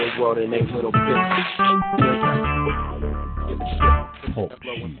world in a little bit.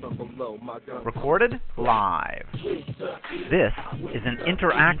 Recorded live. This is an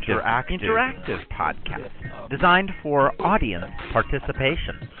interactive podcast designed for audience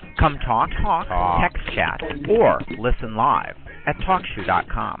participation. Come talk, text chat, or listen live at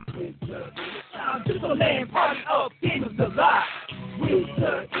TalkShoe.com.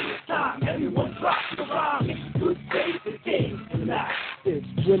 It's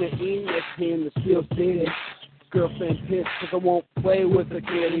winter evening, it's here in the steel city. Girlfriend pissed cause I won't play with her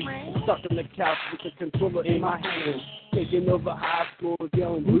kitty. Stuck on the couch with the controller in my hand. Taking over high school,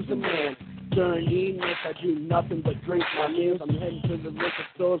 yelling, who's the man? During evenings, I do nothing but drink my meals. I'm heading to the liquor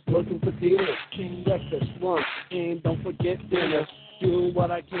stores looking for dealers. Breakfast, lunch, and don't forget dinner. Doing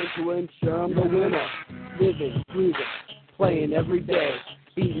what I can to ensure I'm the winner. Living, breathing, playing every day.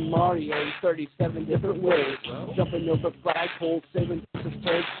 Beating Mario in 37 different ways. Jumping over flagpoles, saving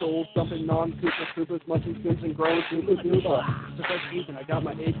turd souls. Jumping on Koopa Troopers, munching spoons and growing Koopa Doopa. Just like Ethan, I got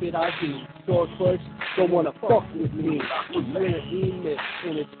my 8-bit ID. Store clerks don't wanna fuck with me. We're in E-Myth,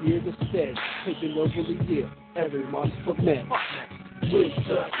 and it's here to stay. Taking over the year, every month for men.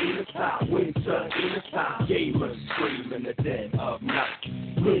 Winter in the town, winter in the town. Gamers scream in the dead of night.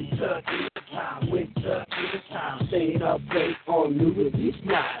 Winter in the town, winter in the town. Staying up late on New Release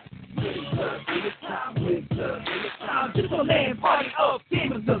night. Winter in the town, winter in the town. Just a land party of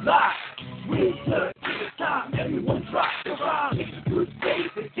gamers alive. Winter in the town, everyone drops around. It's a good day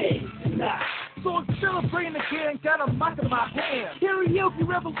today tonight. So I'm celebrating again, got a mic in my hand. Karaoke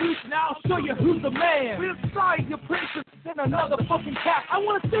revolution, I'll show you who's the man. We're sorry, your princess in another fucking cap. I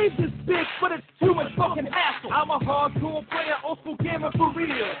wanna save this bitch, but it's too much fucking hassle. I'm a hardcore player, old school gamer for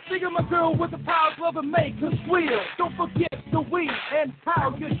real. Thinking my girl with the power of love and make her squeal. Don't forget the weed and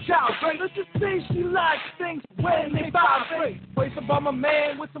how your child great. Let's just say she likes things when they vibrate. Place about my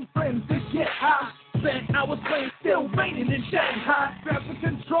man with some friends to get high. Spent hours playing, still raining in Shanghai. Grab the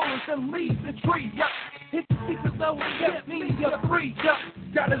controllers and leave the tree up. Hit the secret level, get me a free up.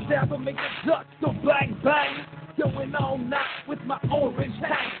 Got a zapper, make a duck, go bang bang. Going all night with my orange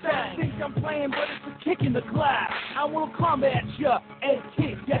hashtag. Think I'm playing, but it's a kick in the glass. I will come at ya and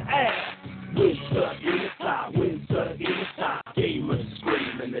kick your ass. Winter in the town, winter in the town. Gamers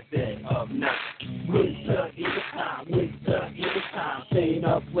scream in the dead of night. Winter in the town, winter in the town. Staying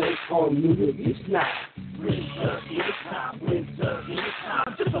up late on New Release night. Winter in the town, winter in the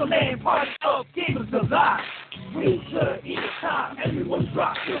town. Just a land party of gamers alive. Winter in the town, everyone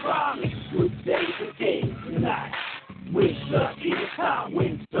drops around. It's a good day to game tonight. Winter in the town,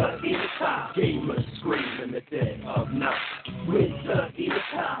 winter in the town. Gamers scream in the dead of night. Winter in the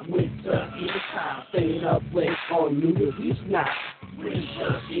town, winter in the town. Staying up late on New Release night.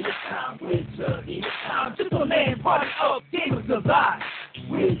 Winter in the town, winter in the town. Just a land party of gamers alive.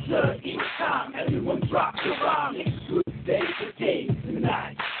 Winter in the town, everyone drops around. It's a good day to game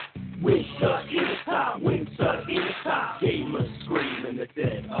tonight. Winter in the town, winter in the town. Gamers scream in the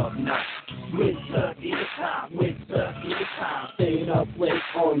dead of night. Winter in the town, winter in the town. Staying up late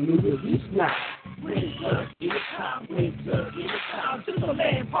on New Release night. Winter in the town, winter in the town. Just a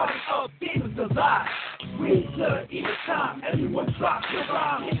land party of gamers alive. Winter in the town, everyone drops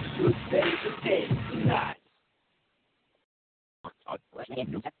around. It's a good day to game tonight.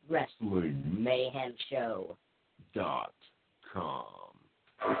 Wrestling Mayhem Show.com.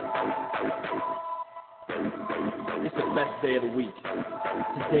 It's the best day of the week.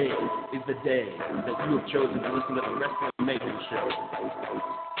 Today is the day that you have chosen to listen to the Wrestling Mayhem Show.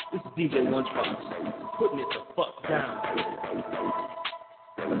 This is DJ Lunchbox, putting it the fuck down.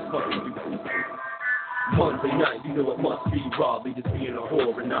 Let's fucking do this. Monday night, you know it must be raw. Leaders being a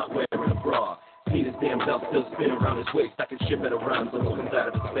whore and not wearing a bra. See this damn belt still spin around his waist. I can ship it around so it comes out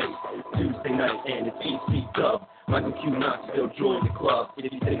of his face. Tuesday night and it's EC Dub. Michael Q Knox still join the club.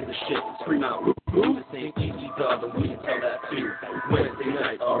 If you think it's a shit, scream out, who? This ain't EC Dub, and we can tell that too. Wednesday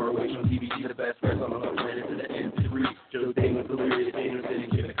night, ROH on DVD, the best friends on the planet to the end of the reach. Joe Damon, Delirious, Dangerous,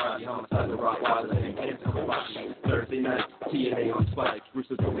 and Jimmy Connie, Homicide, The Rock, Wilder, and Cancer, Kobashi. Thursday night, TNA on Spike.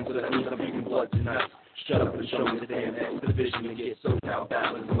 Russo's going to the news, I'm drinking blood tonight. Shut up and show me the damn X division and get SoCal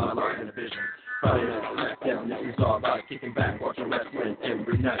battling in my line in a vision. Friday night, SmackDown, this is all about kicking back, watching wrestling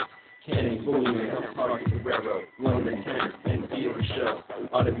every night. Kenny, Bullion, Hardy Guerrero, London, Tennis, and Theater Show.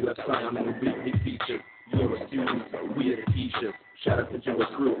 RWF Scion and the weekly feature. You're a student, we are the teachers. Shout out to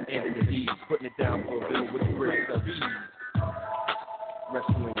Joe's group and the D's, putting it down for a bill with the grace of ease.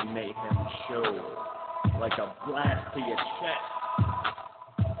 Wrestling Mayhem Show, like a blast to your chest.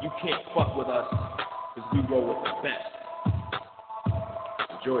 You can't fuck with us, because we roll with the best.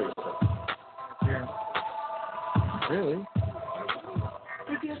 Enjoy yourself. Really?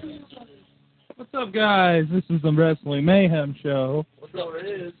 What's up, guys? This is the Wrestling Mayhem Show. What's up, it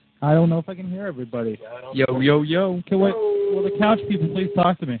is? I don't know if I can hear everybody. Yo. Okay, wait. Will the couch people please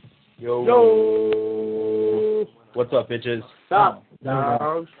talk to me? Yo. What's up, bitches? Stop.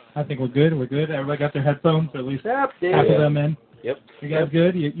 I think we're good. Everybody got their headphones, or at least Stop, half of them in. Yep. You guys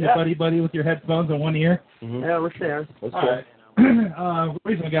good? You buddy with your headphones in one ear? Mm-hmm. Yeah, we're sharing. That's All cool. right. The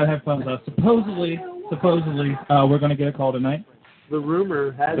reason we got headphones on, supposedly, we're going to get a call tonight. The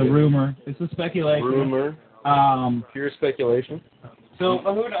rumor has The rumor. It's a speculation. Rumor. Pure speculation. So,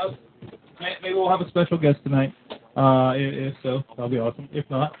 who knows? Maybe we'll have a special guest tonight. If so, that'll be awesome. If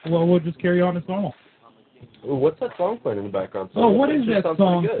not, well, we'll just carry on as normal. Ooh, what's that song playing in the background? Oh, what is that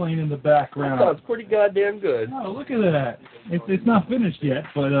song playing in the background? That sounds pretty goddamn good. Oh, look at that. It's not finished yet,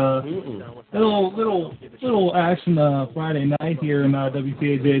 but little action Friday night here in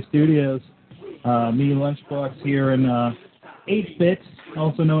WCAJ Studios. Me, Lunchbox here, and 8-Bit,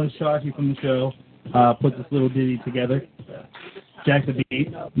 also known as Shashi from the show, put this little ditty together. Jack the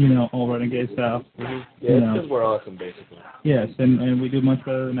Beat, all Renegade style. Mm-hmm. Yeah, it's because we're awesome, basically. Yes, and we do much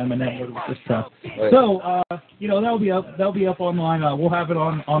better than Eminem with this stuff. Right. So, that'll be up online. We'll have it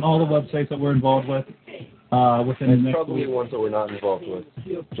on all the websites that we're involved with within the next probably week. ones that we're not involved with.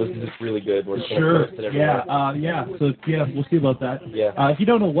 Just really good. We're just Sure. post it everywhere. So we'll see about that. Yeah. If you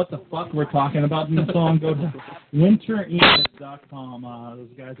don't know what the fuck we're talking about in the song, go to winterenix.com. Those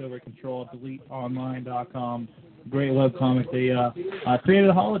guys over at Control DeleteOnline.com. Great webcomic. They created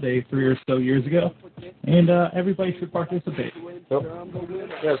a holiday 3 or so years ago, and everybody should participate. Yep.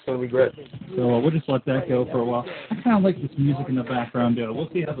 Yeah, it's going to be great. So we'll just let that go for a while. I kind of like this music in the background, though. We'll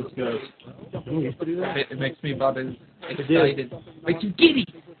see how this goes. It makes me about as excited. Makes you giddy.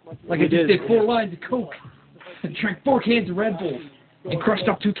 Like I just did 4 lines of Coke and drank 4 cans of Red Bull and crushed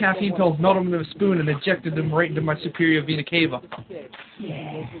up 2 caffeine pills, melted them in a spoon, and injected them right into my superior vena cava.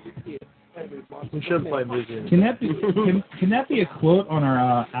 We should play music. Can that be a quote on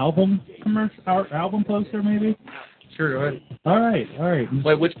our album our album poster, maybe? Sure, go ahead. All right.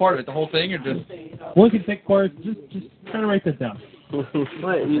 Wait, which part of it? The whole thing, or just? We can take parts. Just try to write that down.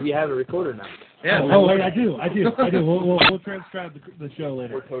 Wait, you have it recorded now. Yeah. Oh wait, I do. We'll transcribe the show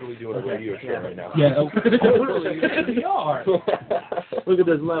later. We're totally doing a radio show right now. Yeah. We are. Look at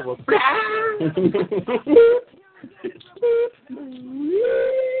this level.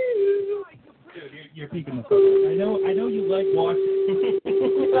 Dude, you're peeking the phone. I know you like watching.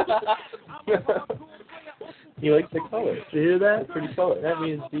 He likes the color. Did you hear that? Pretty color. That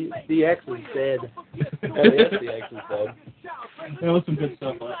means DX is dead. Yes, the X is dead. There was some good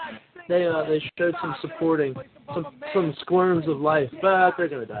stuff last night. They showed some supporting, some squirms of life, but they're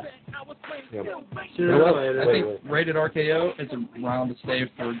gonna die. Yep. Sooner or later. I think Rated RKO is around to stay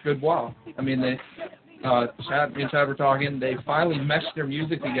for a good while. I mean, me and Chad were talking. They finally meshed their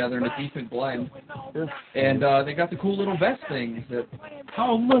music together in a decent blend, and they got the cool little vest things.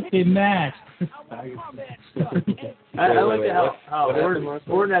 Oh look, they matched. I like how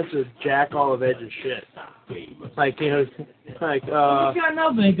Orton has to jack all of Edge's shit. Like He's got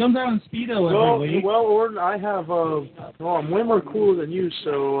nothing. He comes out in Speedo every week. Well, Orton, I have I'm way more cool than you,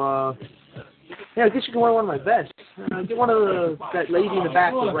 so yeah, I guess you can wear one of my vests. Get one of that lady in the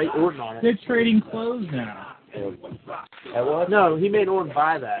back to write Orton on it. They're trading clothes now. No, he made Orton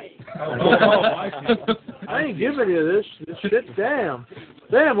buy that. I ain't giving you this. This shit's damn,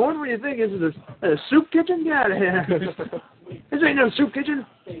 Orton, what do you think? Is it a soup kitchen? Get out of here. This ain't no soup kitchen.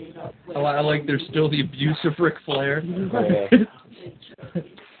 I like there's still the abuse of Ric Flair.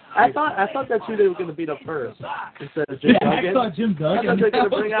 I thought that's who they were going to beat up first instead of Jim Duggan. I thought Jim Duggan. I thought they were going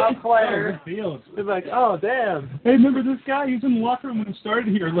to bring out Flair. Fields. They're like, oh, damn. Hey, remember this guy? He was in the locker room when he started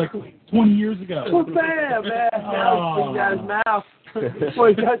here like 20 years ago. Well, bam, man. Now he's got his mouth. What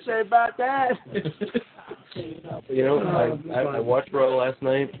you got to say about that? I watched Raw last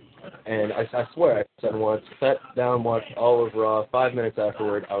night, and I swear I sat down and watched all of Raw. 5 minutes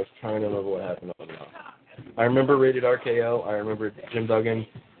afterward, I was trying to remember what happened on Raw. I remember Rated RKO. I remember Jim Duggan.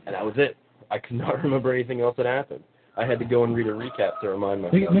 And that was it. I could not remember anything else that happened. I had to go and read a recap to remind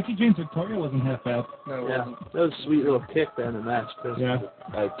myself. Mickey James Victoria wasn't half bad. No, yeah, that was a sweet little kick there in the match. Yeah.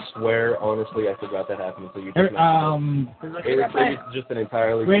 I swear, honestly, I forgot that happened until you just it was just an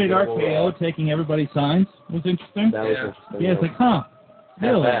entirely Rated RKO taking everybody's signs was interesting. That was interesting. Yeah, it's like, huh.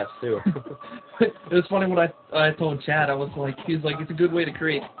 Really? Fast, too. It was funny when I told Chad, he was like, it's a good way to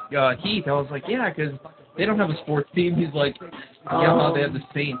create heat. I was like, yeah, because they don't have a sports team. He's like, yeah, they have the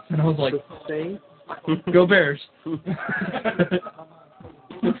Saints. And I was like, Saints? Go Bears. It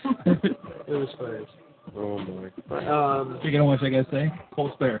was Bears. Oh, boy. Speaking of which, I gotta say,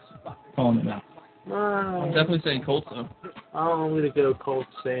 Colts Bears. Calling it now. I'm definitely saying Colts, though. I'm going to go Colts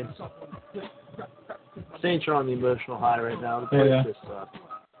Saints. Saints are on the emotional high right now. The Yeah. just suck.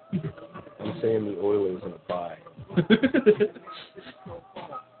 I'm saying the Oilers in a bye.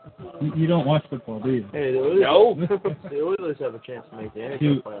 You don't watch football, do you? Hey, the Oilers, No. the Oilers have a chance to make the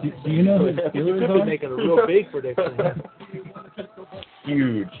Do, NHL playoffs. do you know who the You Steelers could be are? making a real big prediction.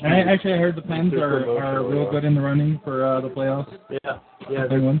 Huge. I heard the Pens are real good in the running for the playoffs. Yeah, Big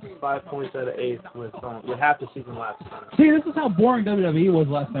they're ones. 5 points out of 8 with half the season left. See, this is how boring WWE was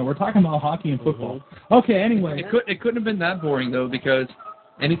last night. We're talking about hockey and football. Okay, anyway. It couldn't have been that boring though, because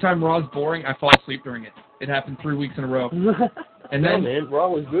anytime Raw's boring, I fall asleep during it. It happened 3 weeks in a row. And No, then, man, Raw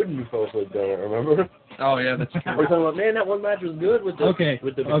was good and you fell asleep during it, remember? oh yeah, that's true. We're talking about, man, that one match was good with the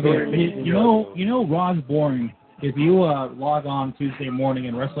with the Victoria and You know, Raw's boring. If you log on Tuesday morning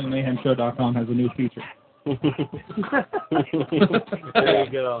and WrestlingMayhemShow.com has a new feature. There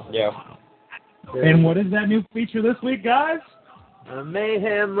you go. Yeah. And what is that new feature this week, guys? A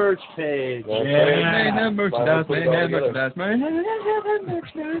Mayhem merch page. That's Yeah. right. Mayhem merchandise, Put it all mayhem together. merchandise, mayhem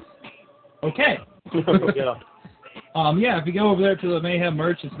merchandise. Okay. Yeah. Yeah, if you go over there to the Mayhem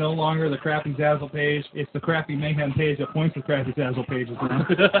merch, it's no longer the Crappy Zazzle page. It's the Crappy Mayhem page that points to Crappy Zazzle pages now.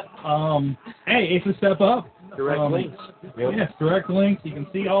 Hey, it's a step up. Direct links. Yes, direct links. You can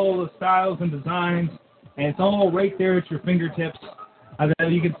see all the styles and designs, and it's all right there at your fingertips.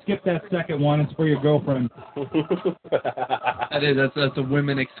 You can skip that second one. It's for your girlfriend. That's a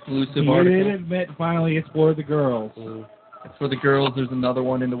women exclusive You article. did admit, finally, it's for the girls. It's for the girls. There's another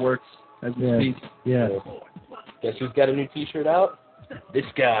one in the works as we speak. Yes. Guess who's got a new T-shirt out? This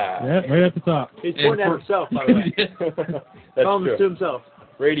guy. Yeah, right at the top. He's pointing at himself, by the way. That's Telling true. to himself.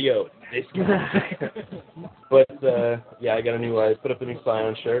 Radio. This guy. But yeah, I got a new. I put up a new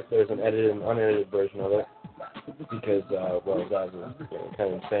sign-on shirt. There's an edited and unedited version of it because that was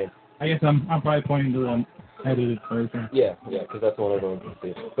kind of insane. I guess I'm probably pointing to the edited version. Yeah, because that's the one everyone can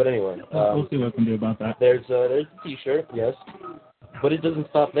see. But anyway, We'll see what we can do about that. there's a T-shirt, yes, but it doesn't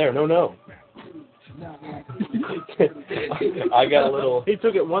stop there. No. I got a little. He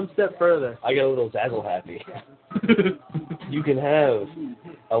took it one step further. I got a little Zazzle happy. You can have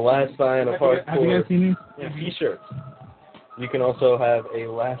a last sign of hardcore. Have you guys seen these? T-shirts. You can also have a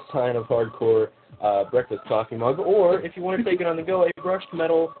last sign of hardcore breakfast coffee mug, or if you want to take it on the go, a brushed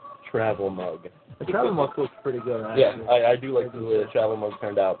metal travel mug. The travel mug looks pretty good, actually. Yeah, I do like the way the travel mug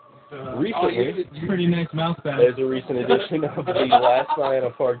turned out. Recently, Pretty nice mouse pad. there's a recent edition of the last sign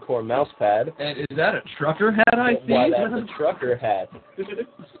of hardcore mouse pad. And is that a trucker hat I see? Why, that's a trucker hat.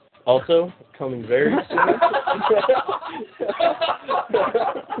 Also, coming very soon.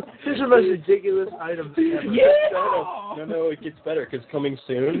 This is the most ridiculous item ever. No, it gets better, because coming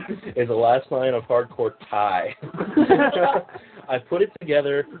soon is a last line of hardcore tie. I put it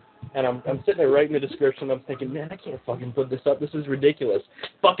together, and I'm sitting there writing the description. I'm thinking, man, I can't fucking put this up. This is ridiculous.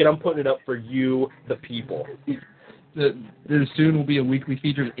 Fuck it, I'm putting it up for you, the people. There soon will be a weekly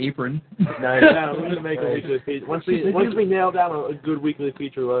featured apron. Nice. Yeah, we're gonna make a weekly feature. Once we nail down a good weekly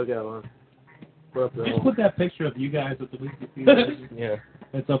feature logo, we're up there. Just put that picture of you guys at the weekly feature. Yeah.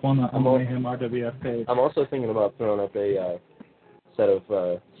 It's up on the Mayhem RWF page. I'm also thinking about throwing up a set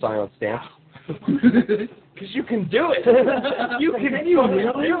of silent stamps. Because you can do it. You can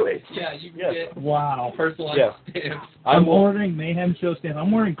really do it. Yeah, you can get Wow. personalized stamps. I'm ordering Mayhem Show stamps.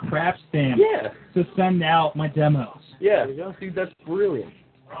 I'm ordering crap stamps to send out my demos. Yeah. Dude, that's brilliant.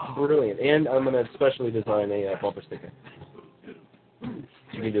 Brilliant. And I'm going to specially design a bumper sticker.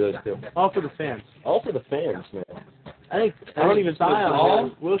 You can do those too. All for the fans. All for the fans, man. I don't even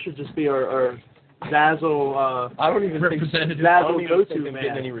style. Will should just be our Zazzle. I don't even think Representative. I don't Zazzle even go-to think I'm man.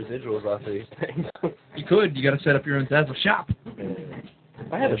 getting any residuals off of these things. You could. You got to set up your own Zazzle shop.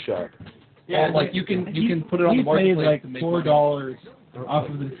 I have a shop. Yeah, like you can put it on the He paid marketplace. like to make $4 off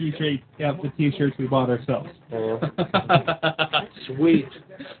of the t-shirts we bought ourselves. Sweet.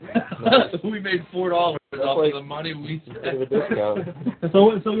 We made $4 off of the money we Bit spent. of a discount.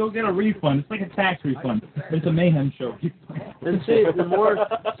 So you'll get a refund. It's like a tax refund. It's a Mayhem Show. And see, the more.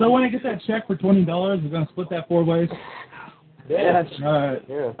 So when I get that check for $20, we're gonna split that 4 ways. Yes. All right.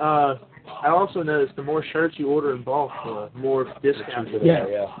 Yeah. I also noticed the more shirts you order in bulk, the more discount.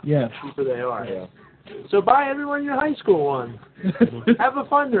 Yeah. Cheaper they are. Yeah. So buy everyone your high school one. Have a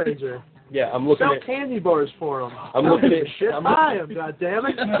fundraiser. Yeah, I'm looking Sell at candy bars for them. I'm looking at shit. Buy them,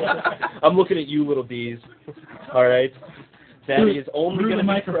 goddammit. I'm looking at you, little D's. All right. Daddy is only Through going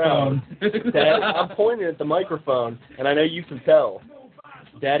the to be proud. Dad, I'm pointing at the microphone, and I know you can tell.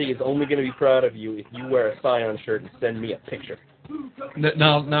 Daddy is only going to be proud of you if you wear a Scion shirt and send me a picture.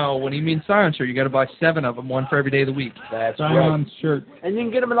 No. When you mean Scion shirt, you got to buy 7 of them, one for every day of the week. That's Scion right. shirt. And you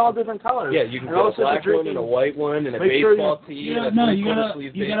can get them in all different colors. Yeah, you can and get a also black one and a white one and a baseball tee and a three-quarter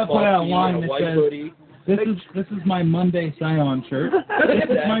sleeve baseball put out a tee line and a that white says, hoodie. This is my Monday Scion shirt. This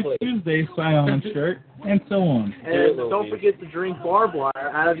is my Tuesday Scion shirt, and so on. And don't forget to drink barbed wire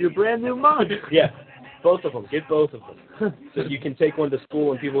out of your brand new mug. Yeah, both of them. Get both of them. So you can take one to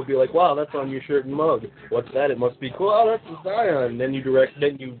school and people will be like, wow, that's on your shirt and mug. What's that? It must be cool. Oh, that's a Scion. And then you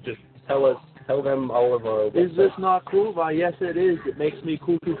just tell them all of our Is this not cool? Why, yes, it is. It makes me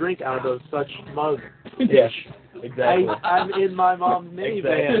cool to drink out of such mugs. Yes, exactly. I'm in my mom's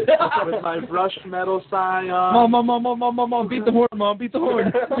minivan with my brushed metal Scion. Mom, beat the horn, Mom, beat the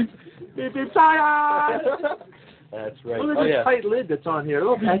horn. Beep, beep, Scion! That's right. Look at this tight lid that's on here.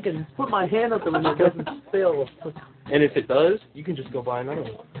 Look, I can put my hand up and it doesn't spill. And if it does, you can just go buy another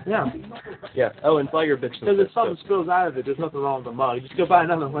one. Yeah. Yeah. Oh, and buy your bitch some Because if shirts, something too. spills out of it, there's nothing wrong with the mug. Just go buy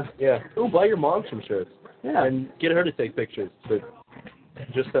another one. Yeah. Oh, buy your mom some shirts. Yeah. And get her to take pictures. But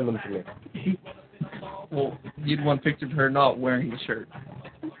just send them to me. Well, you'd want pictures of her not wearing the shirt.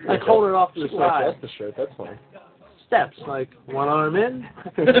 Like hold it off to the Just like side. that's the shirt. That's fine. Steps, like one arm in,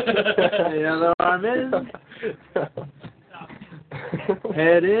 the other arm in,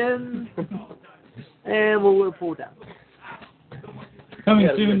 head in, and we'll pull down. Coming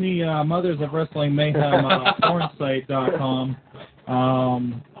soon, the Mothers of Wrestling Mayhem pornsite.com.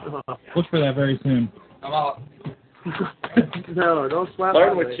 Look for that very soon. I'm out. No, don't slap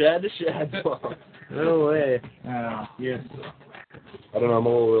Learn my with face. Chad to Shad. No way. Yes. I don't know. I'm a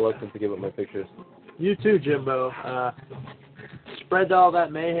little reluctant to give up my pictures. You too, Jimbo. Spread all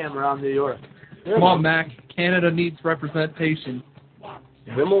that mayhem around New York. Come on, Mac. Canada needs representation.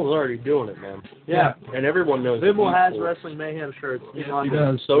 Vimmel's already doing it, man. Yeah. And everyone knows. Vimmel has cool. Wrestling Mayhem shirts. He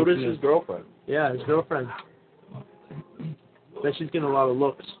does. So does his girlfriend. Yeah, his girlfriend. Bet she's getting a lot of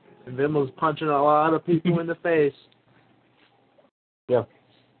looks. And Vimmel's punching a lot of people in the face. Yeah.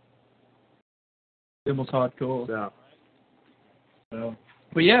 Vimmel's hardcore. So.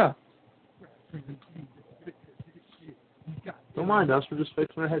 But yeah. Don't mind us, we're just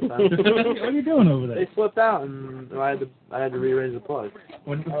fixing our headphones. What are you doing over there? They slipped out, and I had to rearrange the plug.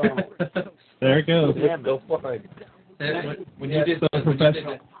 There it goes. Damn it. When you did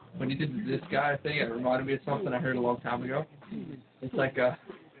this guy thing, it reminded me of something I heard a long time ago. It's like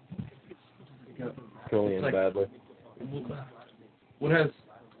Going in badly. What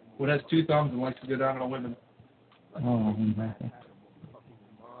has 2 thumbs and likes to go down on women? Oh, exactly.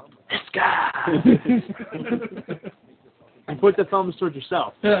 This guy! And put the thumbs towards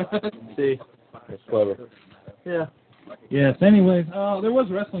yourself. See? That's clever. Yeah. Yes. Anyways, there was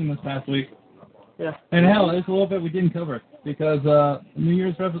wrestling this past week. Yeah. And hell, there's a little bit we didn't cover because New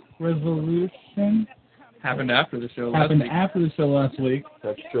Year's resolution Happened after the show. happened after the show last week,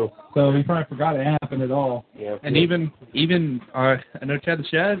 That's true. so we probably forgot it happened at all. Yeah. And even I know Chad the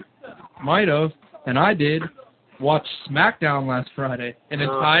Shad might have, and I did, watch SmackDown last Friday, an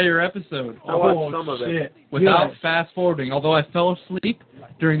entire episode. I watched some of it. Without fast forwarding, although I fell asleep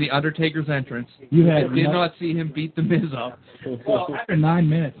during the Undertaker's entrance. I did not see him beat the Miz up. Well, after 9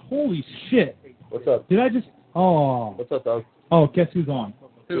 minutes. Holy shit. What's up? Did I just... Oh. What's up, dog? Oh, guess who's on?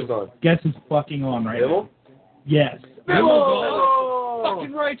 Who's on? Guess who's fucking on right Bimmel? now? Yes.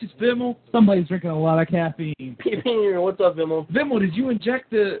 Fucking righteous, Vimmel. Somebody's drinking a lot of caffeine. What's up, Vimmel? Vimmel, did you inject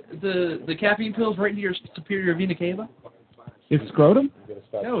the caffeine pills right into your superior vena cava? It's scrotum? I'm gonna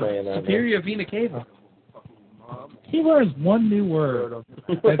stop No, saying that. superior vena cava. He learns one new word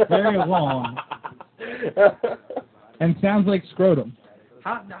that's very long and sounds like scrotum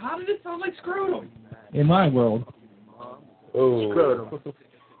How did it sound like scrotum? in my world. Oh. Scrotum.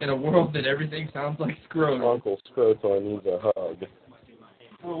 In a world that everything sounds like scrotum. Uncle Scrotor needs a hug.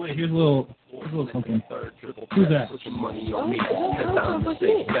 Oh, wait, here's a little something. Who's that? Money on me, 'cause I'm a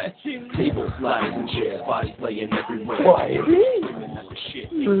big bet. Tables, ladders, and chairs, bodies laying everywhere. Quiet.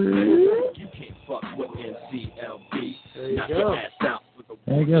 Shit, you can't fuck with NCLB. There you Knock go. your ass out with a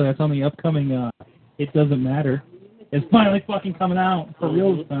There you go. That's on the upcoming It Doesn't Matter. It's finally fucking coming out for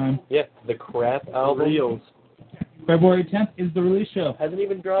real this time. Yeah, the crap album. Reels. February 10th is the release show. Hasn't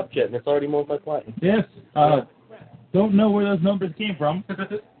even dropped yet, and it's already multi-platinum. Yes. Don't know where those numbers came from.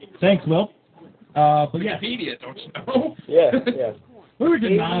 Thanks, Will. But yeah, Wikipedia, don't you know? Yeah, yeah. we were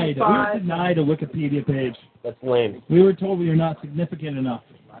denied. We were 85. denied a Wikipedia page. That's lame. We were told we are not significant enough.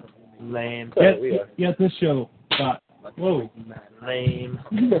 Lame. Yet this show got. Whoa. Lame.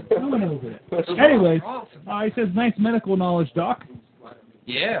 I went over it. Anyways, he says nice medical knowledge, Doc.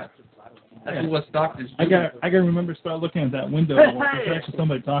 Yeah. That's what doctors do. I gotta remember to start looking at that window. There's actually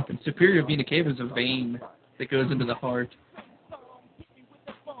somebody talking. Superior vena cava is a vein that goes into the heart.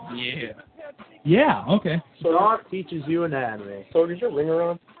 Yeah. Yeah, okay. So, Doc teaches you anatomy. so is your ringer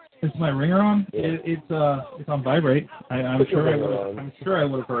on? Is my ringer on? Yeah. It's on vibrate. I'm Put your sure I ringer would. on. I'm sure I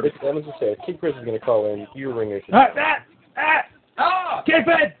would have heard it. I was just saying, Kid Chris is going to call in. Your ringer should.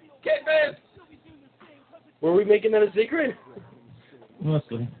 K-Fed! K-Fed! Were we making that a secret?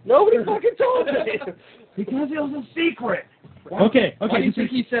 Mostly. Nobody fucking told me. Because it was a secret. Okay. Why do you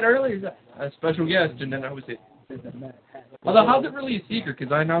think he said earlier that a special guest, and then that was it? Although, how's it really a secret?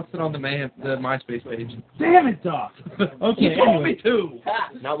 Because I announced it on the MySpace page. Damn it, Doc. Okay. You told me to.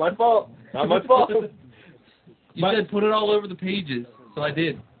 Not my fault. Not my fault. You said put it all over the pages, so I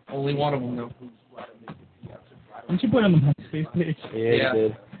did. Only one of them, though. Didn't you put it on the MySpace page? Yeah, you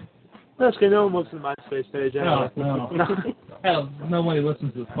did. That's okay. No one looks at my MySpace page anyway. No. Hell, nobody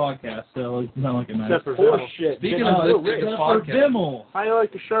listens to this podcast, so it's not like a nice. Except for Horse Vimmel. shit. Speaking Vince of Bill listening to Rick. For podcasts, Vimmel. How you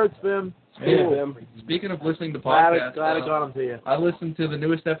like the shirts, Vim? Cool. speaking of listening to Glad podcasts, I got them to you. I listened to the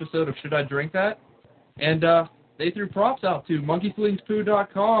newest episode of Should I Drink That? And they threw props out to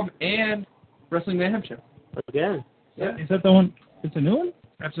monkeyflingspoo.com and Wrestling Mayhem Show. Again. Yeah. Is that the one? It's a new one?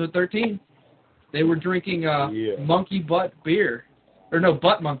 Episode 13. They were drinking Yeah. monkey butt beer. Or no,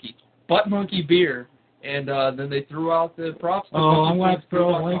 butt monkey. Butt monkey beer. And then they threw out the props to Oh, I'm going to throw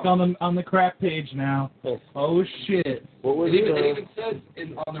a monkeyflingspoo.com. link on the crap page now. Oh, shit. What was It even says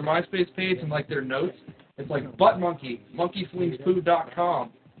on their MySpace page and like their notes, it's like butt monkey, monkeyflingspoo.com,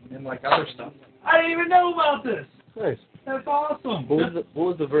 and like other stuff. I didn't even know about this. Nice. That's awesome. What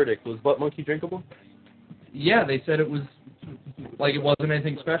was the verdict? Was Butt Monkey drinkable? Yeah, they said it was like it wasn't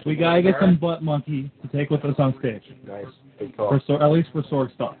anything special. We got to get All some right. butt monkey to take with us on stage. Nice. Good call. At least for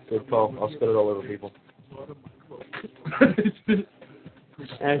Sorg stuff. Good call. I'll spit it all over people.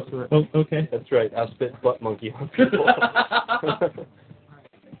 Excellent. Oh, okay. That's right. I'll spit Butt Monkey on people.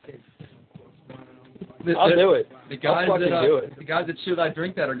 I'll do it. The guys I'll fucking do it. The guys that Should I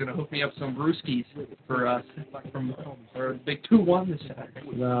Drink That are gonna hook me up some brewskis for us from or the big 2-1 this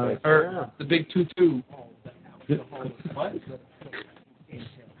Saturday. Or the big 2-2. What?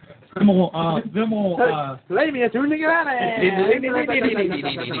 Vimmel, Lay me a tune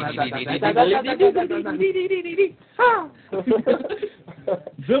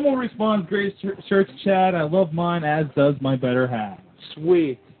Vimmel responds, great shirts, Chad. I love mine, as does my better half.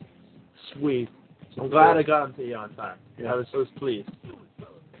 Sweet. Sweet. I'm glad I got them to you on time. I was pleased.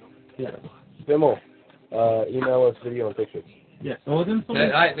 Yeah. Vimmel, email us video and pictures. Yes. Well, then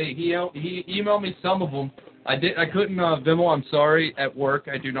He emailed me some of them. I couldn't, Vimmel, I'm sorry, at work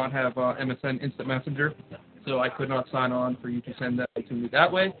I do not have MSN Instant Messenger, so I could not sign on for you to send that to me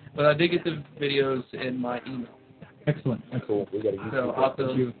that way, but I did get the videos in my email. Excellent. Cool. We got to So I'll have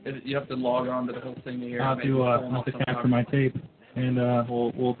to, you have to log on to the whole thing here. I'll have to capture my tape, and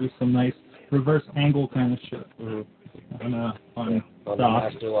we'll do some nice reverse angle kind of shit on the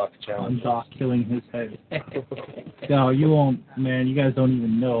Doc. Master Lock On Challenge. Doc killing his head. No, you won't, man. You guys don't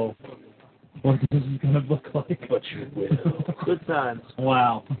even know what this is going to look like. But you will. Good times.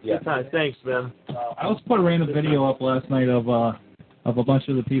 Wow. Yeah. Good times. Thanks, Ben. I also put a random video up last night of a bunch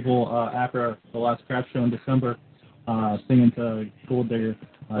of the people after the last crap show in December singing to Gold Digger.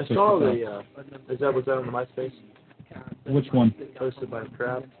 I saw the, was that on the MySpace? Which one? Posted by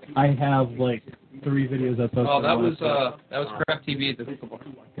Crab. I have like 3 videos I posted. Oh, that on was MySpace. Crap TV at the hookah bar.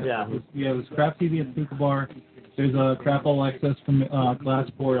 Yeah. It was Crap TV at the Hookah Bar. There's a Crap All Access from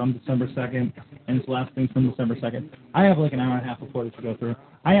Glassport on December 2nd, and its last thing from December 2nd. I have like an hour and a half of footage to go through.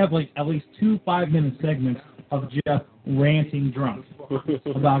 I have like at least 2 5-minute segments of Jeff ranting drunk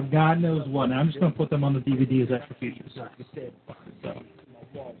about God knows what. And I'm just going to put them on the DVD as extra features. So,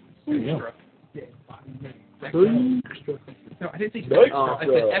 there you go. No, I didn't say extra. I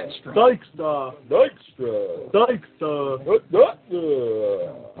said extra. Dykstra.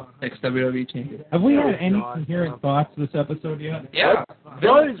 Ex-WWE champion. Have we had any coherent thoughts this episode yet? Yeah.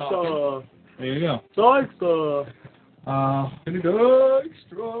 Dykstra. There you go. Dykstra.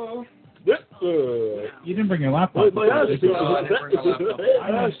 Extra. You didn't bring your laptop. My ass.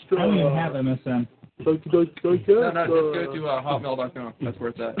 I don't even have MSN. No, just go to hotmail.com. That's where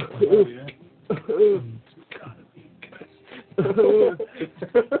it's at.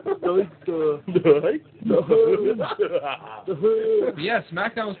 Yeah,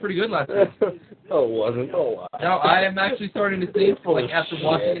 SmackDown was pretty good last week. Oh, it wasn't. Oh, No, I am actually starting to see, like, after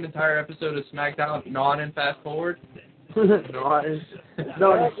watching an entire episode of SmackDown, not in fast forward. Not in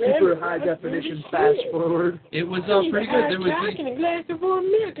super high definition fast forward. It was pretty good. There was a glass of warm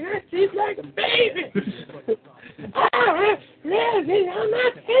milk and I sleep like a baby.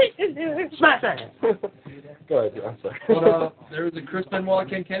 Smash that. Go ahead, I'm sorry. but there was a Chris Benoit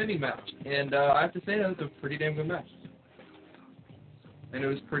Ken Kennedy match, and I have to say that was a pretty damn good match. and it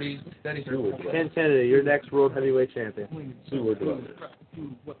was pretty steady. Ken Kennedy, your next world heavyweight champion. Sewer dwellers.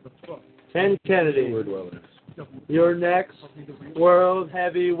 Ken Kennedy, Sewer dwellers. your next world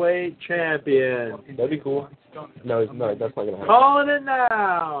heavyweight champion. That'd be cool. No, that's not gonna happen. Calling it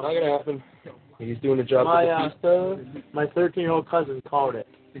now. Not gonna happen. He's doing a job My, for My 13-year-old cousin called it.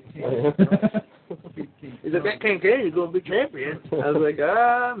 Batista. He's like, that Ken Kennedy's going to be champion. I was like,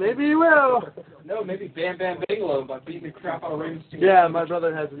 maybe he will. No, maybe Bam Bam Bigelow by beating the crap out of Rey Mysterio. Yeah, my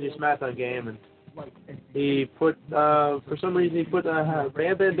brother has a new SmackDown game, and he put, for some reason, he put Bam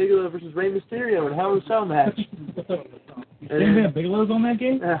Bam Bigelow versus Rey Mysterio in a Hell in a Cell match. Bam Bam Bigelow's on that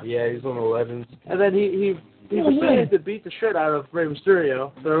game? Yeah, he's on the 11s. And then he proceeded to beat the shit out of Rey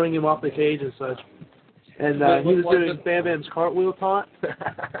Mysterio, throwing him off the cage and such. And he was doing Bam Bam's cartwheel taunt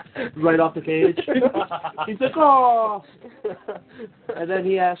right off the cage. He's like, oh! And then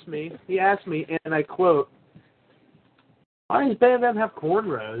he asked me, and I quote, why does Bam Bam have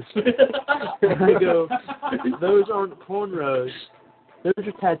cornrows? And I go, those aren't cornrows. Those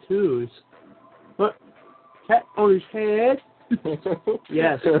are tattoos. What? Tat on his head?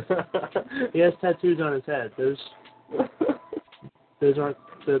 Yes. He has tattoos on his head. Those aren't,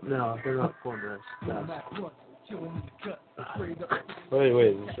 no, they're not cornrows. No. Wait, is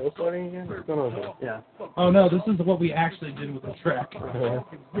the show starting again? What's going on here? Yeah. Oh no, this is what we actually did with the track.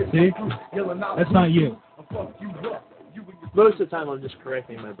 See? That's not you. Most of the time I'm just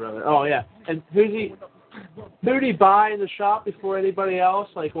correcting my brother. Oh yeah. And who did he buy in the shop before anybody else?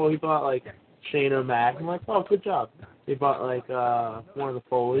 Like, well, he bought like Shane O'Mac. I'm like, oh, good job. He bought like one of the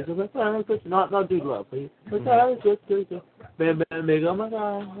Foleys. I'm like, oh, good. Not Dude Love. But he's like, oh, good. Bam Bam Big. I'm like,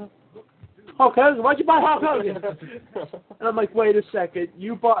 Hulk Hogan, why'd you buy Hulk Hogan? And I'm like, wait a second,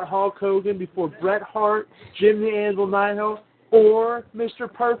 you bought Hulk Hogan before Bret Hart, Jim the Anvil Neidhart, or Mr.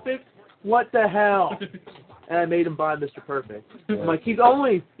 Perfect? What the hell? And I made him buy Mr. Perfect. I'm like, he's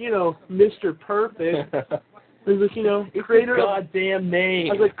only, Mr. Perfect. He's like, creator of goddamn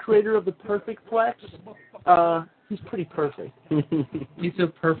name. I was like, creator of the Perfect Plex. He's pretty perfect. He's so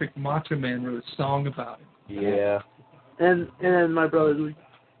perfect. Macho Man wrote a song about it. Yeah. And then my brother's like,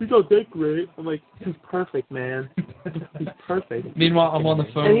 he's not that great. I'm like, he's perfect, man. He's perfect. Meanwhile, I'm on the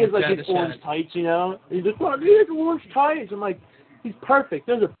phone And he has with like these orange tights, He's like, well, he has orange tights. I'm like, he's perfect.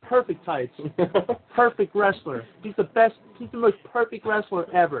 Those are perfect tights. Perfect wrestler. He's the best. He's the most perfect wrestler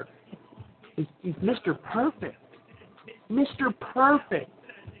ever. He's Mr. Perfect. Mr. Perfect.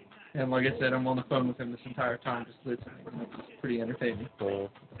 And like I said, I'm on the phone with him this entire time just listening. It's pretty entertaining.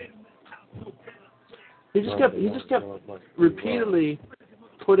 He just kept repeatedly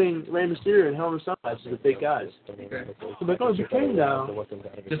putting Rey Mysterio and Hell in a Cell matches with big guys. Okay. So like, oh, you came down.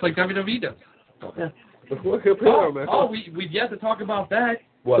 Just like WWE does. Yeah. We've yet to talk about that.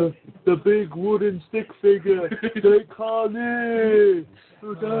 What? The big wooden stick figure. They call it.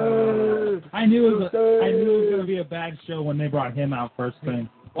 I knew it was going to be a bad show when they brought him out first thing.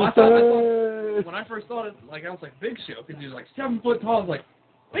 Well, I thought when I first saw it, I was like, Big Show, because he was like 7 foot tall. I was like,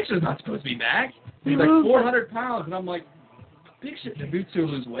 Big Show's not supposed to be back. He's like 400 pounds, and I'm like, Big Show, did Big Show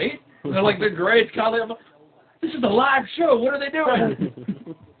lose weight? And they're like, they're great. I'm like, this is a live show. What are they doing?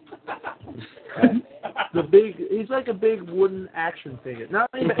 He's like a big wooden action figure. Not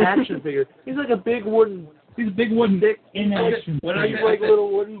even action figure. He's like a big wooden. He's a big wooden dick in action. He's like a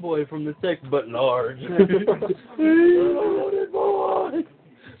little wooden boy from the six, but large. Wooden boy.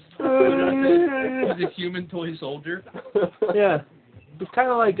 He's a human toy soldier. Yeah. He's kind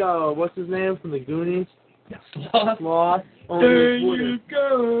of like, what's his name from the Goonies? Sloth. There you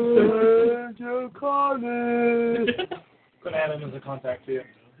go. Your corner. Could add him as a contact for you.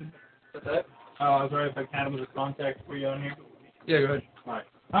 What's that? Oh, I was right if I can add him as a contact for you on here. Yeah, go ahead. All right.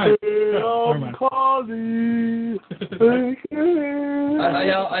 Never mind.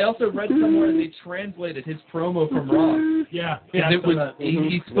 I also read somewhere they translated his promo from Raw. Yeah. It was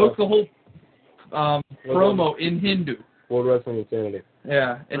he spoke the whole promo in Hindu. World Wrestling Insanity.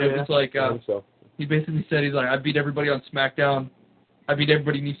 Yeah, and it was like he basically said he's like, I beat everybody on SmackDown, I beat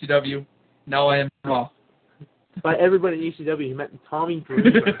everybody in ECW, now I am Raw. By everybody in ECW, he meant Tommy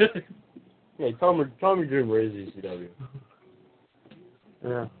Dreamer. Yeah, Tommy Dreamer is ECW.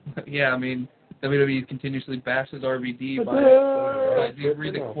 Yeah. Yeah, I mean, WWE continuously bashes RVD by you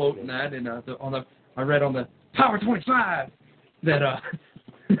read the quote in that, and I read on the Power 25 that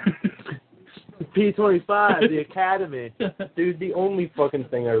P25, the Academy. Dude, the only fucking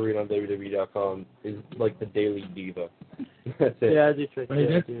thing I read on WWE.com is like the Daily Diva. That's it. Yeah, I do trick.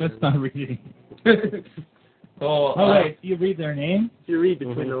 That's not reading. Wait, you read their name? You read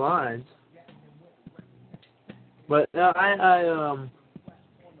between the lines. But I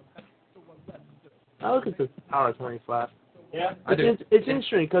look at the Power 25. Yeah. I do. It's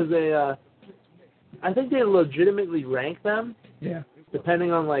interesting because they, I think they legitimately rank them Yeah.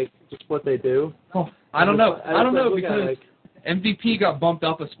 depending on like just what they do. Oh, I don't know. I don't know look at it, because like, MVP got bumped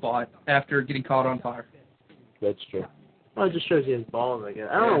up a spot after getting caught on fire. That's true. well, it just shows you his balls. I guess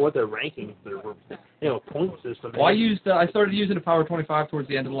I don't know what their rankings, their point system. Well, is. I started using a Power 25 towards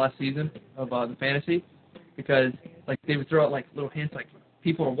the end of the last season of the fantasy because like they would throw out like little hints like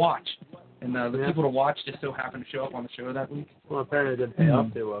people to watch, and the Yeah. people to watch just so happened to show up on the show that week. Well, apparently it didn't pay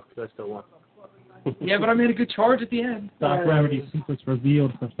off too well because I still won. Yeah, but I made a good charge at the end. Doc Rarity's secrets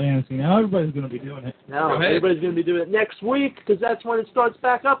revealed for fantasy. Now everybody's going to be doing it. Now Go ahead. everybody's going to be doing it next week because that's when it starts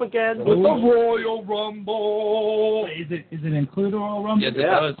back up again. With the Royal Rumble. Is it include Royal Rumble? Yes, it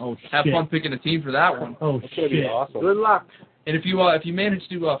Yeah. does. Oh, Have shit. fun picking a team for that one. Oh, It's gonna be shit. awesome. Good luck. And if you manage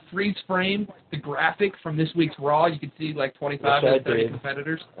to freeze frame the graphic from this week's Raw, you can see like 25 Yes, I to 30 did.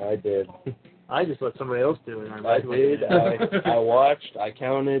 competitors. I did. I just let somebody else do it. I did. I watched. I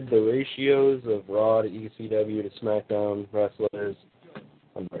counted the ratios of Raw to ECW to SmackDown wrestlers.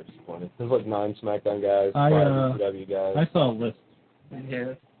 I'm very disappointed. There's like 9 SmackDown guys, 5 ECW guys. I saw a list.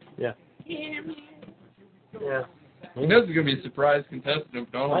 Yeah. Yeah. You know there's going to be a surprise contestant of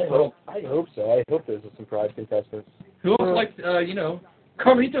Donald Trump. I hope so. I hope there's a surprise contestant. Who else like,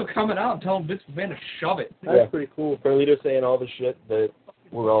 Carlito coming out and telling Vince McMahon to shove it. That's pretty cool. Carlito saying all the shit that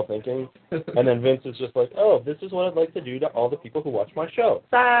we're all thinking, and then Vince is just like, "Oh, this is what I'd like to do to all the people who watch my show.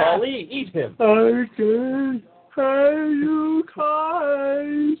 Ali, eat him." I can pay you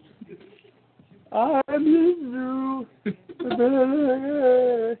guys. I'm in you.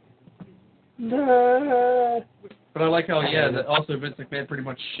 But I like how, that also Vince McMahon pretty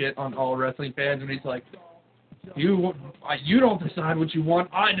much shit on all wrestling fans when he's like, you don't decide what you want,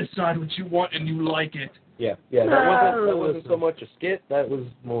 I decide what you want, and you like it. Yeah. That wasn't so much a skit. That was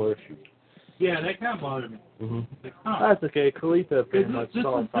more a shoot. Yeah, that kind of bothered me. Mm-hmm. Like, huh. That's okay. Kalita pretty much This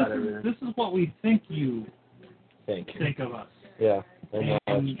solidified everything. is what we think you Thank you. think of us. Yeah. And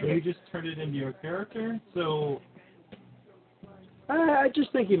And that's true. you just turned it into your character, so... I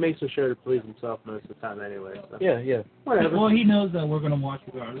just think he makes a show to please himself most of the time anyway. So. Yeah. Whatever. Well, he knows that we're going to watch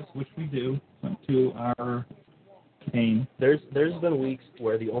regardless, which we do, to our pain. There's been weeks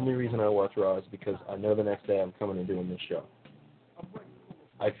where the only reason I watch Raw is because I know the next day I'm coming and doing this show.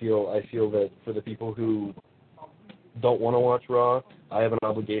 I feel that for the people who don't want to watch Raw, I have an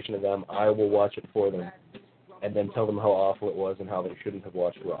obligation to them. I will watch it for them, and then tell them how awful it was and how they shouldn't have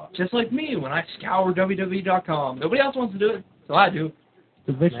watched Raw. Just like me when I scour WWE.com. Nobody else wants to do it, so I do.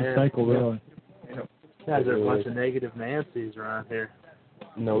 It's a vicious Man. cycle, really. Guys are a bunch of negative Nancys around here.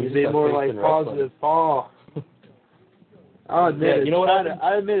 No, You he's be got more faith like in wrestling. positive Paul. I'll admit, Yeah, you know what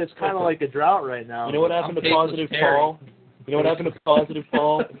I admit it's kind of like a drought right now. You know what happened I'm to Faithless Positive Terry. Paul? You know what happened to Positive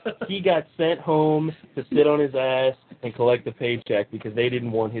Paul? He got sent home to sit on his ass and collect the paycheck because they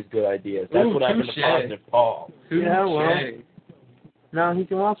didn't want his good ideas. That's Ooh, what happened to touche. Positive Paul. Yeah, well. Touche. Now he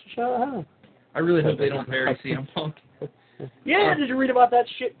can watch the show at home. I really hope they don't parody CM Punk. Yeah, did you read about that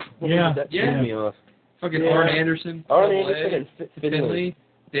shit? Yeah. That Yeah. pissed me off. Fucking Yeah. Arn Anderson. Arn Double A, Anderson and Finley. Finley,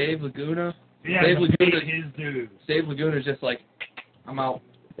 Dave Laguna. Yeah, Dave to Laguna, pay his dues. Dave Laguna's just like, I'm out.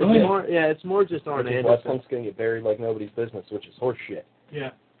 It's more just Arn Which is why Anderson. Punk's going to get buried like nobody's business, which is horse shit.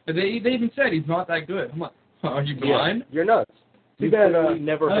 Yeah. But they even said he's not that good. I'm like, are you blind? You're nuts. Too You've bad, clearly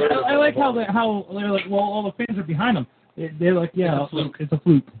never heard of I like him. how they're like, well, all the fans are behind him. They're like, yeah, It's a fluke. it's a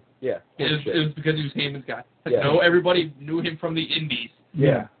fluke. Yeah. It was because he was Heyman's guy. Like, Yeah. no, everybody knew him from the Indies.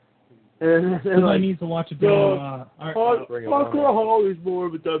 Yeah. And they're Somebody like, needs to watch it. No. Art, Parker Hall is more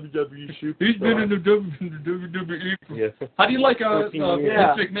of a WWE superstar. He's been in the WWE. Yeah. How do you like 14 Vince years.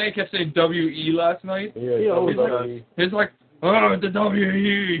 Yeah. McMahon kept saying WE last night? Yeah. He always WWE. He's like, oh, the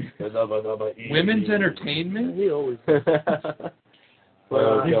WE. WWE. Women's entertainment? He always.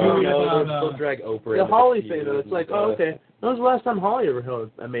 Well, Did you God, read no, about, they'll drag Oprah The into Holly feud thing, though, it's and like, stuff. oh, okay. When was the last time Holly ever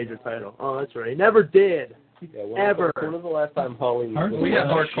held a major title? Oh, that's right. He never did. Yeah, when Ever. When was the last time Holly? Hard- We have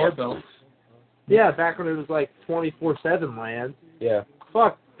hard car belts. Yeah, back when it was like 24/7 land. Yeah.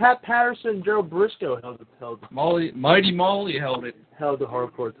 Fuck. Pat Patterson, Gerald Briscoe Mighty Molly held it. held the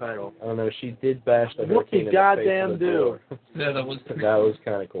hardcore title. I don't know. She did bash the What hurricane you in the face goddamn with the do? door. Yeah, that was That was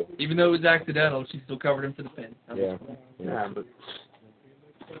kind of cool. even though it was accidental, she still covered him for the pin. That was Yeah. cool. Yeah, but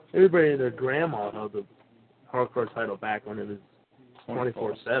everybody and their grandma held the hardcore title back when it was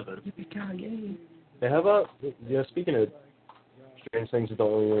 24/7. Hey, how about, speaking of strange things that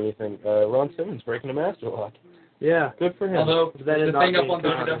don't really mean anything, Ron Simmons breaking a master lock. Yeah, Good for him. Although, That the is thing not up on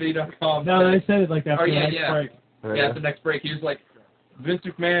being common. WWE.com. No, they said it like after Oh, yeah, the next yeah. break. Yeah, at the next break, he was like, Vince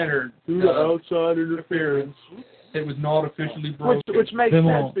McMahon or through the outside interference. it was not officially broken. Which makes Them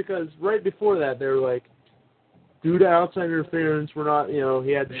sense all. because right before that they were like, due to outside interference, we're not,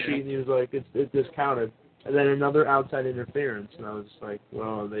 he had the sheet and he was like, it discounted. And then another outside interference, and I was like,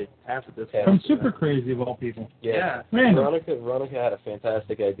 well, they have to discount. From Super Crazy, of all people. Yeah. Random. Veronica had a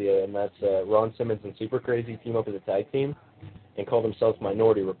fantastic idea, and that's Ron Simmons and Super Crazy team up as a tag team and call themselves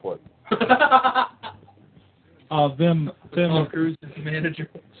Minority Report. Vim Cruz is the manager.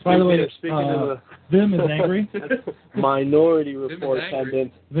 By the way, speaking Vim is angry. Minority Report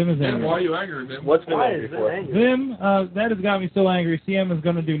pendant. Vim is angry. Why are you angry, Vim? What's Vim angry for? Vim, that has got me so angry. CM is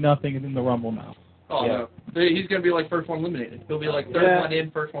going to do nothing in the Rumble now. Oh, yeah. No. He's going to be like first one eliminated. He'll be like third one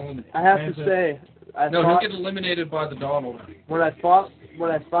in, first one eliminated. I have to say, he'll get eliminated by the Donald. What I thought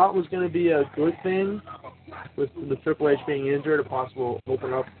was going to be a good thing with the Triple H being injured, a possible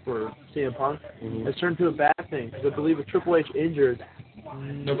open up for CM Punk, has turned to a bad thing because I believe with Triple H injured,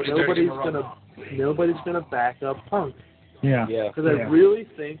 nobody's gonna back up Punk. Yeah. Because I really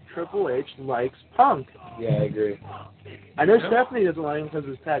think Triple H likes Punk. Yeah, I agree. I know Stephanie doesn't like him because of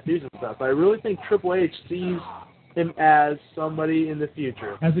his tattoos and stuff, but I really think Triple H sees him as somebody in the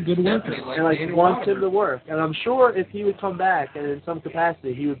future. As a good worker. And wants him to work. And I'm sure if he would come back and in some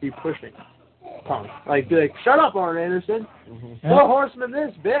capacity he would be pushing Punk. Be like, shut up, Arn Anderson. Four Horsemen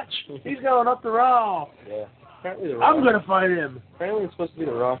this, bitch. He's going up the Raw. Yeah. Apparently the Rock. I'm going to fight him. Apparently it's supposed to be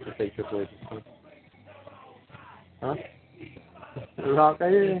the Rock to take Triple H. Huh? The Rock, I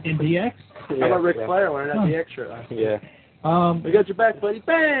hear you. In DX? How about Ric Flair wearing that DX shirt? Yeah. We got your back, buddy.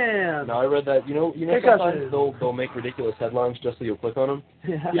 Bam! No, I read that. You know sometimes they'll make ridiculous headlines just so you'll click on them?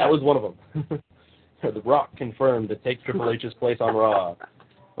 Yeah. That was one of them. The Rock confirmed to take Triple H's place on Raw.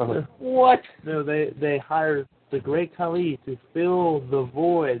 I was like, what? No, they hired the Great Khali to fill the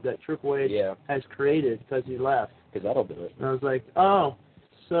void that Triple H has created because he left. Because that'll do it. And I was like, oh,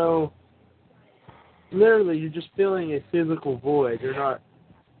 so literally you're just filling a physical void. You're not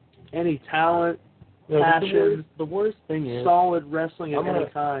any talent, passion. The worst thing is solid wrestling of any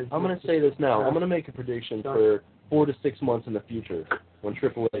kind. I'm going to say this now. I'm going to make a prediction for 4 to 6 months in the future when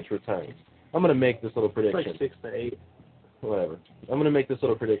Triple H returns. I'm going to make this little prediction. It's like 6 to 8. Whatever. I'm going to make this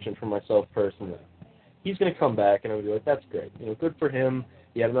little prediction for myself personally. He's going to come back, and I'm going to be like, that's great. Good for him.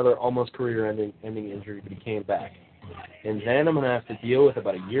 He had another almost career-ending injury, but he came back. And then I'm going to have to deal with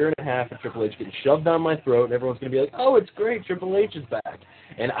about 1.5 years of Triple H getting shoved down my throat, and everyone's going to be like, oh, it's great, Triple H is back.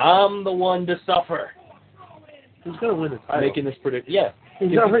 And I'm the one to suffer. He's going to win the title. Making this prediction. Yeah.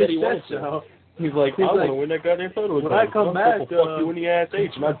 He's already said so. He's like, I want to win that goddamn title. When I come back, fuck you in the ass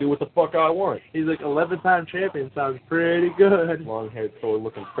H, and I do what the fuck I want. He's like 11-time champion. Sounds pretty good. Long-haired,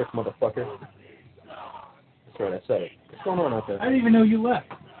 Thor-looking prick motherfucker. That's right, I said it. What's going on out there? I didn't even know you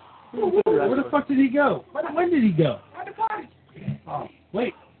left. Where the fuck did he go? When did he go? Oh,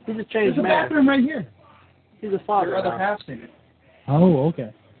 wait. He's a changed man. There's a bathroom right here. He's a father. Your other half's in it. Oh,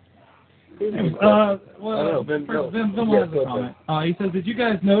 okay. Vim has a Go comment. He says, did you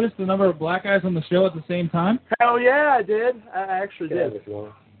guys notice the number of black guys on the show at the same time? Hell yeah, I did. I actually did.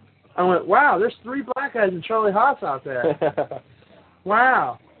 I went, wow, there's 3 black guys and Charlie Haas out there.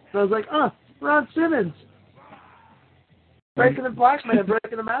 Wow. So I was like, Ron Simmons. Breaking the black man,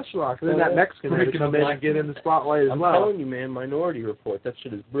 breaking the master lock. And then that Mexican had to come in and get in the spotlight as well. I'm telling you, man, Minority Report, that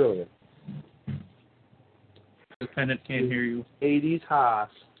shit is brilliant. The pennant can't hear you. 80s Haas.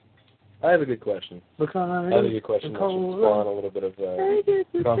 I have a good question. I have a good question that should spawn a little bit of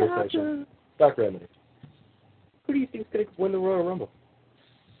conversation. Doc Remedy. Who do you think is going to win the Royal Rumble?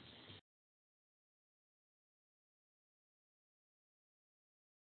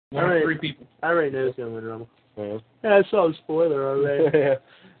 One of 3 people. I already know who's going to win the Rumble. Yeah, I saw a spoiler already.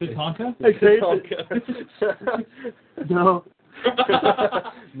 Is Tonka? No.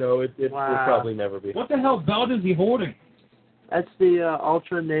 No, it will probably never be. What the hell belt is he holding? That's the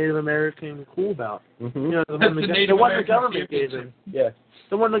Ultra Native American cool belt. Mm-hmm. The one the government gave him. Yeah.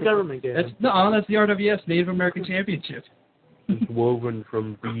 The one the government gave him. That's the RWS Native American Championship. Woven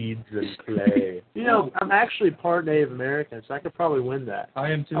from beads and clay. I'm actually part Native American, so I could probably win that.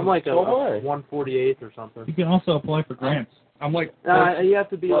 I am too. I'm like a 148th or something. You can also apply for grants. I'm like. You have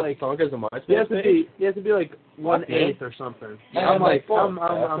to be like. Tonka's a MySpace you have to be like 1/8 or something. I'm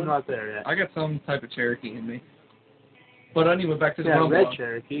not there yet. I got some type of Cherokee in me. But anyway, back to the Rumble. Red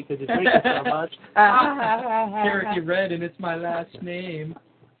Cherokee, because you drink it so much. Cherokee Red, and it's my last name.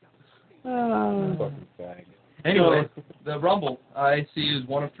 Fucking fag. Anyway, the Rumble I see is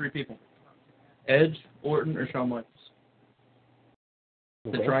one of 3 people: Edge, Orton, or Shawn Michaels.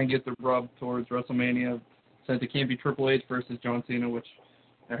 To try and get the rub towards WrestleMania, since it can't be Triple H versus John Cena, which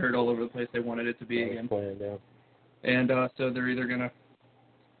I heard all over the place they wanted it to be again. And so they're either gonna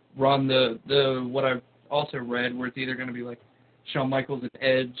run the what I've also read, where it's either gonna be like Shawn Michaels and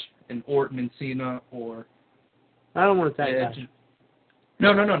Edge and Orton and Cena, or I don't want to tag match.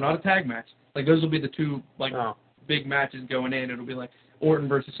 No, not a tag match. Like, those will be the two, like, Oh. big matches going in. It'll be, like, Orton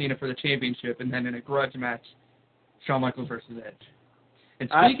versus Cena for the championship, and then in a grudge match, Shawn Michaels versus Edge. And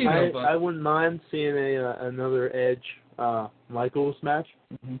speaking of... I wouldn't mind seeing another Edge Michaels match,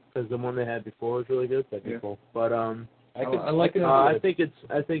 because the one they had before was really good. That'd be cool. But I think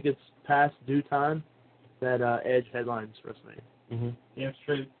it's past due time that Edge headlines WrestleMania. Mm-hmm. Yeah, it's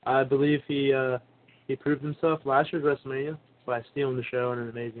true. I believe he proved himself last year's WrestleMania by stealing the show in an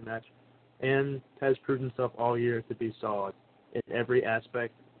amazing match, and has proved himself all year to be solid in every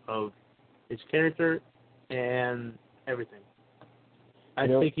aspect of his character and everything. I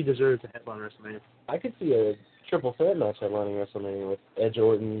think he deserves a headline WrestleMania. I could see a triple threat match headlining WrestleMania with Edge,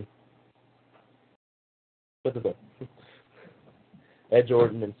 Orton, Edge,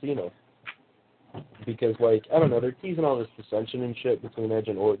 Orton, and Cena. Because, like, I don't know, they're teasing all this dissension and shit between Edge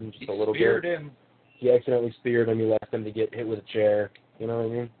and Orton just a little bit. He speared him. He accidentally speared him. He left him to get hit with a chair. You know what I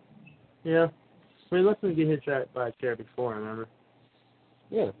mean? Yeah. I mean, let him get hit by a chair before, I remember.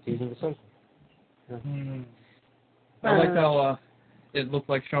 Yeah, teasing dissension. Yeah. I like how it looked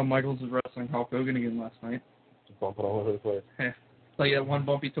like Shawn Michaels was wrestling Hulk Hogan again last night. Just bumping all over the place. Like that one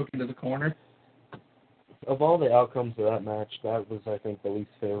bump he took into the corner. Of all the outcomes of that match, that was, I think, the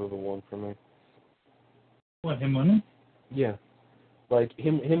least favorable one for me. What, him winning? Yeah. Like,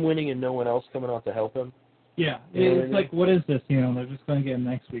 him winning and no one else coming out to help him. Yeah. It's like, what is this? You know, they're just going to get him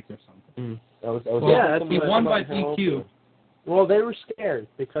next week or something. He won by DQ. Well, they were scared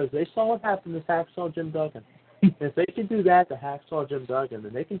because they saw what happened to Hacksaw Jim Duggan. If they can do that to Hacksaw Jim Duggan,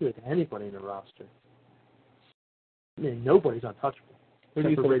 then they can do it to anybody in the roster. I mean, nobody's untouchable. Who do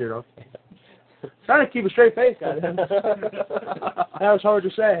you think? Rated R. Trying to keep a straight face, guys. That was hard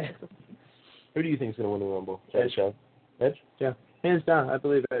to say. Who do you think is going to win the Rumble? Edge. Edge? Yeah. Hands down, I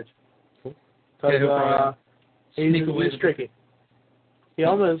believe Edge. Because he's tricky. He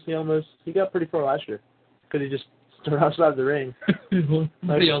got pretty far last year because he just stood outside the ring.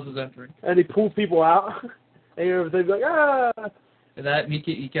 Nobody else is entering. And he pulled people out. And they'd be like, ah! And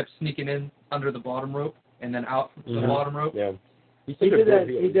he kept sneaking in under the bottom rope and then out the bottom rope. Yeah. He did that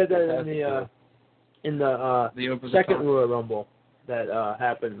in the second Royal Rumble that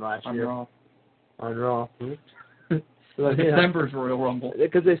happened last year. On Raw. Like, December's Royal Rumble.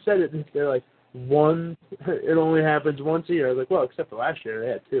 Because they said it, they're like, it only happens once a year. I was like, well, except for last year, they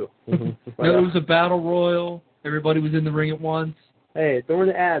had two. But, no, it was a battle royal. Everybody was in the ring at once. Hey, during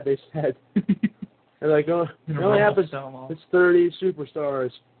the ad, they said, they're like, it only happens, it's 30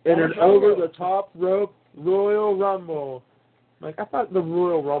 superstars in an over-the-top rope Royal Rumble. Like, I thought the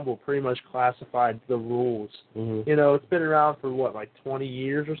Royal Rumble pretty much classified the rules. Mm-hmm. You know, it's been around for, 20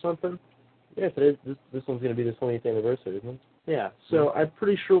 years or something? Yeah, so this one's going to be the 20th anniversary, isn't it? Yeah, so I'm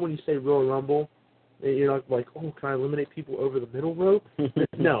pretty sure when you say Royal Rumble, you're not like, oh, can I eliminate people over the middle rope?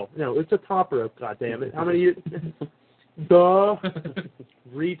 No, it's a top rope, goddammit. How many years? Duh.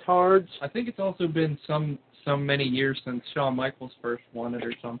 Retards. I think it's also been so many years since Shawn Michaels first won it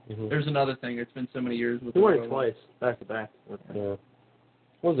or something. Mm-hmm. There's another thing. It's been so many years. With he won it twice, back to back. Yeah.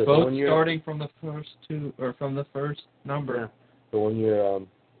 What was it? Both starting from the first number. Yeah. The 1 year,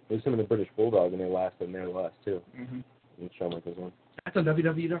 it was him and the British Bulldog, and they lasted, and they were the last two. Mm-hmm. And Shawn Michaels won. That's on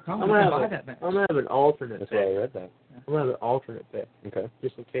WWE.com. I'm going to have an alternate That's pick. why I read that. I'm going to have an alternate pick. Okay.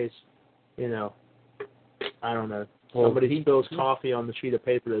 Just in case, I don't know. Somebody spills coffee on the sheet of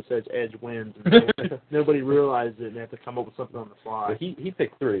paper that says Edge wins. And nobody realizes it, and they have to come up with something on the fly. But he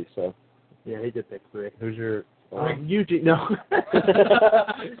picked 3, so. Yeah, he did pick 3. Who's your... Eugene, no.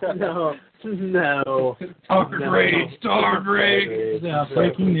 No. Star Grade.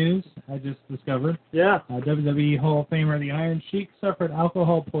 Breaking news I just discovered. Yeah. WWE Hall of Famer The Iron Sheik suffered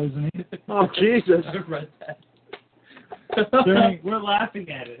alcohol poisoning. Oh, Jesus. I read that. We're laughing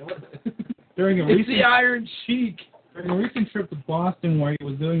at it. During a recent trip to Boston where he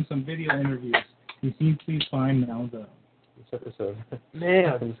was doing some video interviews, he seems to be fine now, though. This episode.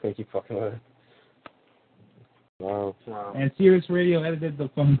 Man. I'm just going to keep fucking with it. Wow. And Sirius Radio edited the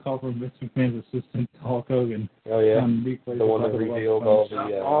phone call from Vince McMahon's assistant, Hulk Hogan. Oh, yeah. The one that revealed all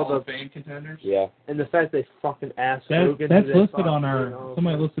the Fame contenders? Yeah. And the fact they fucking asked Hogan. That's listed on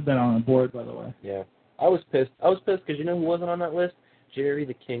somebody listed that on our board, by the way. Yeah. I was pissed because you know who wasn't on that list? Jerry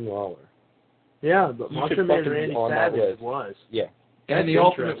the King Lawler. Yeah, but Macho Man Randy Savage was. Yeah. And the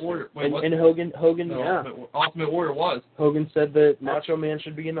Ultimate Warrior. And Hogan, yeah. Ultimate Warrior was. Hogan said that Macho Man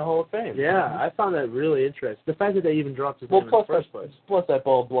should be in the Hall of Fame. Yeah, I found that really interesting. The fact that they even dropped his name in the first place. Plus that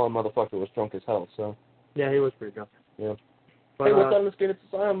ball-blowing motherfucker was drunk as hell, so. Yeah, he was pretty drunk. Yeah. But, hey, what's on the screen at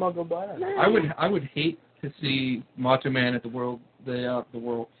the sign? I'll go buy it. I would hate to see Macho Man at the World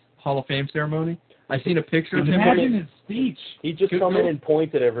Hall of Fame ceremony, I seen a picture of him. Imagine his speech. He'd just come in and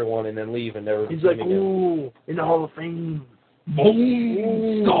point at everyone and then leave and never. He's like, ooh, in the Hall of Fame.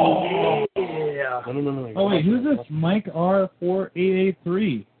 Boom! Oh. Yeah. No. Oh wait, who's this? Mike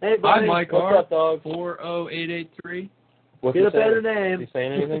R4883. Hey, Hi, buddy. Mike What's R. up, dog? 40883. What's Get he a better saying? name. Is he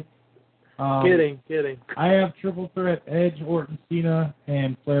saying anything? Kidding. I have triple threat Edge, Orton, Cena,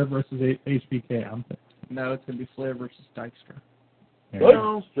 and Flair versus HBK. I'm thinking. No, it's going to be Flair versus Dykstra.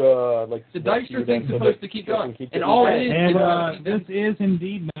 Like The Dykstra thing's supposed to keep going. And all it is And this is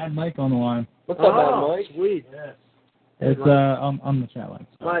indeed Mad Mike on the line. What's up, man, Mike? Sweet. It's on the chat line.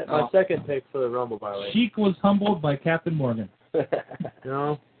 My second pick for the Rumble, by the way. Sheik was humbled by Captain Morgan.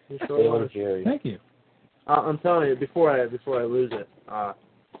 No, you sure Taylor was. Jerry. Thank you. I'm telling you, before I lose it,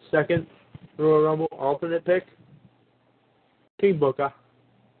 second Royal Rumble alternate pick, King Booker.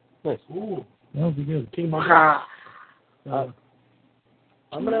 Nice. Ooh, That would be good. King Booker. I'm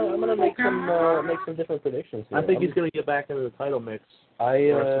gonna make some different predictions here. I think he's gonna get back into the title mix.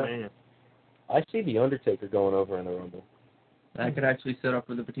 I see the Undertaker going over in the Rumble. That could actually set up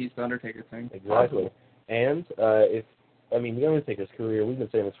for the Batista Undertaker thing. Exactly. And the Undertaker's career, we've been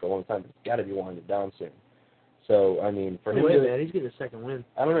saying this for a long time, but it's got to be winding down soon. So, I mean, for him, Wait, man, he's getting a second win.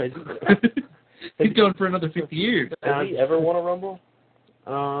 I don't know. He's going for another 50 years. Has he ever won a Rumble?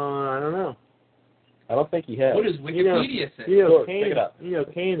 I don't know. I don't think he has. What does Wikipedia say? Pick it up.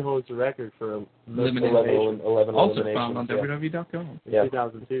 Kane holds the record for 11 Also eliminations. found on WWE.com. Yeah.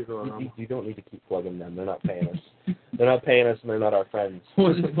 2002 for Rumble. You don't need to keep plugging them. They're not paying us. They're not paying us, and they're not our friends.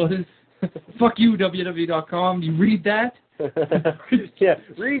 What is fuck you, WWE.com. You read that? Yeah,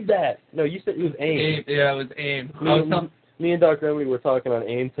 read that. No, you said it was AIM. Yeah, it was AIM. Me and Doc Remedy were talking on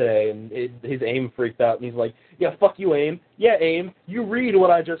AIM today, and his AIM freaked out, and he's like, yeah, fuck you, AIM. Yeah, AIM, you read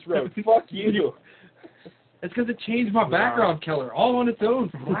what I just wrote. Fuck you. It's because it changed my background color all on its own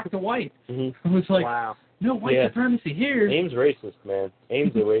from black to white. Mm-hmm. I was like, no white supremacy here. AIM's racist, man.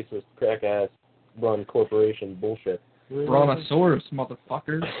 AIM's a racist, crack-ass, run corporation bullshit. Brontosaurus,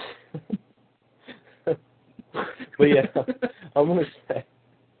 motherfucker. But yeah, I'm gonna say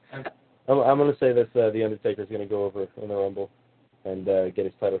that the Undertaker's gonna go over in the Rumble and get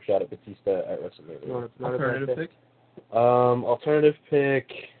his title shot at Batista at WrestleMania. Alternative pick? Alternative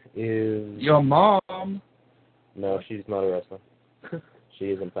pick is your mom. No, she's not a wrestler. She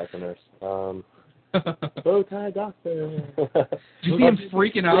is in fact a nurse. Bow tie doctor. You see him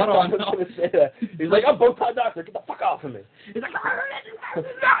freaking out on. I was gonna say that. He's like, I'm bow tie doctor. Get the fuck off of me. He's like,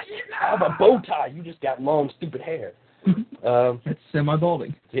 I'm a bow tie. You just got long, stupid hair. It's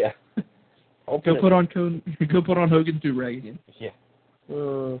semi-balding. Yeah. Go put on Hogan's do-rag again. Yeah.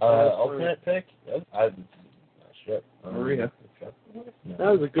 Alternate pick? Shit. Maria. That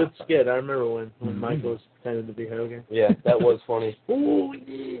was a good skit. I remember when Michael was pretending to be Hogan. Yeah, that was funny. Ooh,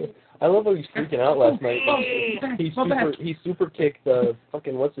 yeah. I love how he's freaking out last night. He super kicked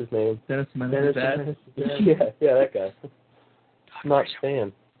fucking what's his name? Dennis Menace's dad. Yeah, that guy. Not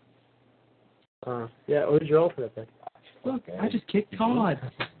Stan. Yeah, what was your alternate pick? Look, I just kicked Todd.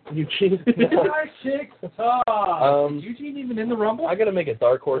 You cheated. I kicked Todd. Is Eugene even in the Rumble? I gotta make a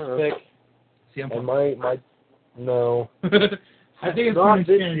dark horse pick. And my no. I think it's Not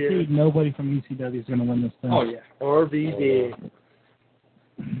pretty this guaranteed nobody from ECW is going to win this thing. Oh, yeah. RVD.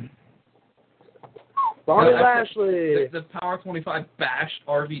 Bobby Lashley. The Power 25 bashed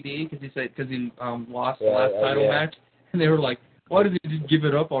RVD because he lost the last title match. And they were like, why did he just give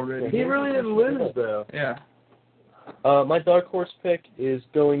it up already? He really didn't lose, though. Yeah. My dark horse pick is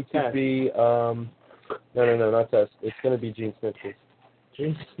going to be no, not Tess. It's going to be Gene Snitsky.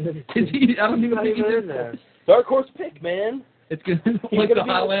 Gene Snitsky. I don't even think he's in there. Dark horse pick, man. It's gonna the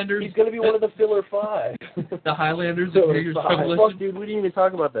Highlanders. He's gonna be one of the filler 5. The Highlanders of New Year's Revolution. Fuck, dude, we didn't even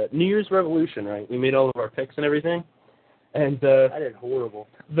talk about that. New Year's Revolution, right? We made all of our picks and everything, and I did horrible.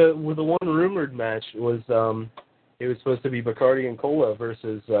 The one rumored match was it was supposed to be Bacardi and Cola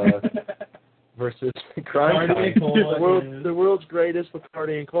versus Crime Time. The world's greatest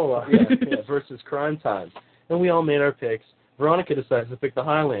Bacardi and Cola. Yeah, versus Crime Time, and we all made our picks. Veronica decides to pick the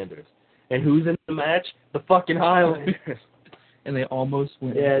Highlanders, and who's in the match? The fucking Highlanders. And they almost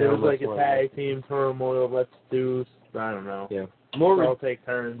win. Yeah, there was like a tag team turmoil. Let's do, I don't know. Yeah. I'll take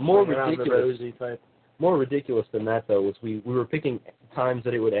turns. More ridiculous. Type. More ridiculous than that, though, was we were picking times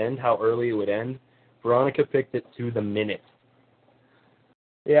that it would end, how early it would end. Veronica picked it to the minute.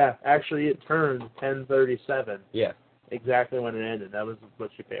 Yeah, actually, it turned 10:37. Yeah. Exactly when it ended. That was what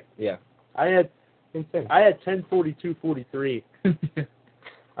she picked. Yeah. I had 10:42:43.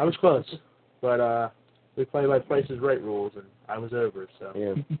 I was close, but we play by Price's Right rules, and I was over. So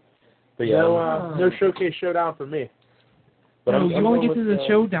yeah. But yeah, no Showcase Showdown for me. But No, I'm you only going get to with, the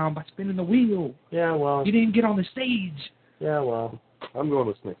showdown by spinning the wheel. Yeah, well. You didn't get on the stage. Yeah, well. I'm going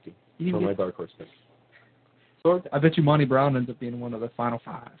with Snitsky You for didn't my get... dark horse pick. Sword? I bet you Monty Brown ends up being one of the final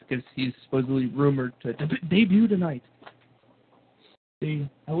 5 because he's supposedly rumored to debut tonight. See,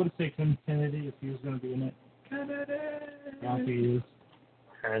 I would have said Tim Kennedy if he was going to be in it. Kennedy! Now he is.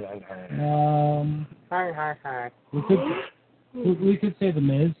 We could say The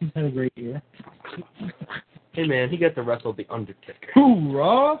Miz. He's had a great year. Hey man, he got to wrestle the Undertaker.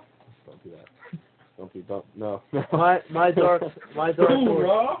 Hoorah! Don't do that. Don't. No. My dark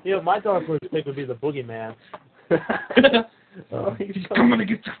Hoorah! horse. My dark horse pick would be the Boogeyman. He's coming to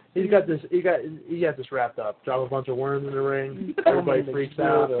get. He got this wrapped up. Drop a bunch of worms in the ring. Everybody freaks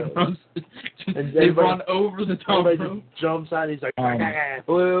out. They run over the top Everybody rope. just jumps out. He's like,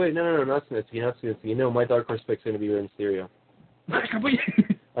 Wait, no, not Snitsky. My dark horse pick's gonna be Rey Mysterio.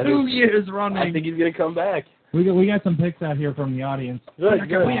 2 years running. I think he's gonna come back. We got some picks out here from the audience. Good.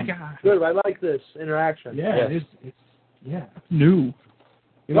 I like this interaction. Yeah, Yes. it's new.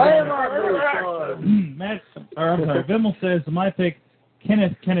 Matt, Vimmel says my pick,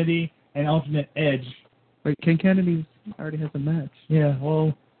 Kenneth Kennedy and alternate Edge. Wait, Ken Kennedy already has a match. Yeah,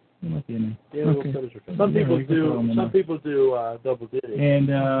 well, he might be in there. Yeah, Okay. Some people we can throw him in do. Some people do double duty. And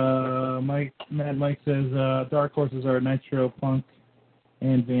Mike says dark horses are Nitro, Punk,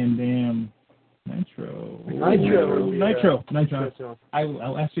 and Van Dam. Nitro. I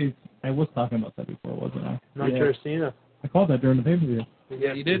was talking about that before, wasn't I? Nitro Cena. I called that during the pay-per-view.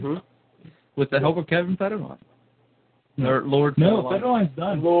 Yeah, you did. Mm-hmm. With the help of Kevin Federline. Or Lord No, Federline. Federline's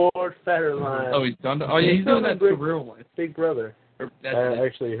done. Lord Federline. Oh, he's done. Oh, yeah, he's doing that for real life. Big Brother. I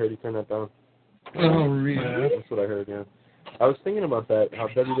actually heard he turned that down. Oh, really? That's what I heard, yeah. I was thinking about that, how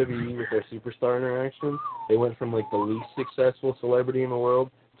WWE with their superstar interactions, they went from like the least successful celebrity in the world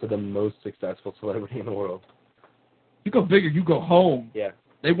to the most successful celebrity in the world. You go bigger, you go home. Yeah.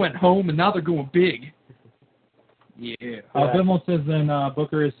 They went home, and now they're going big. Yeah. Vimmel says then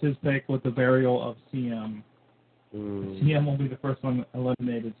Booker is his pick with the burial of CM. CM will be the first one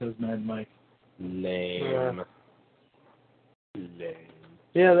eliminated, says Mad Mike. Lame.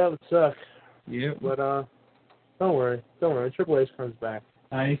 Yeah, that would suck. Yeah. But don't worry. Triple H comes back.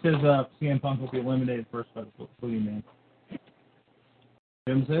 He says CM Punk will be eliminated first by the Boogeyman.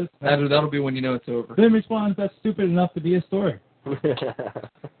 Jim says? That'll be when you know it's over. Vim responds, that's stupid enough to be a story.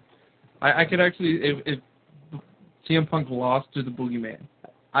 I could actually, if CM Punk lost to the Boogeyman,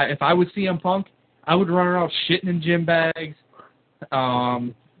 if I was CM Punk, I would run around shitting in gym bags,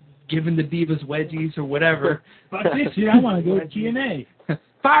 giving the Divas wedgies or whatever. But this year I want to go to TNA.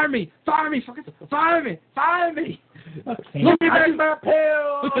 Fire me! Fucking fire me! Okay. Look at my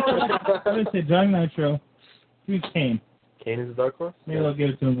pill! I'm going to say John Nitro. Who's Kane? Kane is a dark horse? Maybe they'll give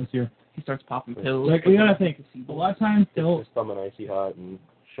it to him this year. He starts popping pills. Like, we gotta think. A lot of times Just thumb an icy hot and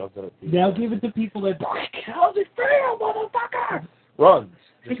shoves it at people. they'll give it to people that. How's it feel, motherfucker? Runs.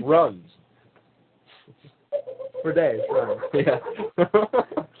 Just runs. For days, right? Yeah.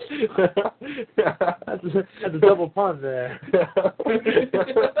 That's a double pun there.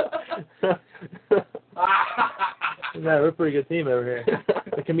 Yeah, we're a pretty good team over here.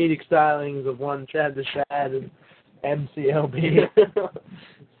 The comedic stylings of one Chad the Shad and MCLB.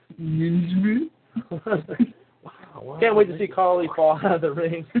 Wow. Can't wait to see Carly fall out of the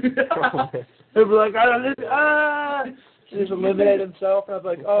ring. He'll be like, he just eliminated himself, and I was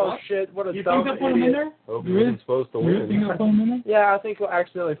like, oh shit, what a You dumb think they'll put him in idiot. there? Hope he You really- wasn't supposed to You really think win. they'll put him in there? Yeah, I think he'll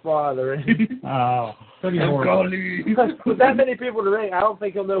accidentally fall out of the ring. Oh, that'd be horrible. Because with that many people in the ring, I don't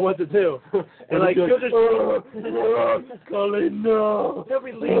think he'll know what to do. And like, he'll just Colin, no. He'll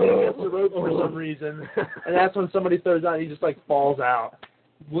be leaning against the rope for some reason, and that's when somebody throws out. He just like falls out.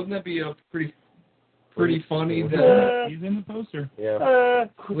 Wouldn't that be a pretty funny? He's in the poster. Yeah.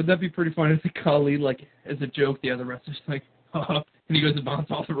 Would that be pretty funny if Kali, like, as a joke, the other wrestlers like, and he goes to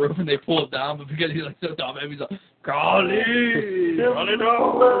bounce off the rope and they pull it down, but because he's like so dumb, he's like, Kali,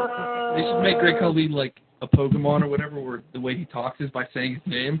 no. They should make Great Khali like a Pokemon or whatever, where the way he talks is by saying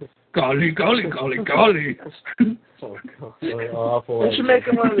his name. Kali. Oh, God. Really awful. They should make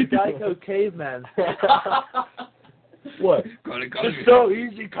him one of the Geico cavemen. What? It's so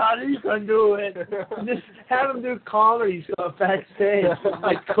easy, Connie. You can do it. Just have him do comedy stuff backstage,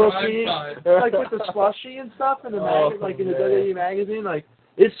 like cooking, like with the slushy and stuff in the like in the WWE magazine. Like,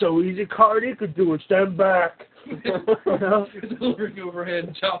 it's so easy, Cardi. You could do it. Stand back. You know? It's a ring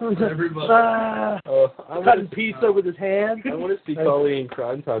overhead chop for everybody. Cutting pizza with his hand. I want to see Cully and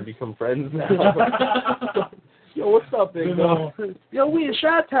Crime Time become friends now. Yo, what's up, big dog? Yo, we in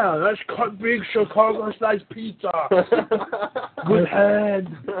Chi-Town. Let's cut big Chicago-sliced pizza with hand.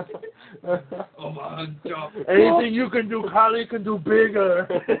 Oh my God. Anything you can do, Kali can do bigger.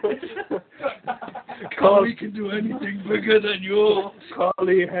 Kali can do anything bigger than you.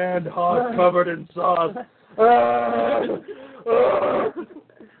 Kali hand hot, covered in sauce.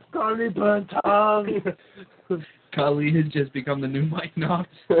 Kali burnt tongue. Kali has just become the new Mike Knox.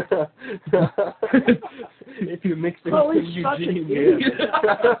 If you mix it Kali's with such an Eugene, idiot.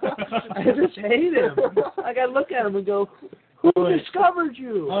 I just hate him. Like, I look at him and go, who discovered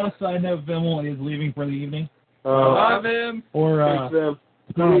you? On a side note, Vimmel is leaving for the evening. Hi, Vim. Or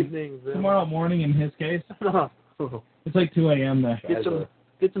Good evening, Vim. tomorrow morning in his case. It's like 2 a.m. there.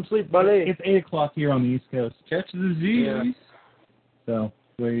 Get some sleep, buddy. It's 8 o'clock here on the East Coast. Catch the Z's. Yeah. So,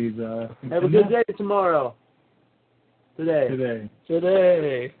 please, Have a good day tomorrow. Today.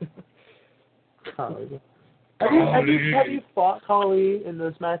 Kali. Have you fought Kali in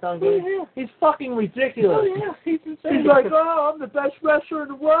the SmackDown game? Oh, yeah. He's fucking ridiculous. Oh, yeah. He's insane. He's like, oh, I'm the best wrestler in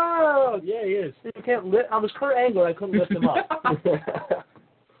the world. Yeah, he is. You can't lift. I was Kurt Angle. I couldn't lift him up.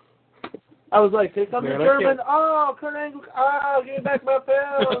 I was like, here comes the German. Oh, Kurt Angle. Oh, give me back my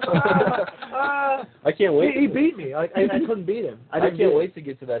belt. I can't wait. He beat me. I couldn't beat him. I can't wait to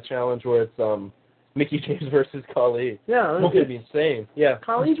get to that challenge where it's Mickey James versus Kali. Yeah, it's gonna be insane. Yeah,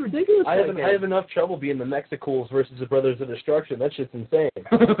 Kali's ridiculous. I have enough trouble being the Mexicools versus the Brothers of Destruction. That shit's insane.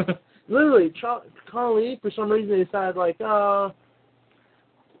 Literally, Kali, for some reason, they decided like,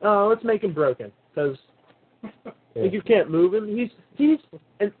 let's make him broken because like, you can't move him. He's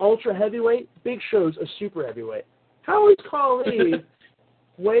an ultra heavyweight. Big Show's a super heavyweight. How is Kali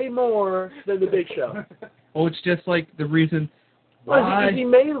way more than the Big Show? Oh, it's just like the reason why he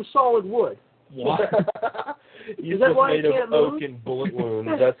made of solid wood. What? He's Is that why made he of can't oak move? and bullet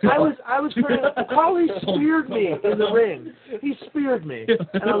wounds. I was Kali speared me in the ring. He speared me,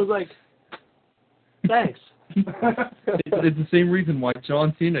 and I was like, thanks. It's the same reason why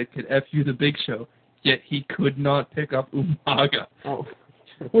John Cena could F you the Big Show, yet he could not pick up Umaga. Oh.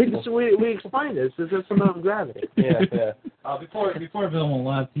 We explained this. This is some amount of gravity. Yeah. Before Vimmel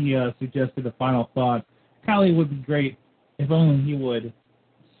left, he suggested a final thought. Kali would be great if only he would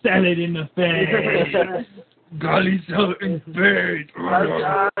set it in the face. Kali, set it in the face.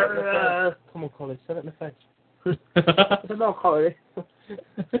 Come on, Kali, set it in the face. Come on, Kali.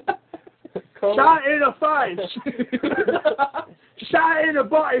 Shot in the face. Shot in the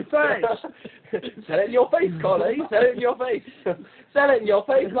body face. Set it in your face, Kali. Set it in your face. Set it in your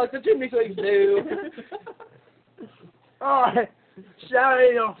face like the chimney sweeps do. Oh, shot it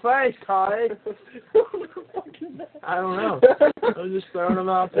in your face, Kali. I don't know. I'm just throwing them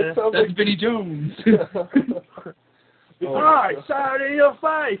out there. That's Vinnie Jones. Alright, shot it in your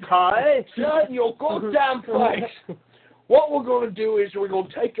face, Kali. Shut in your goddamn face. What we're going to do is we're going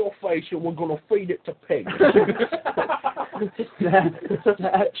to take your face and we're going to feed it to pigs.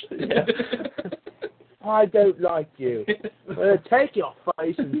 I don't like you. I'm going to take your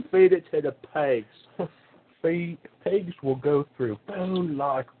face and feed it to the pigs. Pigs will go through bone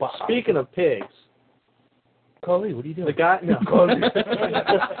like butter. Speaking of pigs. Kali, what are you doing? The guy, no.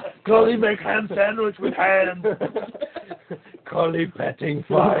 Kali make ham sandwich with ham. Kali petting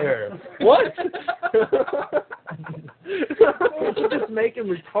fire. What? You just make him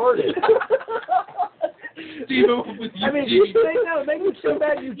retarded. I mean, you say no, make him so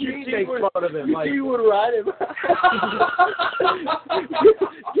bad Eugene makes fun of him. You would ride him.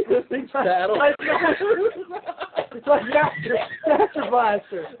 Get this thing saddled. It's like Master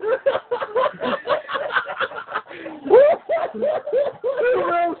Blaster.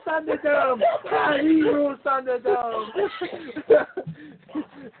 Hero Thunderdome! Hero Thunderdome!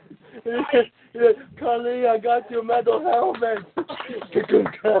 Kali, I got your metal helmet.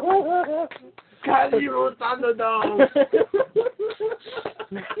 Hero Thunderdome!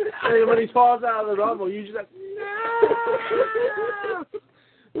 And when he falls out of the rumble, you just like,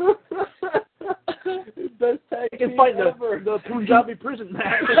 no! Best tag You can fight the Punjabi prison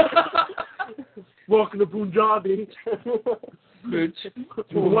match. Welcome to Punjabi.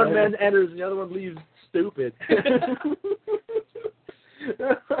 One man enters, the other one leaves stupid.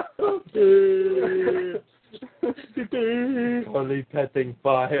 Kali petting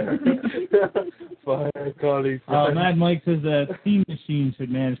fire. Fire, Kali. Fire. Mad Mike says that Steam Machine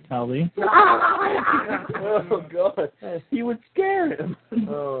should manage Kali. Oh, God. He would scare him.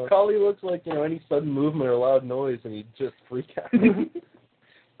 Kali looks like, any sudden movement or loud noise, and he'd just freak out.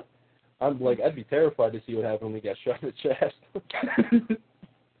 I'd be terrified to see what happened when he got shot in the chest.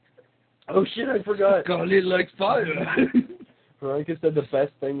 Oh, shit, I forgot. Kali likes fire. Veronica said the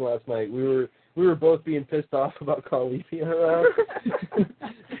best thing last night. We were both being pissed off about Kali being around.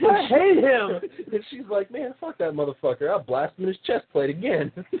 I hate him. And she's like, man, fuck that motherfucker. I'll blast him in his chest plate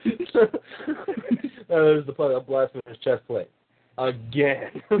again. There's the play. I'll blast him in his chest plate.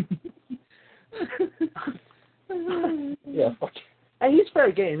 Again. Yeah, fuck. And he's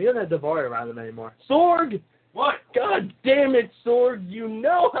fair game. He doesn't have Daivari around him anymore. Sorg! What? God damn it, Sorg. You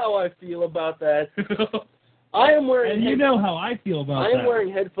know how I feel about that. I am wearing... And you know how I feel about that. I am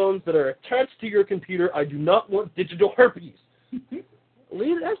wearing headphones that are attached to your computer. I do not want digital herpes.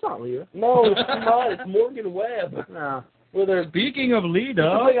 Lita? That's not Lita. No, it's not. It's Morgan Webb. No. Speaking of Lita...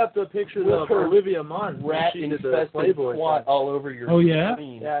 I bring up the pictures of Olivia Munn. Rat-infested twat all over your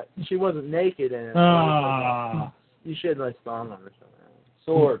screen. Yeah, she wasn't naked in it. Ah. You should like thong on her something.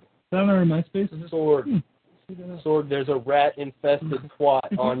 Sorg. Is that on MySpace? Sorg. Sorg, there's a rat-infested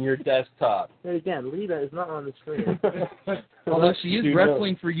twat on your desktop. And again, Lita is not on the screen. Although she is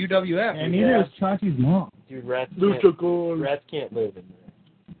wrestling for UWF. And neither is Chachi's mom. Dude, rats can't live in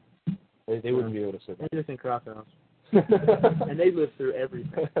there. They wouldn't be able to survive. They just in crocodiles. And they live through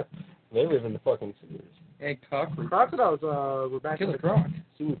everything. They live in the fucking sewers. And cockroaches. Crocodiles were back Killer Croc.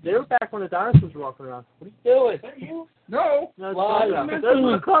 They were back when the dinosaurs were walking around. What are you doing? No. No, those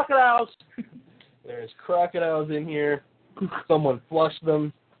were the crocodiles. There's crocodiles in here. Someone flushed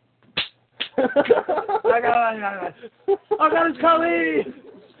them. I got his Kali!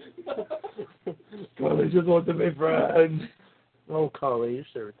 Kali just wants to be friends. Oh, Kali, you're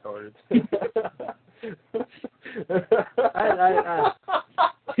so retarded.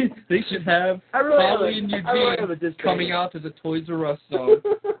 They should have Kali and Eugene coming out to the Toys R Us song.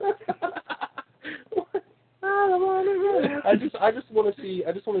 I just want to see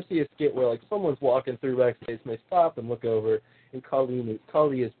a skit where like someone's walking through backstage and they stop and look over and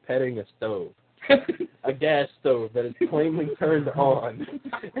Kali is petting a stove. A gas stove that is plainly turned on.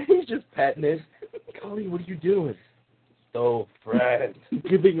 And he's just petting it. Kali, what are you doing? Stove, friend.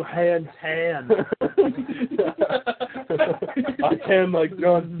 Giving your hand. I can like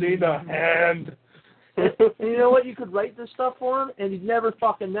John Cena, hand. And you know what? You could write this stuff for him, and he'd never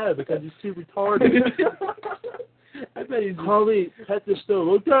fucking know because he's too retarded. I bet he's Kali, pet the stove.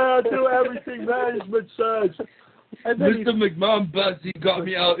 Okay, I do everything management says. Mr. McMahon Buzzy got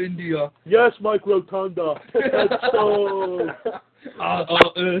me out India. Yes, Mike Rotunda. Pet stove. I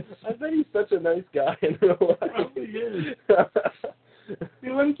bet he's such a nice guy in real life. He is.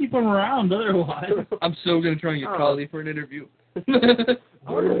 You wouldn't keep him around otherwise. I'm so going to try and get Kali for an interview. I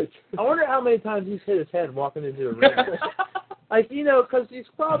wonder how many times he's hit his head walking into a ring. Like, you know, because he's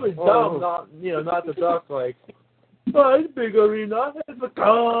probably dumb, not to duck, like, oh, it's big arena, it's a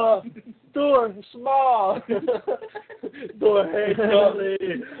car, door, small, door, hey, Kali,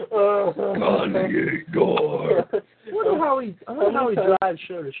 Kali, door. I wonder how he drives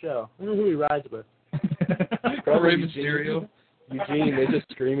show to show. I wonder who he rides with. Rey Mysterio. Eugene, they just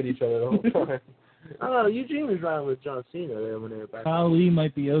scream at each other the whole time. I don't know, Eugene was riding with John Cena there when they were back. Kali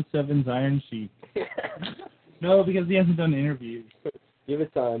might be 07's Iron Sheik. No, because he hasn't done interviews. Give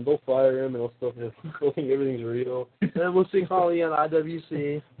it time. They'll fire him and he'll still think everything's real. Then we'll see Kali on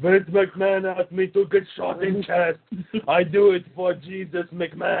IWC. Vince McMahon asked me to get shot in chest. I do it for Jesus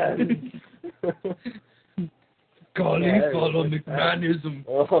McMahon. Kali, follow McMahonism.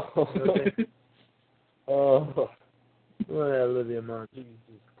 Oh. What Olivia Munn.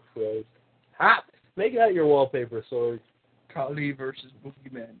 Jesus Christ. Hot! Make that your wallpaper, Sorg. Kali versus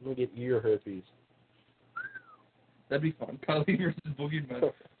Boogeyman. We'll get ear herpes. That'd be fun. Kali versus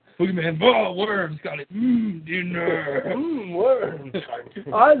Boogeyman. Boogeyman, oh, worms, got it. Dinner. Worms.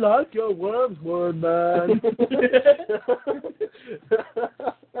 I like your worms, worm man.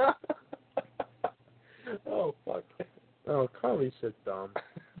 Oh, fuck. Oh, Kali's so dumb.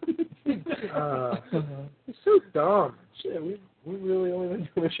 He's so dumb. Shit, we really only been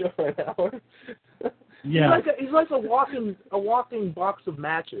doing a show for an hour. Yeah. He's like a walking box of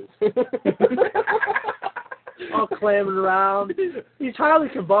matches. All clamming around. He's highly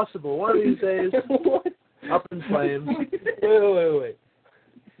combustible. One of these days, up in flames. Wait.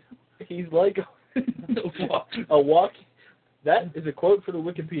 He's like a walk. That is a quote for the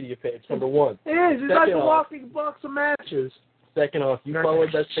Wikipedia page, number one. It is. He's like a walking box of matches. Second off, you followed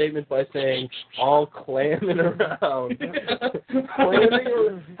that statement by saying, all clamming around. Clamming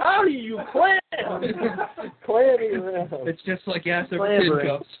around. How do you clam? Clamming around. It's just like acid for tin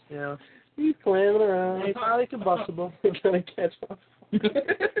cups. Yeah. He's clamming around. He's highly combustible. He's going to catch up.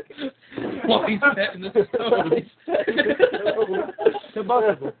 While he's petting the stove.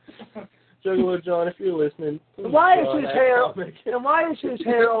 Combustible. Juggalo John, if you're listening. Why is his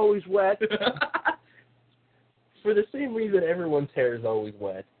hair always wet? For the same reason everyone's hair is always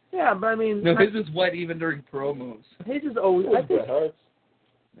wet. Yeah, but I mean... No, his is wet even during promos. His is always... I think,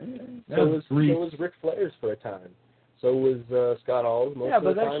 So was Ric Flair's for a time. So was Scott Hall's most of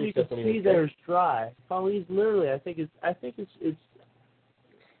the time. Yeah, but actually you can see theirs dry. Paulie's literally, I think it's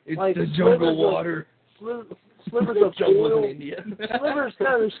like the jungle water. Slivers of jungle oil. in India.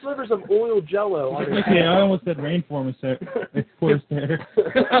 slivers of oil jello on it. Yeah, I almost said rainforest hair. Forest hair.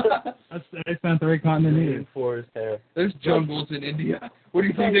 That's not the right continent. Forest hair. There's jungles in India. What do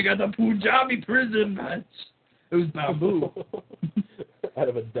you think they got the Punjabi prison match? It was bamboo. Out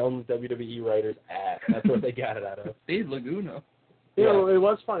of a dumb WWE writer's ass. That's what they got it out of. Dave Laguna. You know, it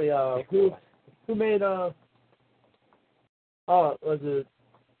was funny. Who made was it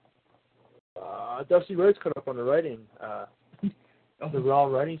Dusty Rhodes cut up on the writing the Raw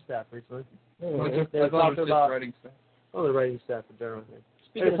writing staff recently. They were talking about writing staff. Oh, the writing staff in general.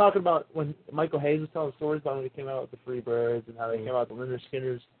 They were talking about when Michael Hayes was telling stories about when he came out with the Freebirds and how they came out with the Leonard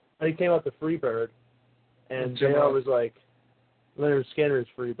Skinners. How he came out with the Freebird, and JR was like, Leonard Skinner's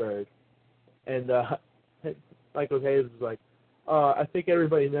Freebird. And Michael Hayes was like, I think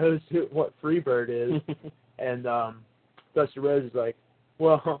everybody knows what Freebird is. And Dusty Rhodes is like,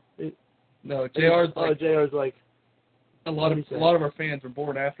 well... No, JR's like... A lot of our fans were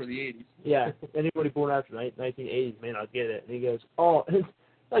born after the 80s. Yeah, anybody born after 1980s may not get it. And he goes, oh...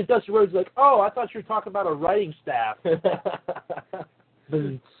 Like Dusty Rhodes is like, oh, I thought you were talking about a writing staff.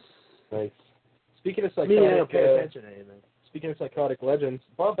 Nice. Speaking of I don't pay attention to anything. Speaking of psychotic legends,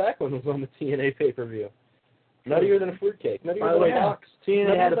 Bob Backlund was on the TNA pay-per-view. Nuttier than a fruitcake. Nuttier than a box.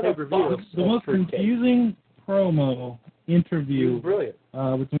 TNA had a pay-per-view. The most confusing promo interview brilliant.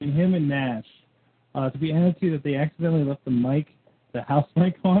 Between him and Nash. To be honest with you, that they accidentally left the house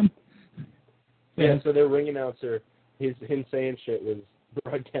mic on. Yeah, so their ring announcer, him saying shit was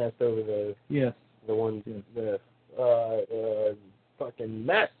broadcast over the the fucking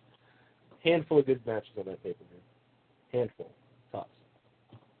mess. Handful of good matches on that pay-per-view. Handful. Tops.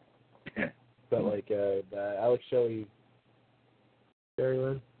 But like Alex Shelley. Barry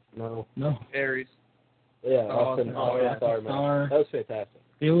Lynn? No. Aries. Yeah, Austin Star match. That was fantastic.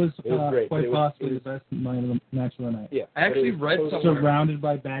 It was great. Quite possibly the best match of the night. Yeah. I actually read somewhere. Surrounded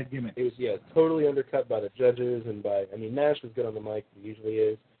by bad gimmicks. It was totally undercut by the judges and by Nash was good on the mic, he usually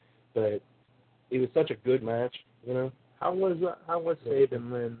is, but it was such a good match, you know. How was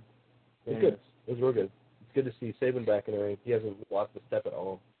Sabin Lynn? It was good. It was real good. It's good to see Sabin back in the ring. He hasn't lost a step at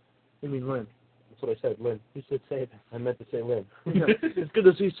all. You mean Lynn? That's what I said, Lynn. You said Sabin. I meant to say Lynn. It's good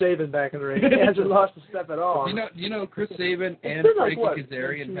to see Sabin back in the ring. He hasn't lost a step at all. You know Chris Sabin and Frankie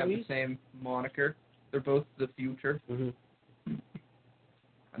Kazarian have the same moniker. They're both the Future. Mm-hmm.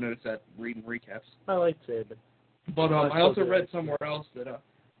 I noticed that reading recaps. I like Sabin. But I also read somewhere else that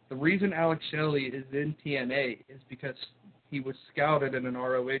the reason Alex Shelley is in TNA is because he was scouted in an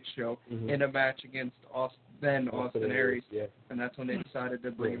ROH show in a match against Austin Aries, and that's when they decided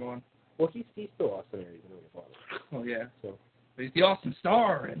to bring him on. Well, he's still Austin Aries. Oh yeah. So. But he's the Austin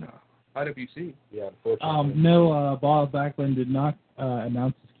Star in IWC. Yeah, unfortunately. No, Bob Backlund did not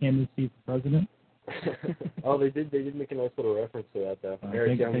announce his candidacy for president. Oh, they did make a nice little reference to that, though.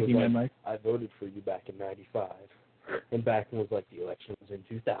 Eric Young was like, I voted for you back in '95. And Backlund was like, the election was in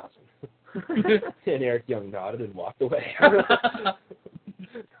 2000. And Eric Young nodded and walked away.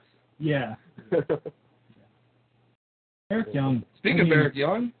 Yeah. Eric Young. Speaking of Eric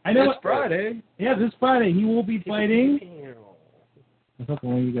Young, I know this Friday. Yeah, this Friday he will be fighting. I hope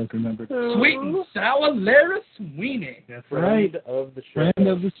one of you guys remember. Sweet and sour Larry Sweeney. That's right. Of the show. Friend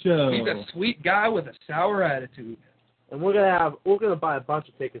of the show. He's a sweet guy with a sour attitude. And we're gonna buy a bunch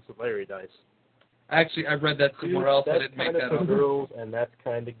of tickets with Larry Dice. Actually, I read that somewhere else. I didn't make that up. That's kind of girls, and that's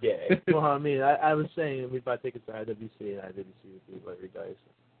kind of gay. Well, I mean, I was saying we'd buy tickets to IWC, and IWC would be Larry Dice.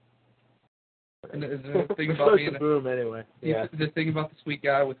 And the thing about being boom anyway. Yeah. The thing about the sweet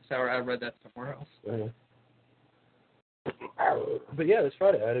guy with the sour, I read that somewhere else. But yeah, this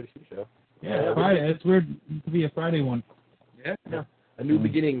Friday, IWC show. Yeah, Friday. It's weird to be a Friday one. Yeah. A new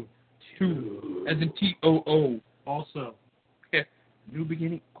beginning. Two. As in TOO. Also. Yeah. New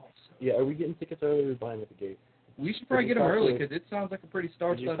beginning. Yeah, are we getting tickets early or are we buying at the gate? We should probably get them early because it sounds like a pretty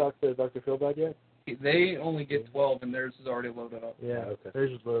star-studded. Did you talk to Dr. Phil about yet? They only get 12 and theirs is already loaded up. Yeah, okay.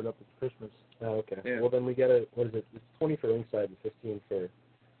 Theirs is loaded up at Christmas. Oh, okay. Yeah. Well, then we got what is it? It's 20 for ringside and 15 for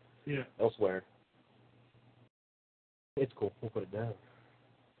elsewhere. It's cool. We'll put it down.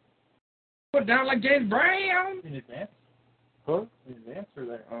 Put it down like James Brown. In advance? Huh? In advance or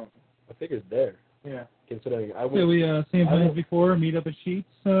there? Oh. I figured there. Yeah. Considering we same time before, meet up at Sheets.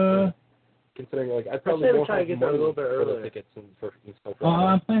 Considering I'd probably try to get there a little bit earlier. Tickets and for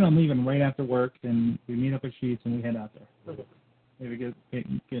I'm planning on leaving right after work, and we meet up at Sheets and we head out there. Okay. Maybe get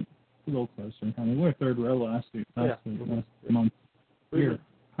a little closer. I mean, we're third row last month. We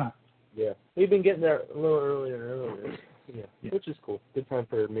Yeah. We've been getting there a little earlier and earlier. Yeah, which is cool. Good time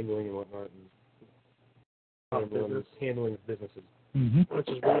for mingling and whatnot, and handling businesses. Mm-hmm. Which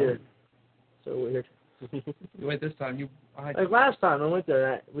is weird. So weird. You went this time. Like last time I went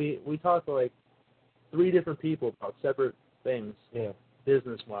there, we talked to like 3 different people about separate things. Yeah.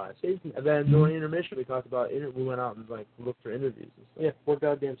 Business-wise. And then during intermission, we talked about, we went out and like looked for interviews and stuff. Yeah, 4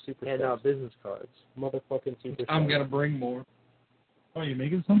 goddamn super Hand out business cards. Motherfucking super I'm going to bring more. Oh, you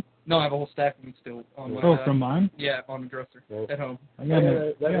making some? No, I have a whole stack of them still on my from mine? Yeah, on the dresser at home. That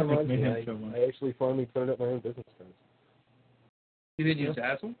reminds me, I actually finally turned up my own business cards. You didn't use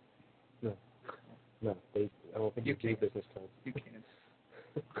Zazzle? No, I don't think you do business cards. You can't.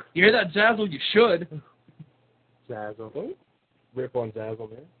 You hear that, Zazzle? You should. Zazzle. What? Rip on Zazzle,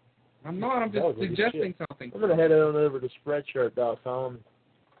 man. I'm not. I'm just suggesting something. I'm going to head on over to Spreadshirt.com.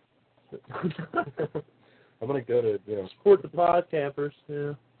 I'm going to go to, support the pod campers.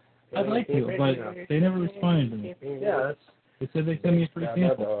 Yeah. I'd like to, but they never responded to me. Yeah, they said they sent me a free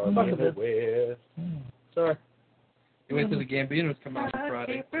sample. Sorry. You went to the Gambinos coming out on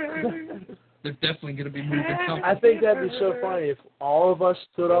Friday. They're definitely going to be moving something. I think that'd be so funny if all of us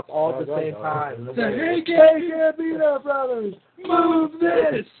stood up all at the same time. Say, hey, Gambino brothers, move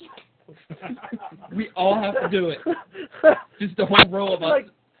this! We all have to do it. Just the whole row of us. Like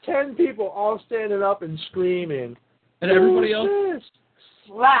 10 people all standing up and screaming. And everybody else.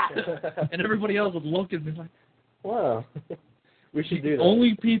 Slap! And everybody else would look and be like, wow. We should do that.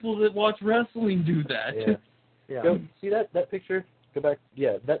 Only people that watch wrestling do that. Yeah. Go, see that picture? Go back.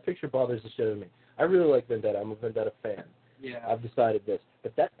 Yeah, that picture bothers the shit out of me. I really like Vendetta. I'm a Vendetta fan. Yeah. I've decided this.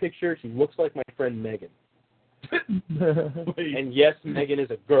 But that picture, she looks like my friend Megan. And yes, Megan is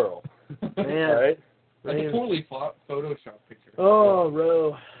a girl. Man. All right? That's a poorly Photoshop picture. Oh,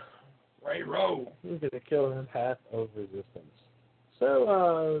 Roe. Ray Rowe. He's going to kill him. Path of Resistance.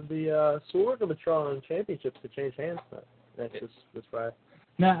 So, the Sword of the Tron Championships to change hands next this Friday.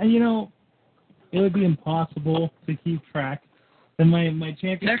 Now, it would be impossible to keep track. And my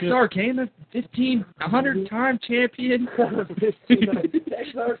championship... Texarkana, 100-time champion.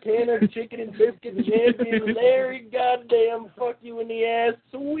 Texarkana, chicken and biscuit champion, Larry goddamn fuck you in the ass,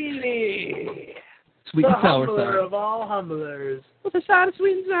 Sweetie. Sweet and sour humbler of all humblers. With a side of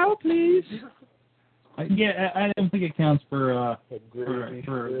sweet and sour, please. I don't think it counts for Eric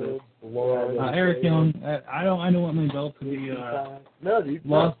Young. I don't want my belt to be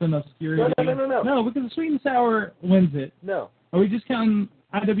lost in obscurity. No. No, because the Sweet and Sour wins it. No. Are we just counting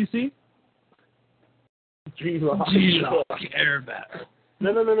IWC? G-Lock air battle.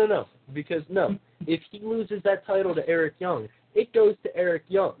 No. Because, if he loses that title to Eric Young, it goes to Eric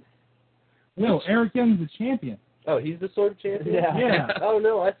Young. No, Eric Young's the champion. Oh, he's the Sword champion? Yeah. Oh,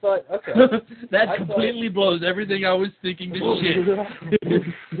 no, I thought, okay. That completely blows everything I was thinking to shit.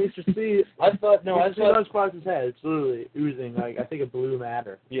 Mr. C, I thought Xbox's head. It's literally oozing, like, I think a blue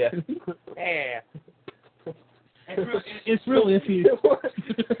matter. Yeah. It's real iffy.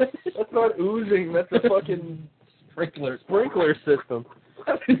 That's not oozing, that's a fucking sprinkler system.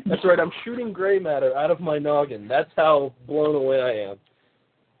 That's right, I'm shooting gray matter out of my noggin. That's how blown away I am.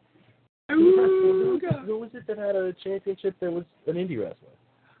 Who was it that had a championship that was an indie wrestler?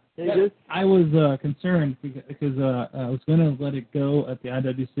 I was concerned because I was going to let it go at the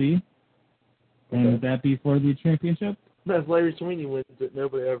IWC, and would that be for the championship? If Larry Sweeney wins it,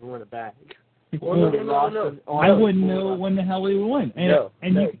 nobody ever won it back. No. I wouldn't know when the hell he would win.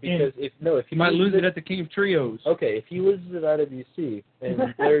 If he might lose it at the King of Trios. Okay, if he loses it at IWC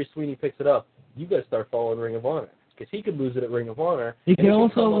and Larry Sweeney picks it up, you guys start following Ring of Honor. Because he could lose it at Ring of Honor. He could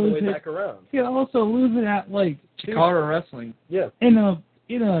also come all the lose way it. Back around. He could also lose it at Chicago Wrestling. Yeah. In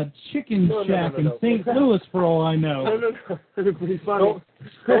a chicken shack in St. Louis, for all I know. No. Pretty funny.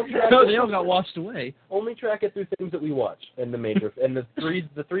 No, they all got washed away. Only track it through things that we watch and the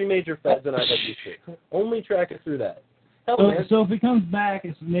three major feds in IWC. Only track it through that. So if he comes back,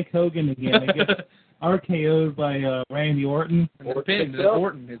 it's Nick Hogan again. He gets RKO'd by Randy Orton. Orton. I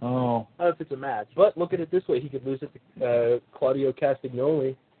don't know if it's a match. But look at it this way: he could lose it to Claudio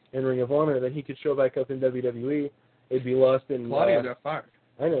Castagnoli in Ring of Honor, then he could show back up in WWE. It'd be lost in. Claudio got fired.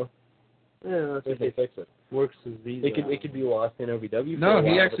 I know. Yeah, if they fix it. Works his visa. It could be lost in OVW. No,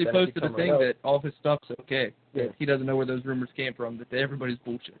 he actually posted a thing that all of his stuff's okay. Yeah. He doesn't know where those rumors came from. That everybody's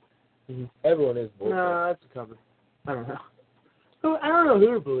bullshit. Mm-hmm. Everyone is bullshit. No, that's a cover. I don't know. I don't know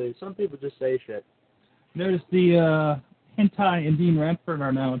who to believe. Some people just say shit. Notice the Hentai and Dean Redford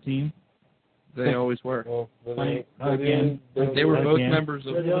are now a team. They always were. Well, again. They were both members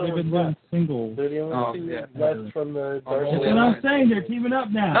of. They've been doing singles. They're the only two left from the. That's what I'm saying. They're teaming up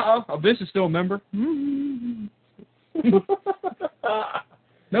now. Abyss is still a member.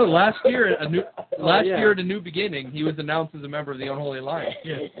 No, last year at A New Beginning, he was announced as a member of the Unholy Alliance.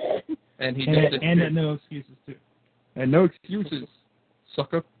 Yeah. And he and at No Excuses too. And No Excuses,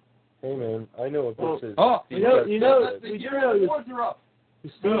 sucker. Hey man, I know what this is. Oh, we do know the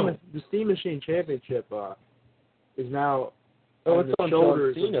the Steam Machine Championship is now Oh, on it's the on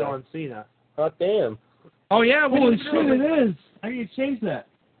shoulders John of Cena. John Cena. Hot damn. Oh yeah, Holy shit, it is. I need to change that.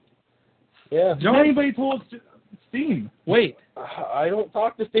 Yeah. John, Anybody told Steam? wait, I don't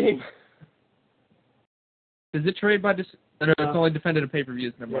talk to Steam. is it trade by? No, it's only defended at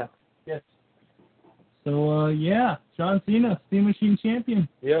pay-per-views. Never mind. Yes. So, John Cena, Steam Machine champion.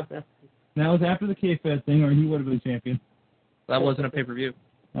 Yeah. That was after the K-Fed thing, or he would have been champion. That wasn't a pay-per-view.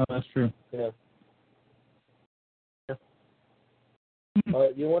 Oh, that's true. Yeah.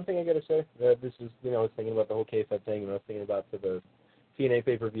 One thing I gotta say, this is, I was thinking about the whole K-Fed thing, and I was thinking about the TNA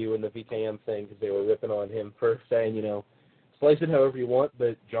pay-per-view and the VKM thing, because they were ripping on him for saying, slice it however you want,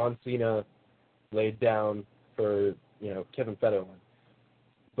 but John Cena laid down for, Kevin Federline.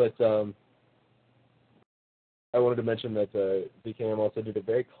 But I wanted to mention that VKM also did a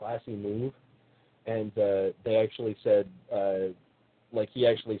very classy move, and they actually said, he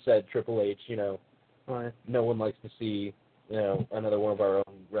actually said, Triple H, no one likes to see, another one of our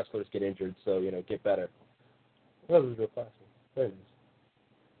own wrestlers get injured, so, get better. That was real classy. Very nice.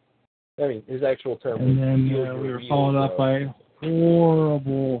 I mean, his actual term was... And then we were followed up by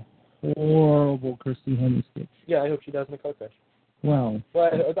horrible Christy Hemme sketch. Yeah, I hope she dies in a car crash. Well, I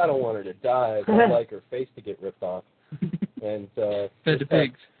don't want her to die, but I'd like her face to get ripped off. And Fed to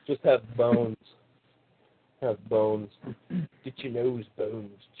pigs. Just have bones. Get your nose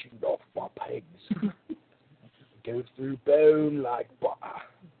bones chewed off by pigs. Goes through bone like butter.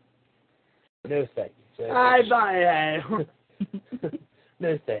 No thank you, sir.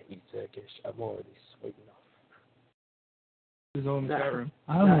 No thank you, Turkish. I'm already sweet enough. His own chat room.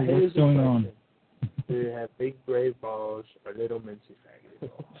 I don't know what's going on. Do you have big brave balls or little mincy faggot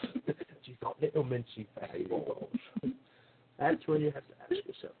balls? You got little mincy faggot balls. That's when you have to ask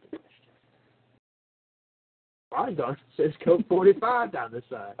yourself the question. Mine don't. Says Coke 45 down the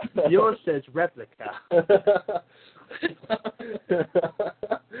side. Yours says replica.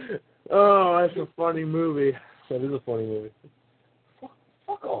 Oh, that's a funny movie. That is a funny movie.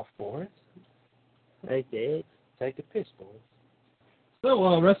 Fuck off, Boris. Like Dags. Take a piss, Boris.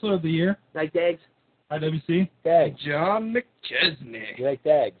 So, Wrestler of the Year, Like Dags. IWC, Dags. John McChesney. You like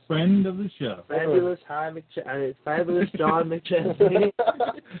Dags? friend of the show. Fabulous Fabulous John McChesney.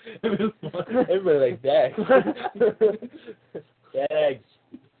 Everybody likes Dags. Dags.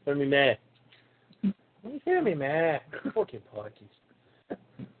 Hear me, man. Hear me, man. Fucking Pockies.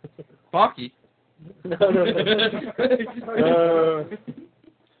 Pocky. No.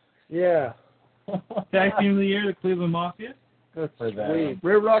 Yeah. Tag Team of the Year, the Cleveland Mafia. Good for that.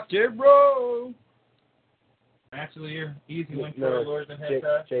 Red Rock J-Bro. Match of the Year, easy win No, for Lord and Head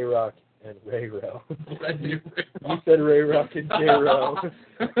Touch. J-Rock and Ray Rowe. You said Ray Rock and J-Rowe.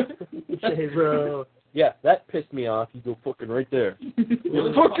 J-Bro. Yeah, that pissed me off. You go fucking right there.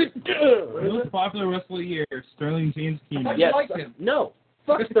 Fucking Most popular wrestler of the year, Sterling James Keenan. Yes. No.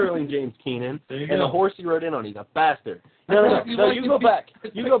 Fuck Sterling James Keenan and the horse he rode in on. He's a bastard. No, you go back.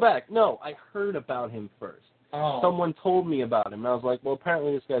 You go back. No, I heard about him first. Oh. Someone told me about him, and I was like, well,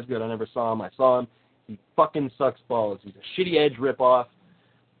 apparently this guy's good. I never saw him. I saw him. He fucking sucks balls. He's a shitty Edge ripoff.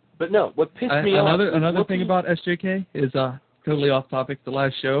 But no, what pissed me off... Another thing about SJK is, totally off topic, the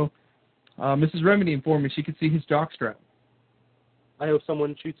last show, Mrs. Remedy informed me she could see his jockstrap. I hope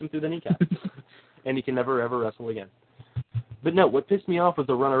someone shoots him through the kneecap. And he can never, ever wrestle again. But no, what pissed me off was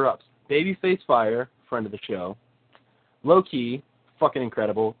the runner-ups. Babyface Fire, friend of the show. Low Key, fucking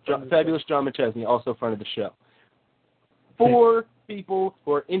incredible. Fabulous John McChesney, also friend of the show. 4 people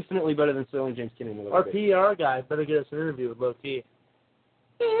who are infinitely better than Sterling James Keenan. Our PR guy better get us an interview with Low Key.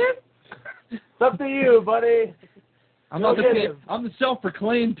 It's up to you, buddy. I'm the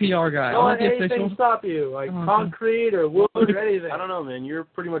self-proclaimed PR guy. Don't I'm let not the anything official. stop you, like concrete or wood or anything. I don't know, man. You're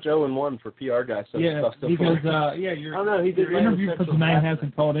pretty much 0-1 for PR guys. So Yeah, stuff so because far. your I don't know. He did land interview for sexual tonight harassment.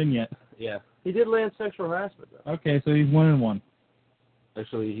 hasn't called in yet. Yeah. He did land sexual harassment, though. Okay, so he's 1-1.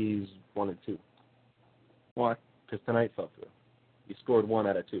 Actually, he's 1-2. Why? Because tonight fell through. He scored 1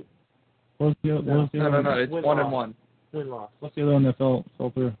 out of 2. What's the other No, one? it's Win-loss. 1-1. Win-loss. What's the other one that fell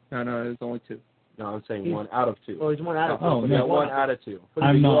through? No, it's only 2. No, I'm saying 1 out of 2. Oh, he's 1 out of 2. Oh, Yeah, no. 1 out of 2.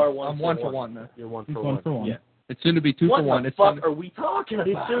 I'm You not. are I'm 1 for 1, though. You're 1 He's for 1 1. for 1. Yeah. It's soon to be 2 What for 1. the It's fuck soon, are we talking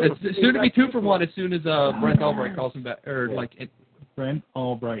about? it's soon to be 2 for 1 as soon as Brent Albright calls him back, or Brent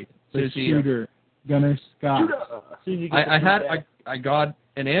Albright, the Says he, shooter, Gunnar Scott. I got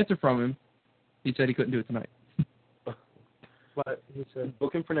an answer from him. He said he couldn't do it tonight. But he said,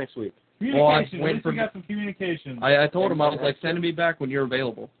 Book him for next week. Communication. Well, At least we got some communication. I told him, I was like, send me back when you're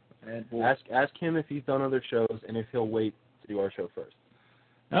available. And we'll... Ask him if he's done other shows and if he'll wait to do our show first.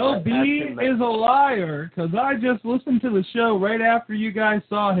 LB is a liar, because I just listened to the show right after you guys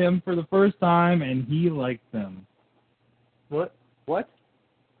saw him for the first time, and he liked them. what?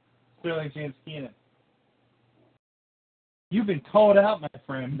 Sterling James Keenan. You've been called out, my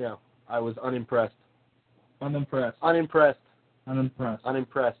friend. No, I was unimpressed. Unimpressed. Unimpressed. Unimpressed.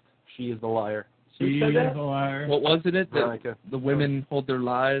 Unimpressed. She is the liar. She is a liar. What wasn't it? Veronica. The women hold their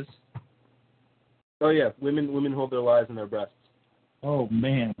lies. Oh yeah, women hold their lies in their breasts. Oh,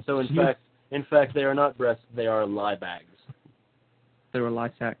 man. So in fact, they are not breasts; they are lie bags. They were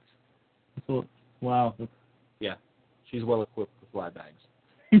lie sacks. Wow. Yeah, she's well equipped with lie bags.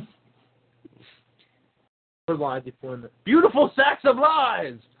 For live deployment. Beautiful sacks of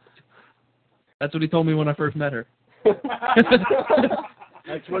lies. That's what he told me when I first met her.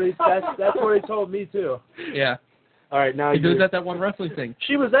 That's what he told me too. Yeah. All right, now He you're does that one wrestling thing.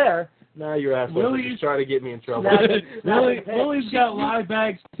 She was there. now you're assholes. You're just trying to get me in trouble. Willie's got lie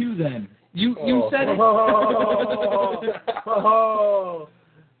bags too. Then you said it. I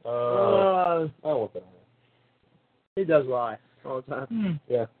want that. He does lie all the time.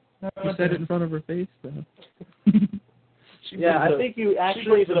 Yeah. You said it in front of her face. Yeah, I think you actually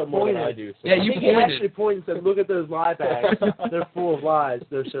brings it up more than I do. So. Yeah, you I think you pointed. actually pointed and said, "Look at those lie bags. They're full of lies.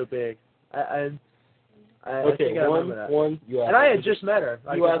 They're so big." I Okay, think I remember that. one, you And I had just met her.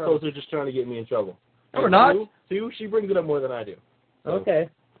 You assholes are just trying to get me in trouble. No, we're not. Two, she brings it up more than I do. So. Okay.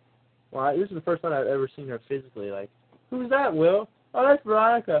 Well, this is the first time I've ever seen her physically. Like, who's that, Will? Oh, that's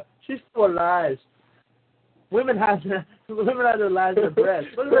Veronica. She's full of lies. Women have their lies in their breasts.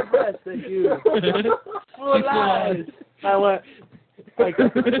 Look at her breasts. Thank you. Full of lies. I went, like,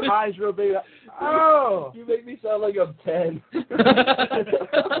 eyes real big. Oh! You make me sound like I'm 10.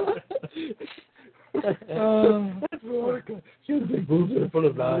 That's Veronica. She has big boobs that are full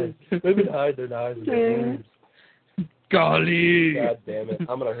of lies. Women hide their lies in their boobs. Golly. God damn it.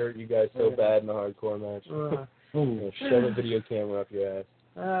 I'm going to hurt you guys so bad in a hardcore match. I'm going to shove a video camera up your ass.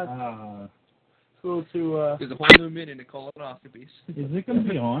 Cool to, There's a whole new minute to colonoscopies. is it going to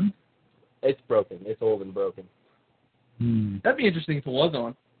be on? It's broken. It's old and broken. That'd be interesting if it was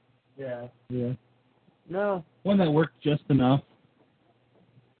on. yeah. Yeah. No. One that worked just enough.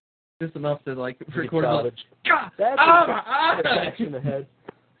 Just enough to, like, You record it. salvage. God! That's Attacks in the head.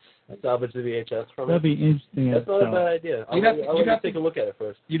 Salvage the VHS from it. That'd be interesting. That's not a bad idea. I'll let you take a look at it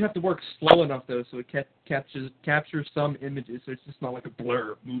first. You'd have to work slow enough, though, so it captures some images, so it's just not like a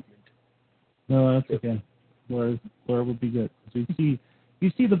blur movement. No, that's okay. Blur would be good. So you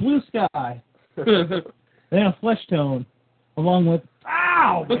see the blue sky, then a flesh tone, along with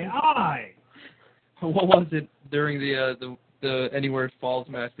ow, my eye. What was it during the Anywhere Falls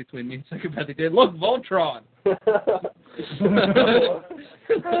match between me and Psychopathic Dave? Look, Voltron!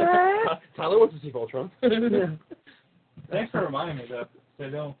 Tyler wants to see Voltron. Thanks for reminding me,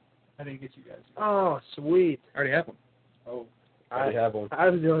 though. I didn't get you guys. Oh, sweet. I already have one. Oh. I have one. I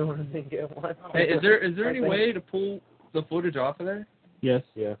was the only one who didn't get one. Hey, is there any way to pull the footage off of there? Yes.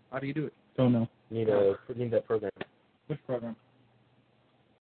 Yeah. How do you do it? Don't know. Need that program. Which program?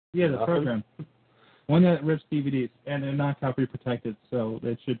 Yeah, the Awesome. program. One that rips DVDs, and they're not copy protected, so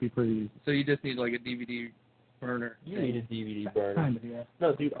it should be pretty easy. So you just need like a DVD burner. You need a DVD burner. Kind of, yeah.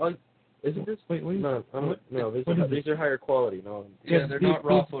 No, dude. Isn't this? Wait. No, what is these are higher quality. No. Yeah, they're not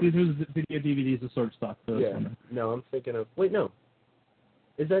raw These footage. are video DVDs of sort stock. So Yeah. No, I'm thinking of. Wait, no.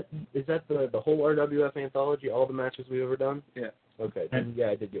 Is that the whole RWF anthology? All the matches we've ever done? Yeah. Okay. Then, yeah,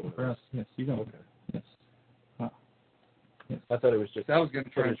 I did get one. For us, yes, you don't. Okay. Yes. I thought it was just. I was gonna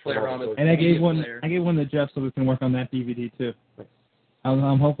try and play around with. And I gave one. Player. I gave one to Jeff so we can work on that DVD too.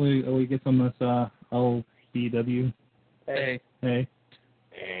 I'm hopefully we get some of this LBW. Hey. Hey.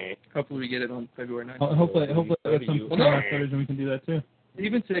 Hopefully we get it on February 9th. Hopefully I get some you. footage and we can do that too. He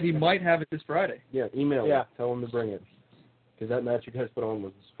even said he might have it this Friday. Yeah, email Yeah. him. Tell him to bring it. Because that match you guys put on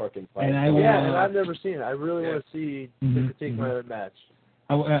was fucking fire. And I will- Yeah, and I've never seen it. I really want to see Mhm, the critique my other match.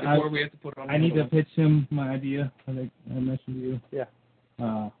 Before we have to put it on. I need the to pitch him my idea. I think I mentioned to you. Yeah.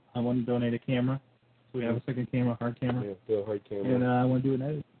 I want to donate a camera. So we have a second camera, hard camera. Yeah, do a hard camera. And I want to do an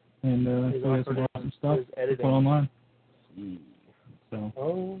edit. And His so we have some awesome awesome stuff is to editing. put online. Mm. So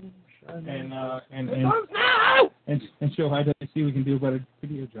Oh, and show IWC we can do a better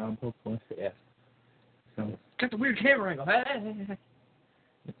video job, hopefully. Yeah. So Got the weird camera angle. Hey.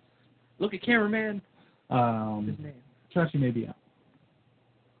 Look at cameraman. His name. Chachi may be out.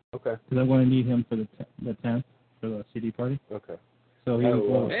 Okay. Because I'm going to need him for the 10th for the CD party. Okay. So he Oh,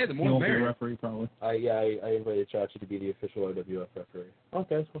 won't, hey, the more he won't be a merrier. referee probably. I invited Chachi to be the official RWF referee.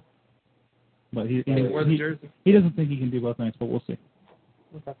 Okay, that's cool. But he Wear the jersey. he doesn't think he can do both nights, but we'll see.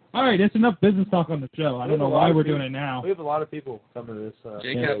 Okay. All right, that's enough business talk on the show. I don't know why we're doing it now. We have a lot of people coming to this.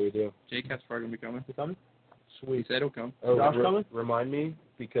 J-Cap, we do. J-Cap's probably going to be coming. You coming? He Sweet. said he'll come. Oh, Josh coming? Remind me,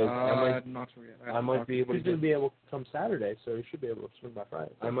 because Not sure yet. I might be able to He's going get to be able to come Saturday, so he should be able to swing by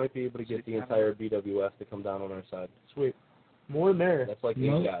Friday. I might be able to get the entire BWF to come down on our side. Sweet. More the merrier. That's like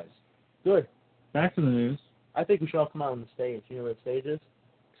Nope. 8 guys. Good. Back to the news. I think we should all come out on the stage. You know where the stage is?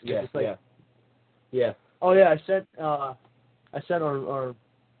 Yeah, It's like- yeah. Oh yeah, I sent our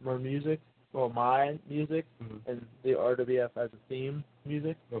music, well my music, Mhm. and the RWF as a theme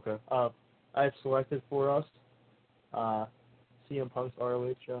music. Okay. I have selected for us CM Punk's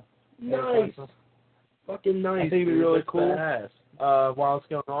ROH show. Nice. Fucking nice. I think it'd be dude. really That's cool. badass. While it's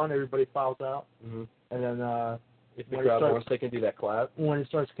going on, everybody files out, Mhm. and then If the When it crowd starts- wants, they can do that clap. when it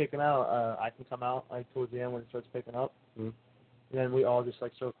starts kicking out, I can come out like towards the end when it starts picking up, Mhm. and then we all just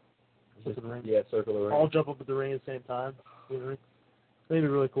like circle Just, the ring. yeah, circle the ring. All jump up at the ring at the same time. In the ring. I think it'd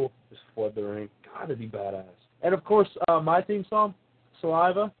be really cool. Just flood the ring. God, it'd be badass. And of course, my theme song,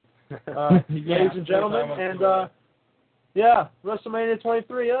 Saliva. Ladies and gentlemen, and yeah, WrestleMania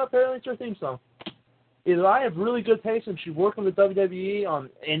 23. Yeah, apparently it's your theme song. Either I have really good taste and should work on the WWE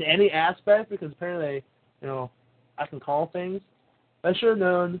in any aspect because apparently, I can call things. I should have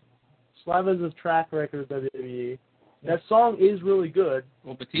known. Saliva's a track record of WWE. That song is really good.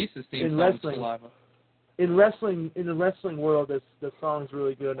 Well, Batista's theme In song is wrestling. Saliva. In the wrestling world, that song's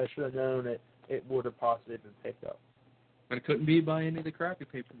really good, and I should have known it would have possibly been picked up. But it couldn't be by any of the crappy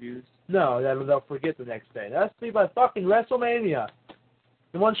pay-per-views. No, they'll forget the next day. That has to be by fucking WrestleMania.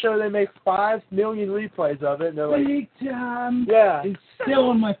 The one show they make 5 million replays of it, and they're like, Big time. yeah. It's still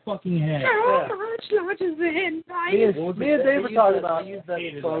in my fucking head. Yeah. Me and Dave were talking about. They used that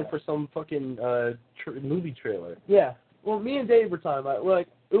song for some fucking movie trailer. Yeah. Well, me and Dave were talking about. We're like,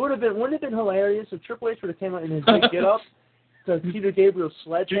 wouldn't it have been hilarious if Triple H would have came out in his big get up to Peter Gabriel's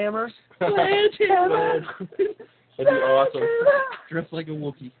Sledgehammer? That'd be awesome. Dressed like a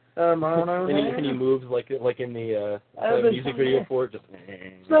Wookiee. And he moves like in the music video for it. Just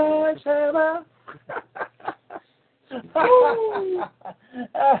Sledgehammer.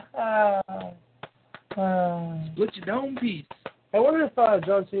 Split your dome piece. I wonder if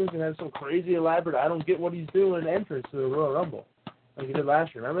John Cena's gonna have some crazy elaborate I don't get what he's doing entrance to the Royal Rumble like he did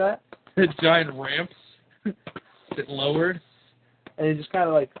last year. Remember that? The giant ramps that lowered. And he just kind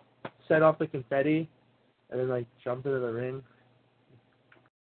of like set off the confetti and then like jumped into the ring.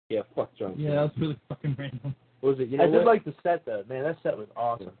 yeah, fuck John Cena. Yeah, that was really fucking random. What was it? You I know did what? like the set though. Man, that set was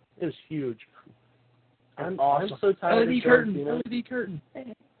awesome. It was huge. I'm awesome. so tired LED of John curtain. Cena. LED curtain.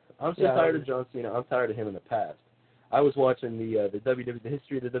 I'm so tired of John Cena. I'm tired of him in the past. I was watching the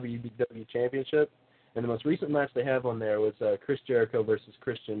history of the WCW Championship, and the most recent match they have on there was Chris Jericho versus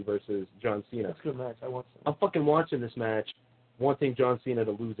Christian versus John Cena. That's a good match. I want some. I'm fucking watching this match, wanting John Cena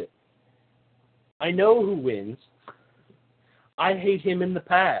to lose it. I know who wins. I hate him in the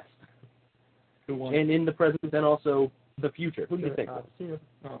past, Who won? and in the present, and also the future. Who do you think? Cena.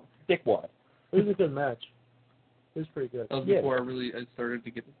 Oh, Dickwad. It was a good match. It was pretty good. that was Yeah. before I started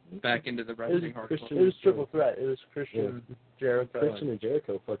to get back into the It was, wrestling hardcore. Christian. it was triple threat. It was Christian, Jericho. Christian and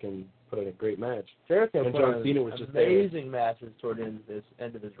Jericho fucking put in a great match. Jericho and put John on Cena was just there. amazing matches toward the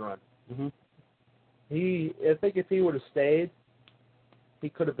end of his run. Mm-hmm. I think if he would have stayed, he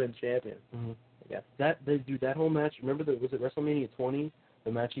could have been champion. Mm-hmm. Yeah. That whole match. Remember was it WrestleMania 20?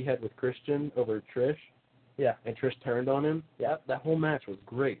 The match he had with Christian over Trish. Yeah. And Trish turned on him. Yeah. That whole match was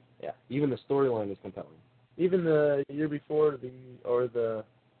great. Yeah. Even the storyline was compelling. Even the year before the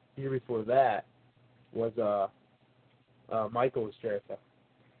year before that was Michael was Jericho,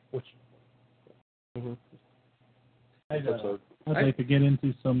 which Mm-hmm. I'd like to get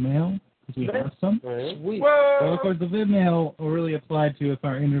into some mail, because we have some. Right. sweet. Well, of course, the vid mail really applied to if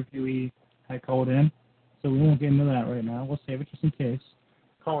our interviewee had called in, so we won't get into that right now. We'll save it just in case.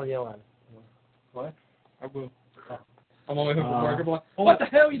 Calling yell at him. What? I will. I'm on my way home from Uh, work. I'm like, what the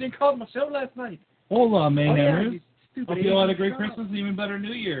hell? You didn't call my show last night. Hola, Mayhemers. you stupid Hope you all had a idiot. great Christmas and even better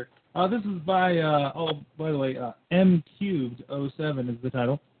New Year. This is by, by the way, M Cubed 07 is the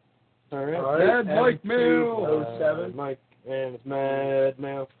title. All right. All right. Mad Mike Mail. 07. Mike and it's Mad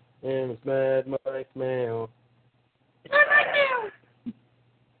Mail and it's Mad Mike Mail.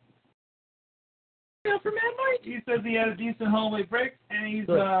 He says he had a decent holiday break, and he's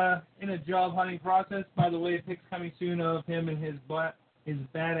in a job hunting process. By the way, pics coming soon of him and his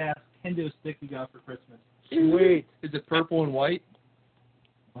badass kendo stick he got for Christmas. Sweet. Is it purple and white?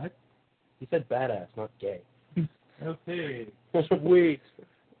 What? He said badass, not gay. Okay. Sweet.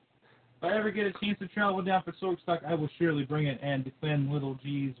 If I ever get a chance to travel down for Sorkstock, I will surely bring it and defend little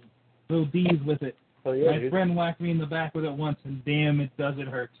D's with it. Oh, yeah, My dude. friend whacked me in the back with it once, and damn, does it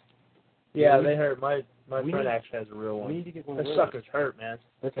hurt. Yeah, they hurt. My we friend need- actually has a real We one. need to get one The of those. suckers hurt, man.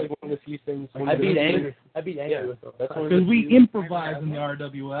 That's like one of the few things. I beat Angry Yeah, with them. that's one of Because the we few- improvise in the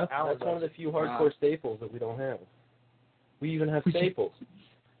RWF. That's one of the few hardcore staples that we don't have. We even have staples.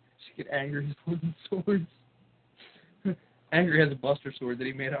 Should get Angry's wooden swords. Angry has a Buster sword that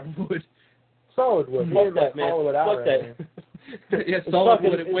he made out of wood. Solid wood. Fuck that, man. Hollow it out Fuck right, that. Yeah, It's solid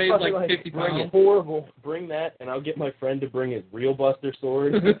fucking- wood. It it's weighs fucking like 50 Bring pounds. it. Horrible. Bring that, and I'll get my friend to bring his real Buster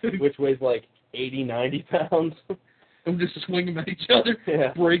sword, which weighs like 80, 90 pounds. And just swing them at each other.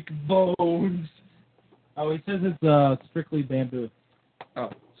 Yeah. Break bones. Oh, he says it's strictly bamboo. Oh,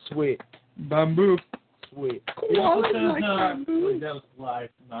 Sweet. bamboo. Sweet. He also I says, like bamboo. wait, that was live,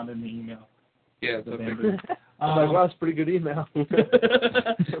 not in the email. Yeah, The the bamboo. I'm like, wow, that's a pretty good email.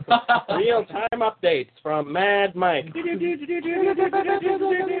 Real-time updates from Mad Mike.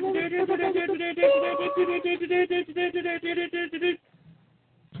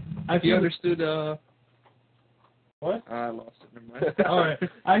 If you understood, What? I lost it. Never mind. All right.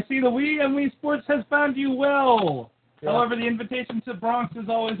 I see the Wii and Wii Sports has found you well. Yeah. However, the invitation to Bronx is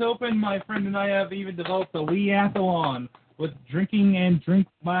always open. My friend and I have even developed a Wii-athlon with drinking and drink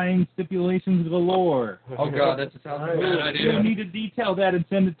buying stipulations galore. Oh God, that sounds like a bad You idea. need to detail that and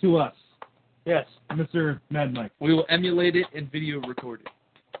send it to us, Yes. Mr. Mad Mike. We will emulate it and video record it.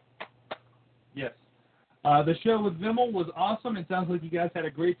 Yes. The show with Vimmel was awesome. It sounds like you guys had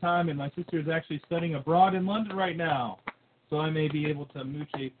a great time, and my sister is actually studying abroad in London right now. So I may be able to mooch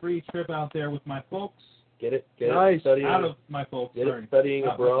a free trip out there with my folks. Get it? Get Nice. it? Studying, Out of my folks, get sorry. it? Studying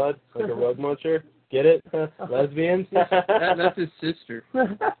Out abroad like a rug muncher? Get it? Lesbians? That's his sister.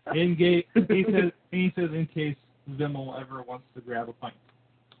 In he says in case Vimmel ever wants to grab a pint.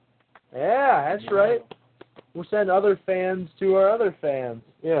 Yeah, that's right. We'll send other fans to our other fans.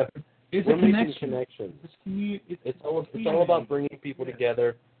 Yeah. It's We're a making connection. connections. It's It's all about bringing people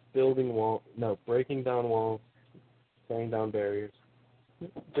together, breaking down walls, tearing down barriers.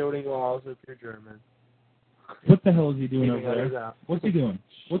 Building walls if you're German. What the hell is he doing Keeping over others there? out. What's he doing?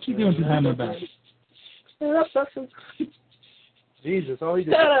 What's he doing behind my back? Jesus, all he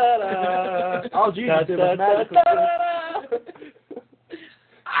did. Da-da-da. All Jesus did was magic.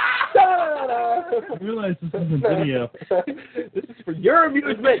 I realize this is a video. This is for your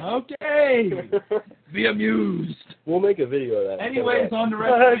amusement. Okay. Be amused. We'll make a video of that. Anyways, on the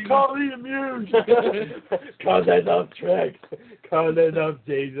wrestling. Call me amused. Content of tricks. Content of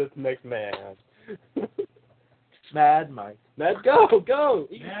Jesus McMahon. Mad Mike. Let's go.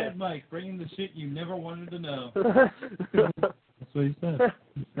 Mad Mike, bringing the shit you never wanted to know. That's what he said.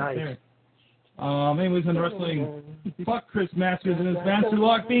 Nice. There. Anyways, on wrestling, fuck Chris Masters and his master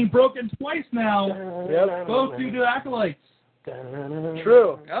lock being broken twice now, Yep. both due to acolytes.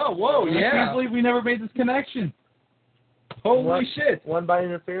 True. Oh, whoa, I can't yeah. believe we never made this connection. Holy What? shit. One by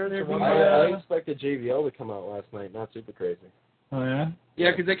interference or one by... I expected JBL to come out last night. Not super crazy. Oh yeah.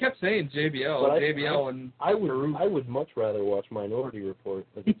 Yeah, because they kept saying JBL, But JBL, and I would much rather watch Minority Report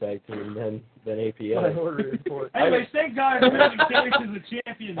as a tag team than APL. Minority Report. Anyway, thank God American Cage is a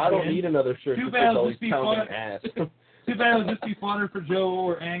champion. I don't again. need another shirt Too that's bad it'll always just be pounding fun. ass. Too bad it'll just be funner for Joe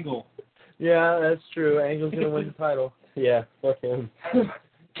or Angle. Yeah, that's true. Angle's gonna win the title. Yeah, fuck him.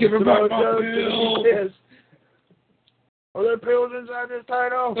 give him back my Samoa Joe, bill. yes. Are there pills inside this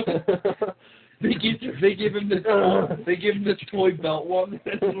title? They give him this toy belt one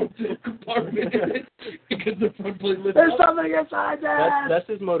that has a little compartment in it because the front plate lifts There's up. something inside that. That's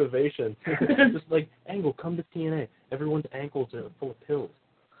his motivation. Just like, Angle, come to TNA. Everyone's ankles are full of pills.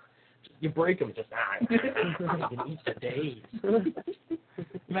 You break them, just you can eat for days.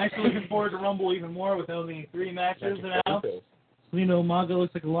 I'm actually looking forward to Rumble even more with only 3 matches now. Pills. Selena Umaga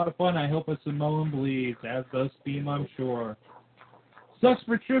looks like a lot of fun. I hope a Samoan bleeds, as does Steam, I'm sure. Sucks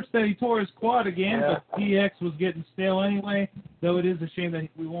for Trips that he tore his quad again, Yeah. but DX was getting stale anyway, though it is a shame that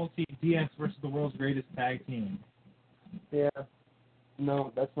we won't see DX versus the world's greatest tag team. Yeah.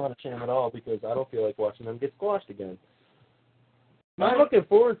 No, that's not a shame at all because I don't feel like watching them get squashed again. I'm looking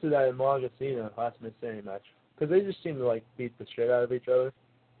forward to that in Umaga Cena last Mid-City match because they just seem to like beat the shit out of each other,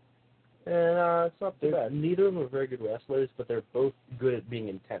 and it's not too bad. Neither of them are very good wrestlers, but they're both good at being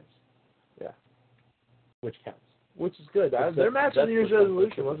intense. Yeah. Which counts. Which is good. That's- Their match that's on New Year's what-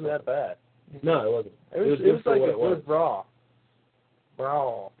 Resolution wasn't that bad. No, it wasn't. It was good for like what a it was. good brawl.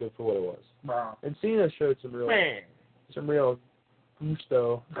 Brawl. Good for what it was. And Cena showed some real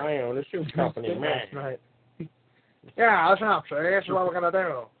gusto. I own a shoe company, man. Last night. Yeah, that's up, sir. This is what we're gonna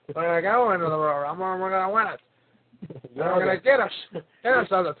do. We're gonna go into the Royal Rumble and we're gonna win it. You're gonna get us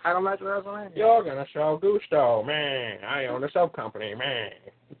on the title match with WrestleMania. You're gonna show Gusto, man. I own a soap company, man.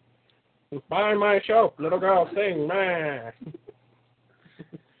 Buy my soap, little girl, sing, man.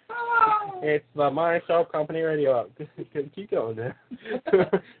 It's the My Soap Company radio. Keep going, man.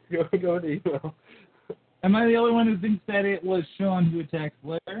 Go to email. Am I the only one who thinks that it was Sean who attacked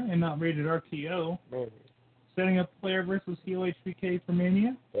Flair and not rated RKO? Maybe. Setting up Flair versus heel HBK for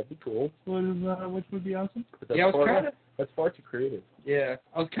Mania? That'd be cool. Which would be awesome? That's far too creative. Yeah,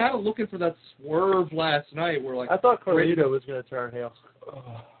 I was kind of looking for that swerve last night where, like... I thought Carlito was going to turn heel.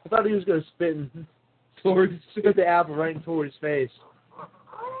 I thought he was going to spit the apple right into his face.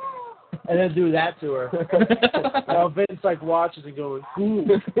 And then do that to her. Now Vince like watches and goes, "Ooh,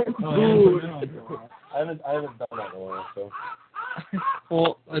 ooh." I haven't done that in a while, so.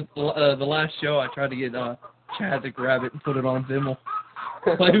 Well, the last show I tried to get Chad to grab it and put it on Vimmel.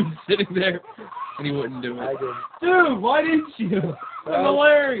 While he was sitting there, and he wouldn't do it. I did. Dude, why didn't you? That's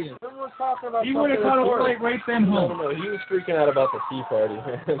hilarious. Everyone's talking about You would have caught a plate right then home. No, he was freaking out about the Tea Party.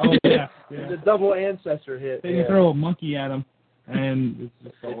 Oh, yeah. The double ancestor hit. They can throw a monkey at him, and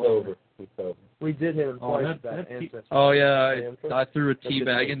it's over. It's over. We did hit him twice with that that's ancestor. Oh, yeah, I threw a tea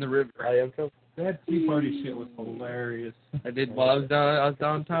bag in the river. I am too. That Tea Party shit was hilarious. I did while I was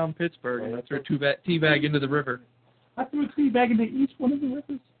downtown Pittsburgh, and I threw a tea bag into the river. I threw a tea bag into each one of the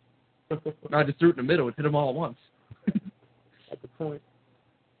rivers. I just threw it in the middle and hit them all at once. At the point.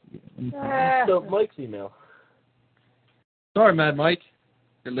 So, Mike's email. Sorry, Mad Mike.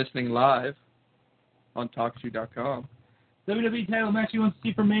 You're listening live on TalkShoe.com. WWE title match you want to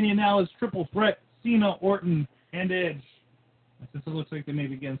see for Mania now is Triple Threat, Cena, Orton, and Edge. Since it looks like they may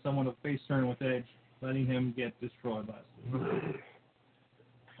be getting someone to face turn with Edge, letting him get destroyed last week.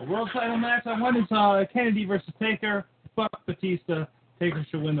 The world title match I want is Kennedy versus Taker. Fuck Batista. Taker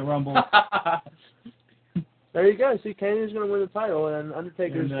should win the Rumble. There you go. See, Kennedy's going to win the title, and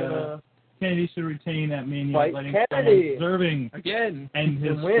Undertaker's going to... Kennedy should retain at Mania, Fight letting Kennedy. someone deserving Again. end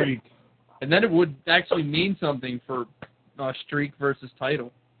his win. streak. And then it would actually mean something for streak versus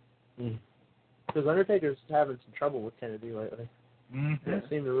title. Because Undertaker's having some trouble with Kennedy lately. Mm-hmm. It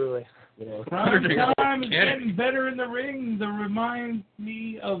seemed to really... Prime Time is getting better in the ring. That reminds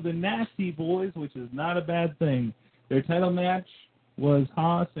me of the Nasty Boys, which is not a bad thing. Their title match was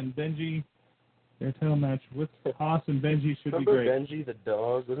Haas and Benji. Their title match with Haas and Benji should be great. Remember Benji the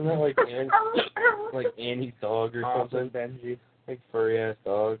dog? Wasn't that like Annie's dog or Haas something? and Benji. Like furry-ass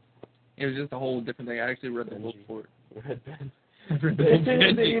dog. It was just a whole different thing. I actually read the book for it. Red Ben. It's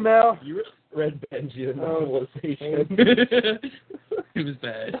in the email. You read Benji, the novelization. It was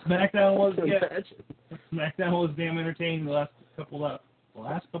bad. SmackDown was damn entertaining the last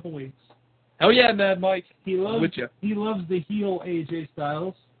couple weeks. Hell yeah, Mad Mike. He loves With you. He loves the heel AJ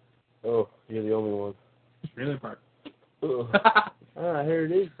Styles. Oh, you're the only one. Trailer Park. Here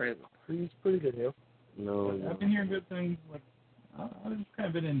it is. He's pretty good heel. No. I've been hearing good things. Like I've just kind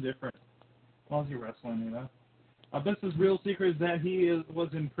of been indifferent. As long as you're wrestling, you know. This is real secret is that he was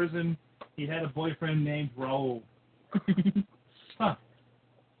in prison. He had a boyfriend named Raul. Huh.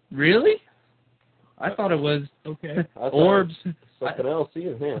 Really? I thought it was okay. Orbs. Something else,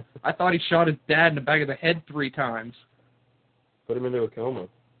 yeah. I thought he shot his dad in the back of the head 3 times. Put him into a coma.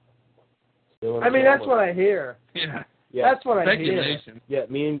 I mean, that's what I hear. Yeah. That's what I hear. Speculation. Yeah,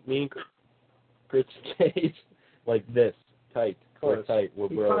 me and Chris Cage, like this, tight. We're tight. We're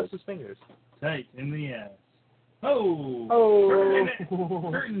He bros. crossed his fingers. Tight in the ass. Oh.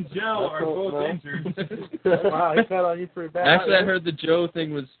 Kurt and Joe are both injured. Wow, he fell on you pretty bad. Actually, I heard the Joe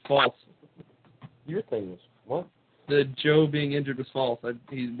thing was false. Your thing was what? The Joe being injured was false.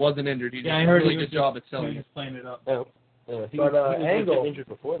 He wasn't injured. He did I a heard really he was good job at selling He it. was playing it up. Oh. He But, was Angle- injured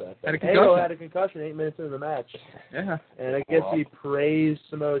before that. Had a Angle concussion. had a concussion 8 minutes into the match. Yeah. And I guess he praised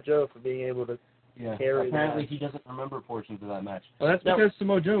Samoa Joe for being able to carry Apparently, the he doesn't remember portions of that match. Well, that's Now- because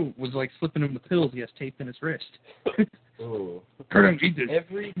Samoa Joe was like slipping him the pills. He has taped in his wrist. Oh. Kurt Angle, eat this.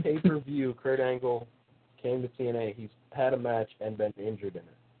 Every pay-per-view Kurt Angle came to TNA, he's had a match and been injured in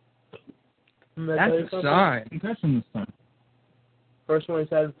it. That's a sign. Concussion this time. First one he's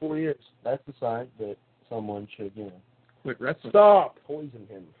had in 4 years. That's the sign that someone should, Quit wrestling. Stop. poison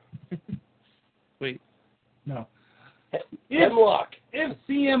him. Wait. No. Hemlock. If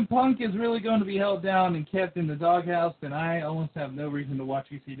CM Punk is really going to be held down and kept in the doghouse, then I almost have no reason to watch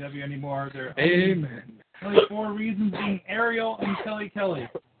ECW anymore. There are Amen. only 4 reasons, being Ariel and Kelly.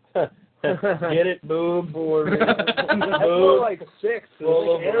 Get it, boob. That's more like 6.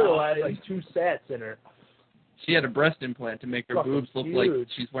 Full Like of Ariel lies. had like 2 sets in her. She had a breast implant to make her Fucking boobs look huge. like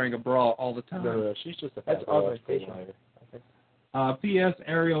she's wearing a bra all the time. No, she's just a That's pathological augmentation. liar. P.S.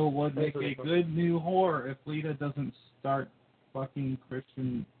 Ariel would make a good new whore if Lita doesn't start fucking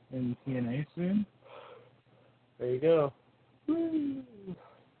Christian in TNA soon. There you go.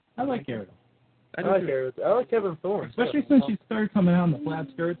 I like Ariel. I like Ariel. I like Kevin Thorne. Especially since she started coming out in the flat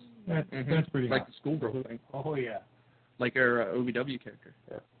skirts. That's pretty like hot. the schoolgirl thing. Oh, yeah. Like her OVW character.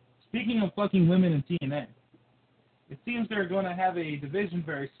 Yeah. Speaking of fucking women in TNA, it seems they're going to have a division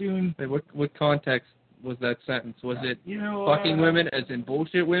very soon. Wait, what context was that sentence? Was it You know, fucking women as in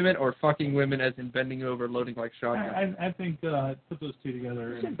bullshit women, or fucking women as in bending over, loading like shotgun? I think put those two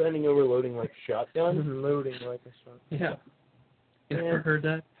together. Is it bending over, loading like shotgun? Loading like a shotgun. Yeah. You ever heard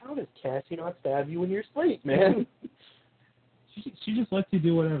that? How does Cassie not stab you in your sleep, man? She just lets you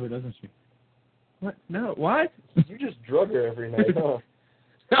do whatever, doesn't she? What? No, what? You just drug her every night, huh?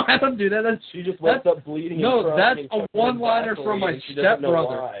 No, I don't do that. She just wakes up bleeding. No, that's a one-liner from my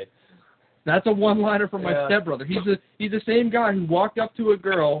stepbrother. That's a one-liner from my stepbrother. He's the same guy who walked up to a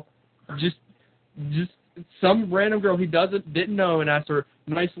girl, just some random girl he didn't know, and asked her,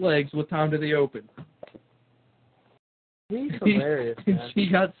 "Nice legs. What time do they open?" He's hilarious, man. She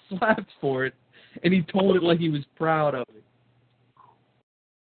got slapped for it, and he told it like he was proud of it.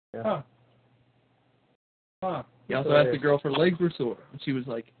 Yeah. Huh. He also asked the girl if her legs were sore, and she was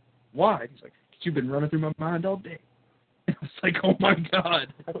like, "Why?" He's like, "'Cause you've been running through my mind all day." I was like, "Oh my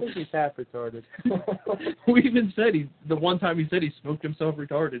God." I think he's half retarded. We even said the one time he said he smoked himself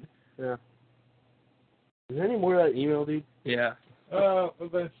retarded. Yeah. Is there any more of that email, dude? Yeah.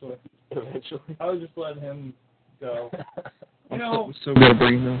 Eventually. Eventually. I was just letting him go. You I'm know, so good at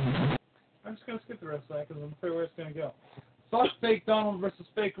bringing them. I'm just going to skip the rest of that because I'm afraid where it's going to go. Suck fake Donald versus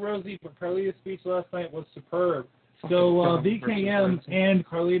fake Rosie, but Carlito's speech last night was superb. So VKM and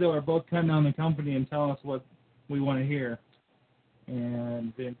Carlito are both cutting down the company and telling us what we want to hear.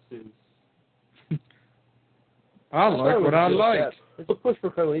 And Vince is... I like what I like. It's a push for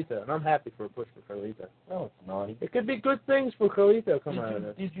Carlito, and I'm happy for a push for Carlito. No, it's not. It could be good things for Carlito coming out of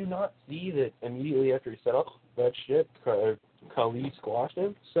this. Did you not see that immediately after he set up that shit, Khalid squashed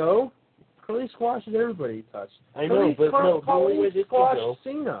him? So, Khalid squashes everybody he touched. I know, but no, the only way this could squashed go.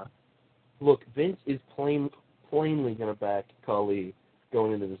 Cena. Look, Vince is plainly going to back Khalid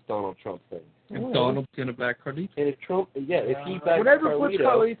going into this Donald Trump thing. And Donald's going to back Carlito. And if Trump, if he backs whatever puts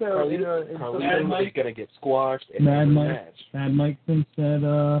Carlito Carlito is going to get squashed in Mad every Mike, match. Mad Mike thinks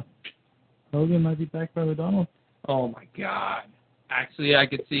that Hogan might be backed by the Donald. Oh my God! Actually, I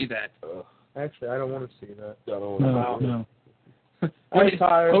could see that. Actually, I don't want to see that. No. I'm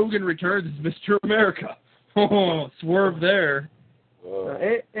tired. Hogan returns as Mr. America. Oh, swerve there.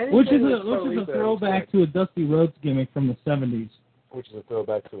 Which is a throwback to a Dusty Rhodes gimmick from the 70s. Which is a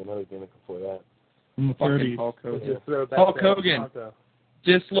throwback to another gimmick before that. From the 30s. Hulk Hogan. Throwback Hulk to Hogan. Tonto.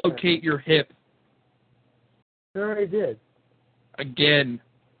 Dislocate your hip. He already did. Again.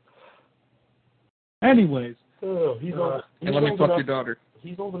 Anyways. Oh, he's old. And let me fuck your daughter.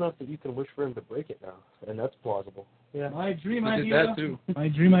 He's old enough that you can wish for him to break it now, and that's plausible. Yeah. My dream I did that too. My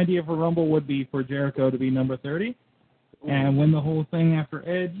dream idea for Rumble would be for Jericho to be number 30 and win the whole thing after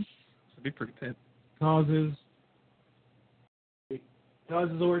Edge. That'd be pretty pit. Causes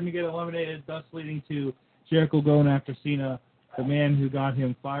Orton to get eliminated, thus leading to Jericho going after Cena, the man who got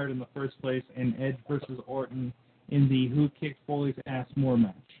him fired in the first place, and Edge versus Orton in the Who Kicked Foley's Ass More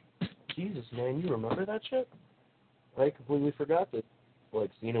match. Jesus, man, you remember that shit? I completely forgot that,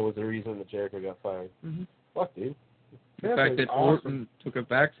 Cena was the reason that Jericho got fired. Mm-hmm. Fuck, dude. The fact that Orton took a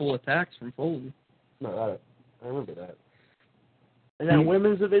back full of attacks from Foley. No, I remember that. And then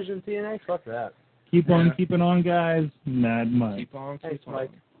women's division TNA, fuck that. Keep on keeping on, guys. Mad Mike. Keep on, Thanks, keep on.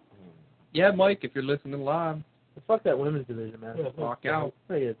 Mike. Yeah, Mike, if you're listening live, Fuck that women's division, man. walk out.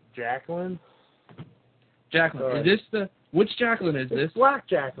 Look at Jacqueline. Jacqueline, is this which Jacqueline is this? It's Black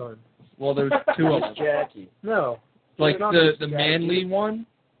Jacqueline. Well, there's two of them. Jackie. No. Like It's not the Jackie. manly one?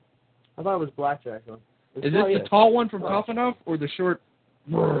 I thought it was Black Jacqueline. Is this the tall one from Tough Enough or the short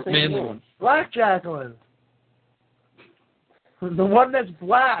manly one? Black Jacqueline. The one that's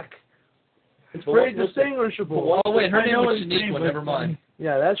black. It's very distinguishable. Oh, wait, her name was Shaniqua, never mind.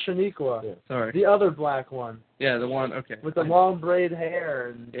 Yeah, that's Shaniqua. Yeah. Sorry. The other black one. Yeah, the one, okay. With the long braid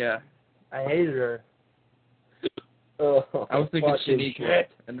hair. And Yeah. I hated her. I was thinking Shaniqua,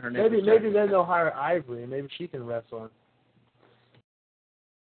 and her name was Maybe then they'll hire Ivory, and maybe she can wrestle.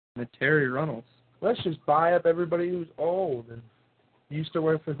 And Terry Runnels. Let's just buy up everybody who's old and used to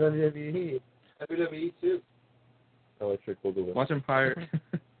work for WWE. WWE too. Electric will do it. Watch him hire.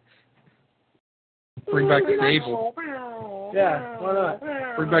 Bring back the table. Yeah, why not?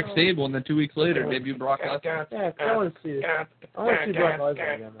 Bring back Sable, and then 2 weeks later, debut Brock Lesnar. Yeah, I want to see it. I want to see Brock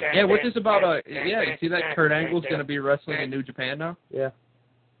Lesnar again. Man. Yeah, what's this about? You see that Kurt Angle's going to be wrestling in New Japan now? Yeah.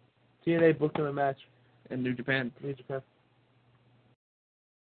 TNA booked him a match. In New Japan. New Japan.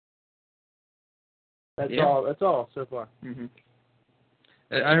 That's all so far. Mm-hmm.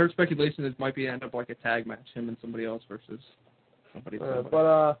 I heard speculation this might end up like a tag match, him and somebody else versus somebody. What did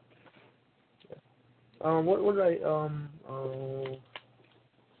I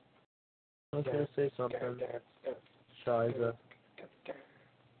was gonna say something. Shiza.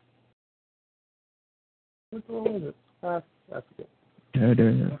 What was it? I forget.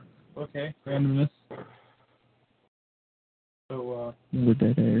 Okay, randomness. So, are you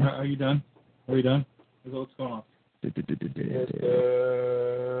done? Are you done? What's going on? So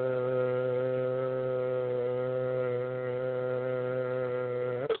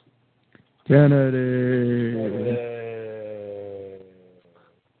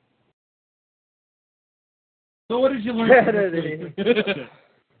what did you learn?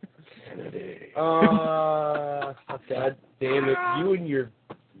 God damn it. You and your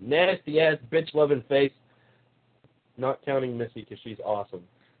nasty-ass bitch-loving face. Not counting Missy because she's awesome.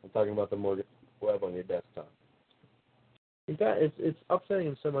 I'm talking about the Morgan Webb on your desktop. It's upsetting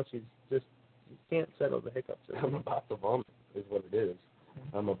him so much he can't settle the hiccups. I'm about to vomit is what it is.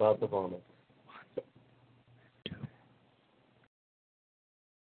 I'm about to vomit.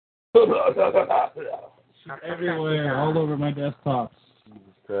 Everywhere, all over my desktops.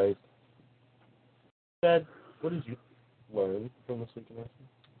 Jesus Christ. Dad, what did you learn from this week in wrestling?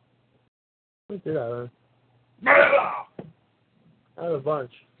 What did I learn? I have a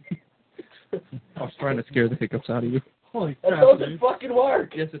bunch. I was trying to scare the hiccups out of you. Holy that crap, doesn't fucking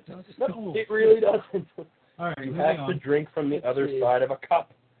work. Yes, it does. No, it really doesn't. All right, you have to drink from the other side of a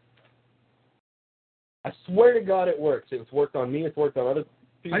cup. I swear to God it works. It's worked on me. It's worked on other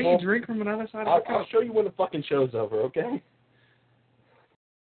people. How do you drink from another side of a cup? I'll show you when the fucking show's over, okay?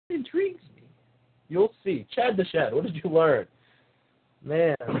 It intrigues me. You'll see. Chad the Shad, what did you learn?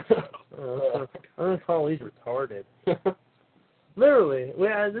 Man. I'm going to call these retarded. Literally.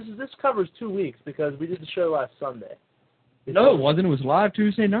 This covers 2 weeks because we did the show last Sunday. No, it wasn't. It was live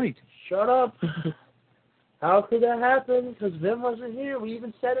Tuesday night. Shut up. How could that happen? Because Vim wasn't here. We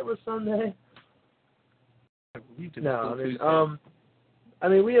even said it was Sunday. No, I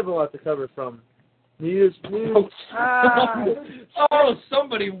mean, we have a lot to cover from news. Oh,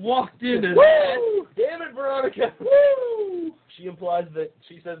 somebody walked in and... Woo! Damn it, Veronica! Woo! She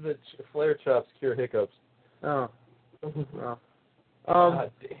says that flare chops cure hiccups. Oh. Well.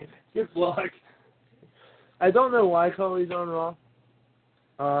 God damn it. Good luck. I don't know why Cody's on Raw.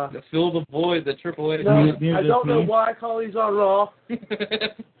 To fill the void that Triple H... No, I don't know why Cody's on Raw.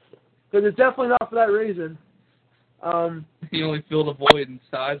 Because it's definitely not for that reason. He only filled a void in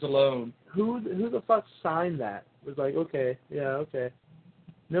size alone. Who the fuck signed that? It was like, okay.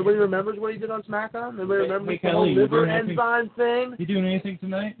 Nobody remembers what he did on SmackDown? Nobody remembers the whole liver enzyme thing? You doing anything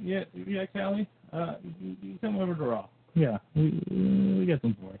tonight? Yeah, Callie? You come over to Raw. Yeah, we got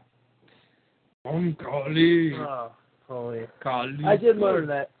some for you. I'm Kali. Oh, holy. Kali. I did learn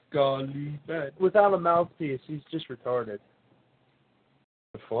that. Kali. Without a mouthpiece, he's just retarded.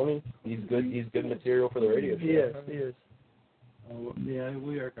 Funny. He's good material for the radio show. He is. Yeah,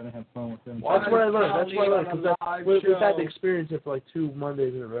 we are going to have fun with him. That's what I learned. Because we've had to experience it for like 2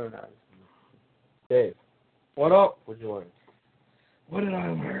 Mondays in a row now. Dave. What up? What did you learn? What did I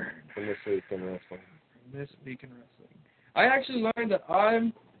learn? From this week in wrestling. This week in wrestling. I actually learned that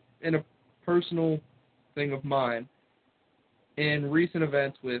I'm, in a personal thing of mine, in recent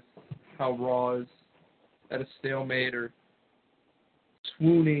events with how Raw is at a stalemate or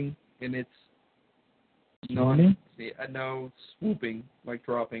swooning in its swooping, like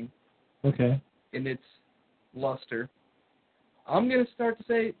dropping. Okay. In its luster. I'm going to start to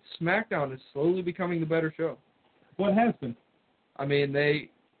say SmackDown is slowly becoming the better show. What has been? I mean, they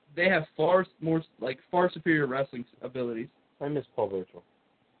have far superior wrestling abilities. I miss Paul Virtual.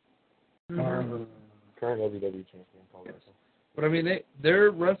 Mm-hmm. Current WWE champion Paul Virtual. But I mean,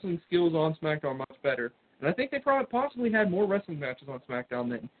 their wrestling skills on SmackDown are much better. And I think they possibly had more wrestling matches on SmackDown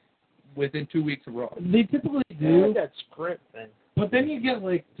than within 2 weeks of Raw. They typically do. That sprint thing. But then you get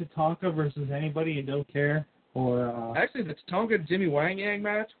like Tatanka versus anybody you don't care. Or actually, the Tatanka Jimmy Wang Yang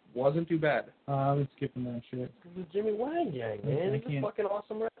match wasn't too bad. I'm skipping that shit. It was Jimmy Wang Yang, man. He's a fucking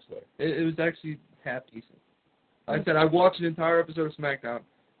awesome wrestler. It was actually half decent. Like I said, I watched an entire episode of SmackDown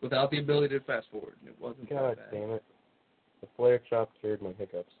without the ability to fast forward, and it wasn't God bad. Damn it. The flare chop cured my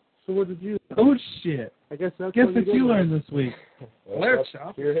hiccups. So what did you? Oh shit! I guess that's Guess what what you learned this week. Flare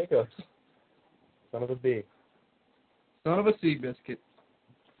chop. Cure hiccups. Son of a bee. Son of a sea biscuit.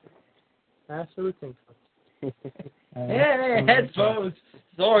 Absolutely think so. Hey, headphones.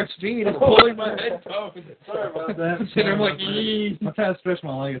 Zork Speed is pulling my headphones. Sorry about that. I'm like, eee. I'm trying to stretch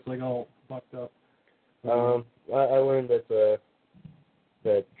my leg. It's like all fucked up. I learned that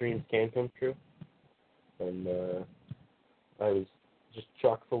that dreams can come true, and I was just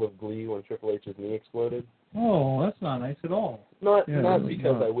chock full of glee when Triple H's knee exploded. Oh, that's not nice at all. Not really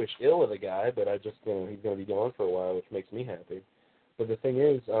because not. I wish ill of the guy, but I just he's going to be gone for a while, which makes me happy. But the thing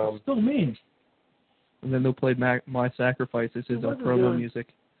is, Still mean. And then they'll play My Sacrifice as his wasn't promo doing- music.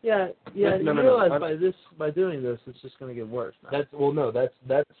 Yeah. No, You no, no, realize by doing this, it's just going to get worse. Now. that's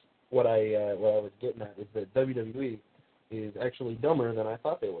what I was getting at is that WWE is actually dumber than I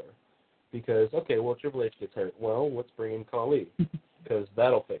thought they were. Because Triple H gets hurt. Well, let's bring in Khali because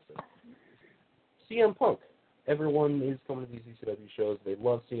that'll fix it. CM Punk. Everyone is coming to these ECW shows. They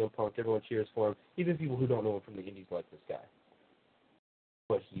love CM Punk. Everyone cheers for him. Even people who don't know him from the indies like this guy.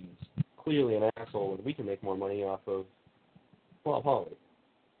 But he's clearly an asshole, and we can make more money off of Bob Holly.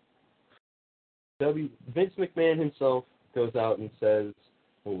 Vince McMahon himself goes out and says,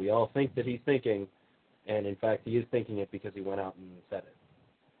 well, we all think that he's thinking, and in fact he is thinking it because he went out and said it.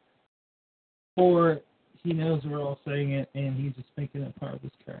 Or he knows we're all saying it, and he's just making it part of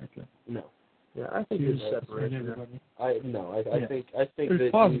his character. No. Yeah, I think there's separation. I think There's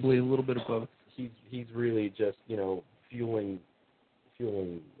that possibly a little bit of both. he's really just, fueling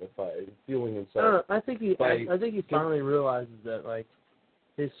himself. I think he finally realizes that like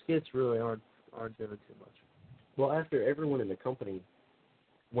his skits really aren't doing too much. Well, after everyone in the company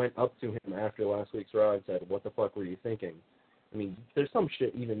went up to him after last week's Raw and said, "What the fuck were you thinking?" I mean, there's some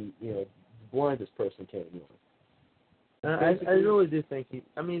shit even the blindest person can't ignore. I really do think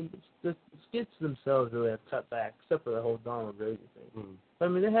the skits themselves really have cut back, except for the whole Donald Rosie thing. Mm. But, I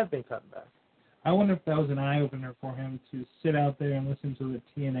mean, they have been cutting back. I wonder if that was an eye-opener for him to sit out there and listen to the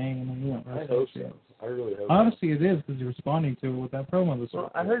TNA and the New I hope so. I really hope Honestly, it is, because you're responding to it with that promo this week.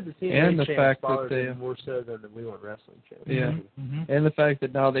 Well, I heard the TNA And the chants fact that bothered they- him more so than the We Want Wrestling chant. Yeah. Mm-hmm. And the fact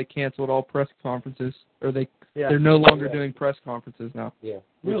that now they canceled all press conferences, or Yeah. they're no longer doing press conferences now. Yeah.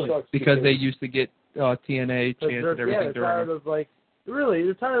 Really? Which sucks Because they used to get TNA chants and everything they're during tired them. of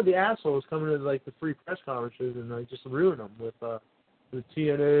they're tired of the assholes coming to the free press conferences and just ruin them with the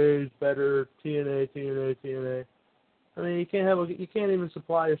TNA's better, TNA. I mean, you can't even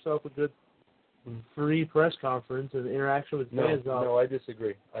supply yourself a good free press conference and interaction with fans. No, I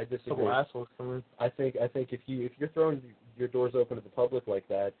disagree. Couple assholes come in. I think if you're throwing your doors open to the public like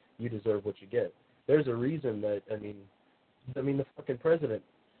that, you deserve what you get. There's a reason that I mean the fucking president,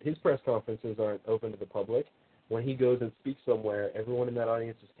 his press conferences aren't open to the public. When he goes and speaks somewhere, everyone in that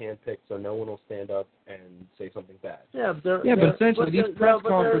audience is handpicked, so no one will stand up and say something bad. Yeah, but essentially these press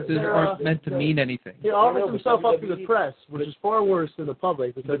conferences aren't meant to mean anything. He offers himself up to the press, which is far worse than the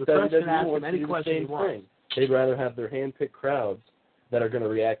public because the press can ask him any question he wants. They'd rather have their hand-picked crowds that are going to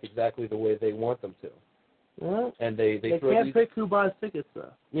react exactly the way they want them to. Well, and they can't pick who buys tickets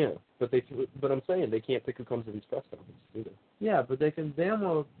though. Yeah, but I'm saying they can't pick who comes to these press conferences either. Yeah, but they can damn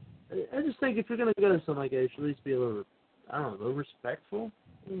well. I just think if you're going to go to something like that, you should at least be a little, a little respectful.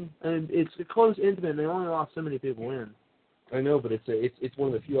 And it's a close, intimate. And they only allow so many people in. I know, but it's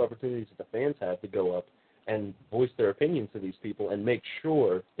one of the few opportunities that the fans have to go up and voice their opinions to these people and make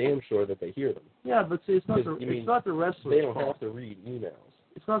damn sure that they hear them. Yeah, but see, it's not the wrestlers' They don't fault. have to read emails.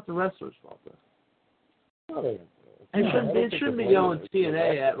 It's not the wrestlers' fault though. It shouldn't be going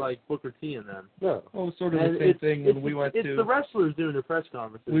TNA at Booker T and them. No. Well, sort of the same thing when we went to. It's the wrestlers doing the press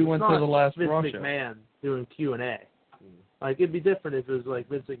conferences. We went to the last Vince Raw show. McMahon doing Q&A. It'd be different if it was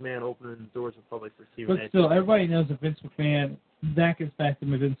Vince McMahon opening the doors of public for Q&A. But still, everybody knows that Vince McMahon. That gets back to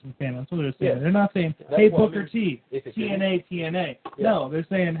Vince McMahon. That's what they're saying. Yeah. They're not saying, "Hey, Booker T, TNA." TNA." Yeah. No, they're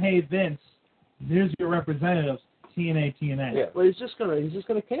saying, "Hey, Vince, here's your representatives, TNA." Yeah. Well, he's just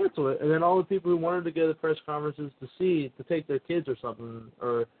gonna cancel it, and then all the people who wanted to go to press conferences to take their kids or something,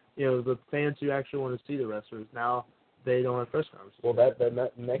 or the fans who actually want to see the wrestlers, now they don't have press conferences. Well,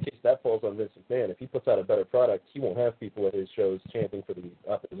 in that case, that falls on Vince McMahon. If he puts out a better product, he won't have people at his shows chanting for the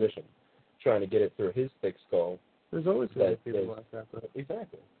opposition, trying to get it through his thick skull. There's always going to be people like that, though.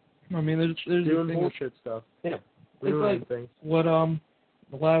 Exactly. I mean, there's doing the thing bullshit stuff. Yeah. It's like things. what the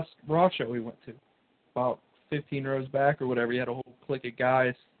last Raw show we went to, about 15 rows back or whatever, you had a whole clique of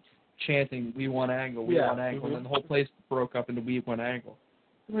guys chanting, "We want Angle, we want Angle," and then the whole place broke up into "We want Angle."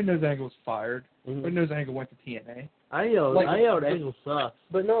 Everybody knows Angle was fired. Everybody knows Angle went to TNA. I yelled Angle sucks.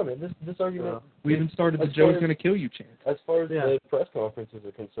 But no, man, this argument... we even started the "Joe's gonna kill you" chant. As far as the press conferences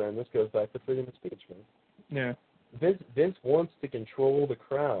are concerned, this goes back to freedom of speech, man. Yeah. Vince wants to control the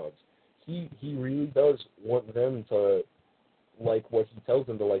crowds. He really does want them to like what he tells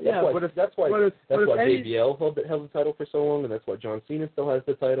them to like. Yeah, That's why any- JBL held the title for so long, and that's why John Cena still has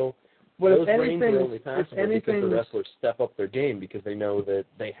the title. But Those if reigns are anything, only possible because the wrestlers step up their game because they know that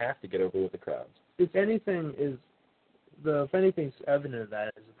they have to get over with the crowds. If anything's evident of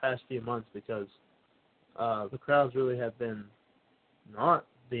that is the past few months because the crowds really have been not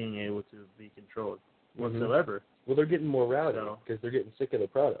being able to be controlled whatsoever. Well, they're getting more rowdy because they're getting sick of the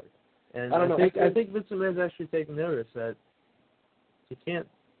product. And I don't know. I think Vince McMahon's actually taken notice that he can't.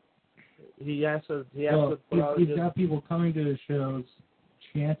 He has to. He's got people coming to the shows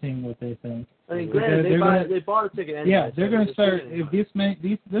chanting what they think. I mean, granted, they bought a ticket. Anyway, yeah, they're going to start. If this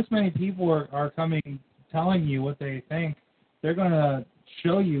many people are coming, telling you what they think, they're going to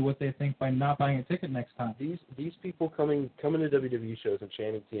show you what they think by not buying a ticket next time. These people coming to WWE shows and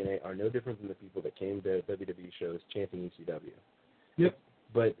chanting TNA are no different than the people that came to WWE shows chanting ECW. Yep.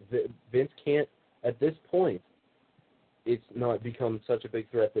 But Vince can't, at this point, it's not become such a big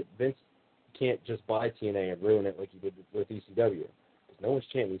threat that Vince can't just buy TNA and ruin it like he did with ECW. Because no one's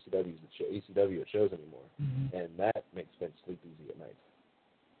chanting ECW at shows anymore. Mm-hmm. And that makes Vince sleep easy at night.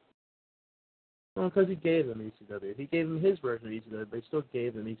 Well, because he gave them ECW. He gave them his version of ECW, but he still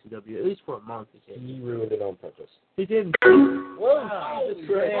gave them ECW, at least for a month. He ruined it on purpose. He gave them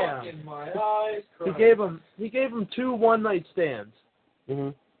He gave them 2 one-night stands,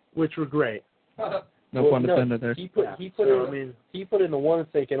 which were great. No pun intended there. He put in the one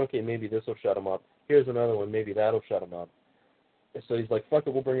thinking, okay, maybe this will shut him up. Here's another one, maybe that'll shut him up. And so he's like, fuck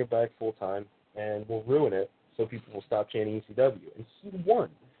it, we'll bring it back full time, and we'll ruin it so people will stop chanting ECW. And he won.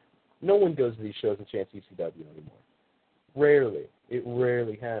 No one goes to these shows and chants ECW anymore. Rarely. It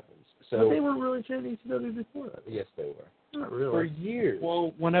rarely happens. So but they weren't really chanting ECW before that. Yes, they were. Not really. For years.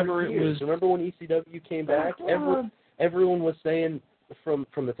 Well, whenever it was... Remember when ECW came back? Everyone was saying, from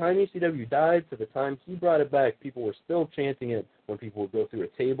the time ECW died to the time he brought it back, people were still chanting it when people would go through a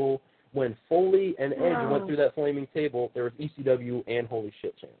table. When Foley and Edge went through that flaming table, there was ECW and holy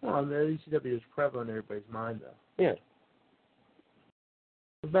shit chants. Well, the ECW was prevalent in everybody's mind, though. Yeah.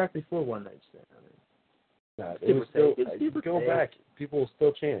 Back before One Night Stand. It was still go back. People will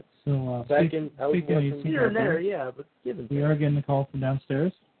still chant. So back in here and there, yeah, but we are getting a call from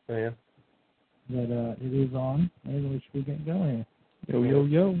downstairs. Oh yeah. That it is on. Maybe we should be getting going here.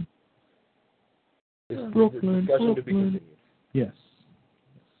 Yo. Brooklyn. To be continued. Yes.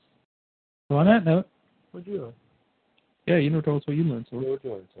 So on that note, what'd you learn? Yeah, you told us what you learned, sir. What'd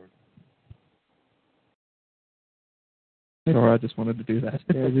you learn, sir? Or I just wanted to do that.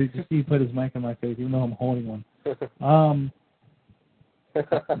 Yeah, he put his mic in my face, even though I'm holding one.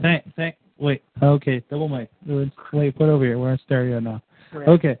 Wait, okay, double mic. Wait, put over here. We're in stereo now.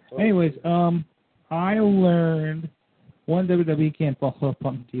 Okay. Anyways, I learned, 1, WWE can't follow up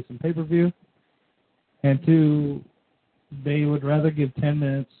on a decent pay-per-view, and 2, they would rather give 10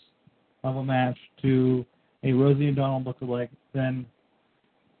 minutes of a match to a Rosie and Donald lookalike than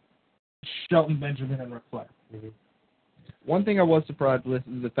Shelton Benjamin and Ric Flair. Mm-hmm. One thing I was surprised with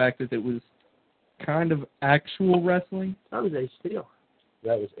is the fact that it was kind of actual wrestling. That was Ace Steel.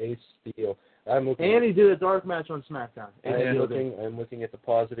 That was Ace Steel. And he did a dark match on SmackDown. I'm looking at the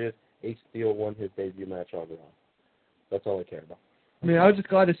positive. Ace Steel won his debut match on Raw. That's all I care about. I mean, I was just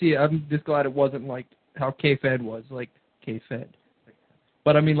glad to see it. I'm just glad it wasn't like how K-Fed was, like K-Fed.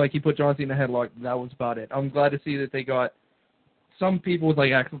 But I mean, like he put John Cena in a headlock. That was about it. I'm glad to see that they got some people with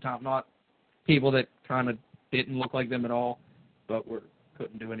like actual talent, not people that kind of didn't look like them at all, but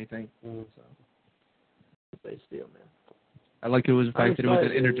couldn't do anything. So. Ace Steel, man. I like it was the fact that it was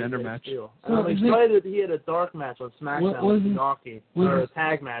an intergender match. I'm excited that he had a dark match on SmackDown with Naoki, or a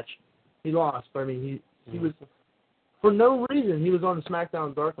tag match. He lost, but I mean, he was, for no reason, he was on the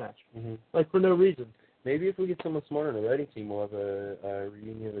SmackDown dark match. Mm-hmm. Like, for no reason. Maybe if we get someone smart on the writing team, we'll have a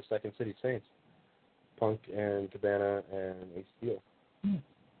reunion of the Second City Saints. Punk and Cabana and Ace Steel.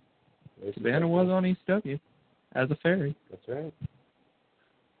 Cabana was on ECW as a fairy. That's right.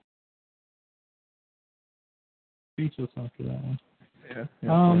 Speechless after that one.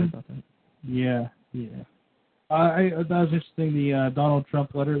 Yeah. That was interesting, the Donald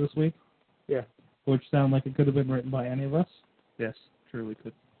Trump letter this week. Yeah. Which sounded like it could have been written by any of us. Yes, truly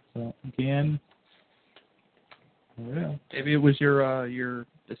could. So, again, yeah. Maybe it was your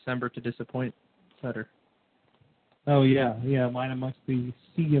December to disappoint letter. Oh, yeah, mine amongst the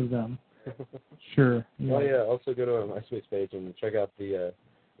sea of them. Sure. Yeah. Oh, yeah, also go to our MySpace page and check out the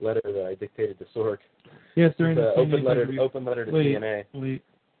letter that I dictated to Sorg. Yes, during the open letter to TNA. Wait.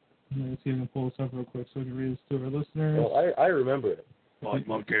 Let me see if I can pull this up real quick so we can read this to our listeners. Well, I remember it. Monkey.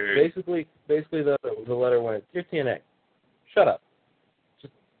 Basically, the letter went, "Dear TNA, shut up.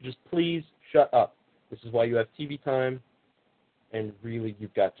 Just please shut up. This is why you have TV time. and really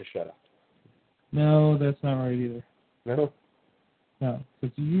you've got to shut up. No, that's not right either. No? No,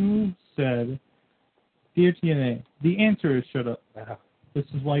 because you said, dear TNA, the answer is shut up. Uh-huh. This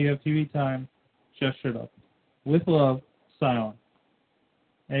is why you have TV time. Just shut up. With love, Scion,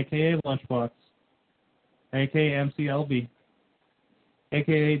 a.k.a. Lunchbox, a.k.a. MCLB,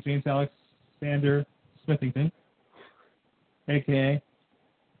 a.k.a. James Alexander Smithington, a.k.a.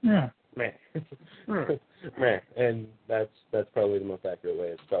 Yeah. Meh. Meh. And that's probably the most accurate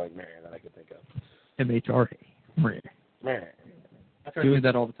way of spelling Meh that I could think of. MHRA. Meh. I try to do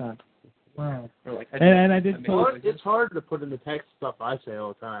that all the time. Wow. Like, And I did post. It's hard to put in the text stuff I say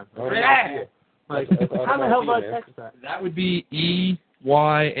all the time. Yeah. Like, That's how the hell do I man. text that? That would be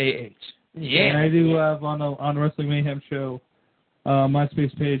EYAH. Yeah. And I do have on the Wrestling Mayhem show,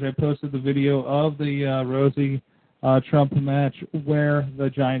 MySpace page, I posted the video of the Rosie Trump match where the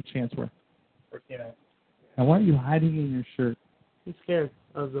giant chants were. And why are you hiding in your shirt? I'm scared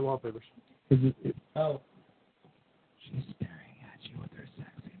of the wallpapers. Oh. She's staring at you with her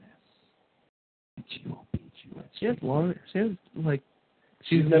sexiness. And she will beat you. She has like...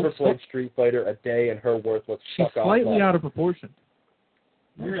 She's never played Street Fighter a day, and her worth was She's slightly out of proportion.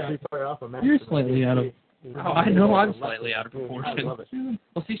 You're slightly out of... Oh, I know I'm slightly out of proportion.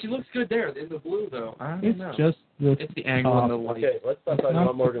 Well, see, she looks good there in the blue, though. I don't know. Just the It's the angle and the light. Okay, let's stop talking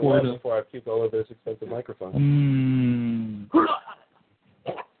about Morgan Webb before I puke all over this expensive microphone.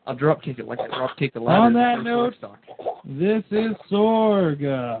 I'll drop kick it like I drop kick the ladder. On that note, this is Sorg.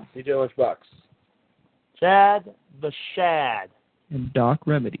 DJ Lunchbox. Chad the Shad. And Doc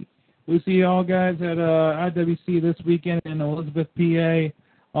Remedy. We'll see you all guys at IWC this weekend in Elizabeth, PA.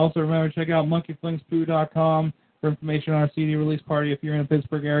 Also, remember, check out monkeyflingspoo.com for information on our CD release party if you're in the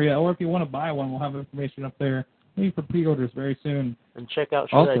Pittsburgh area, or if you want to buy one, we'll have information up there, maybe for pre-orders very soon. And check out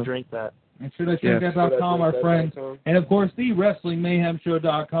Should I Drink That? And shouldidrinktat.com, our friends. And, of course, the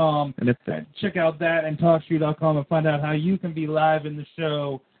WrestlingMayhemShow.com. And check out that and TalkShoe.com and find out how you can be live in the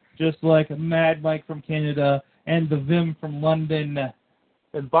show, just like Mad Mike from Canada and the Vim from London.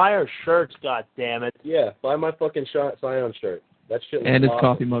 And buy our shirts, goddammit. Yeah, buy my fucking Scion shirt. That shit and his awesome.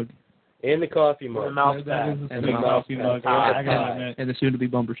 coffee mug. And the coffee mug. And the mouse pad. And the coffee mug. And the soon-to-be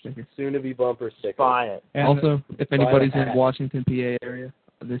bumper sticker. Soon-to-be bumper sticker. Buy it. And also, if anybody's in Washington, PA area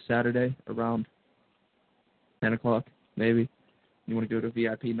this Saturday around 10 o'clock, maybe, you want to go to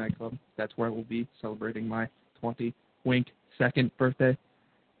VIP nightclub, that's where I will be celebrating my 22nd birthday.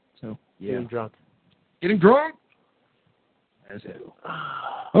 So, yeah. Getting drunk. Getting drunk? As hell.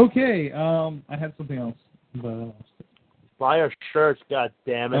 Okay, I had something else. But, buy our shirts,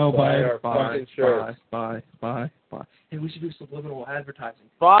 goddammit. Oh, buy our fucking shirts. Buy. Hey, we should do subliminal advertising.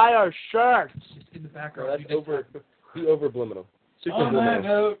 Buy our shirts. Just in the background. That's overbliminal. on that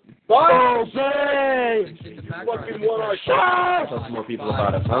note, buy our shirts! Fucking want our shirts! Tell some more people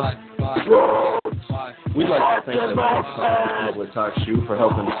about us, huh? We'd like to thank the Public Talk Shoe for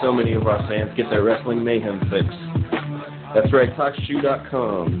helping so many of our fans get their wrestling mayhem fix. That's right,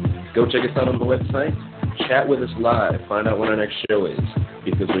 TalkShoe.com. Go check us out on the website. Chat with us live. Find out when our next show is,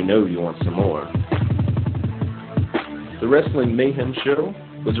 because we know you want some more. The Wrestling Mayhem Show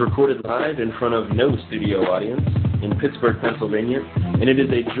was recorded live in front of no studio audience in Pittsburgh, Pennsylvania, and it is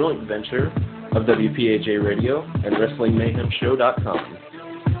a joint venture of WPAJ Radio and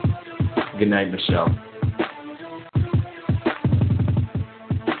WrestlingMayhemShow.com. Good night, Michelle.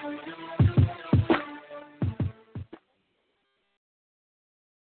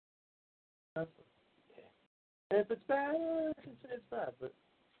 If it's bad, it's bad, but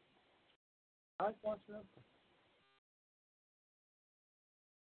I want to know.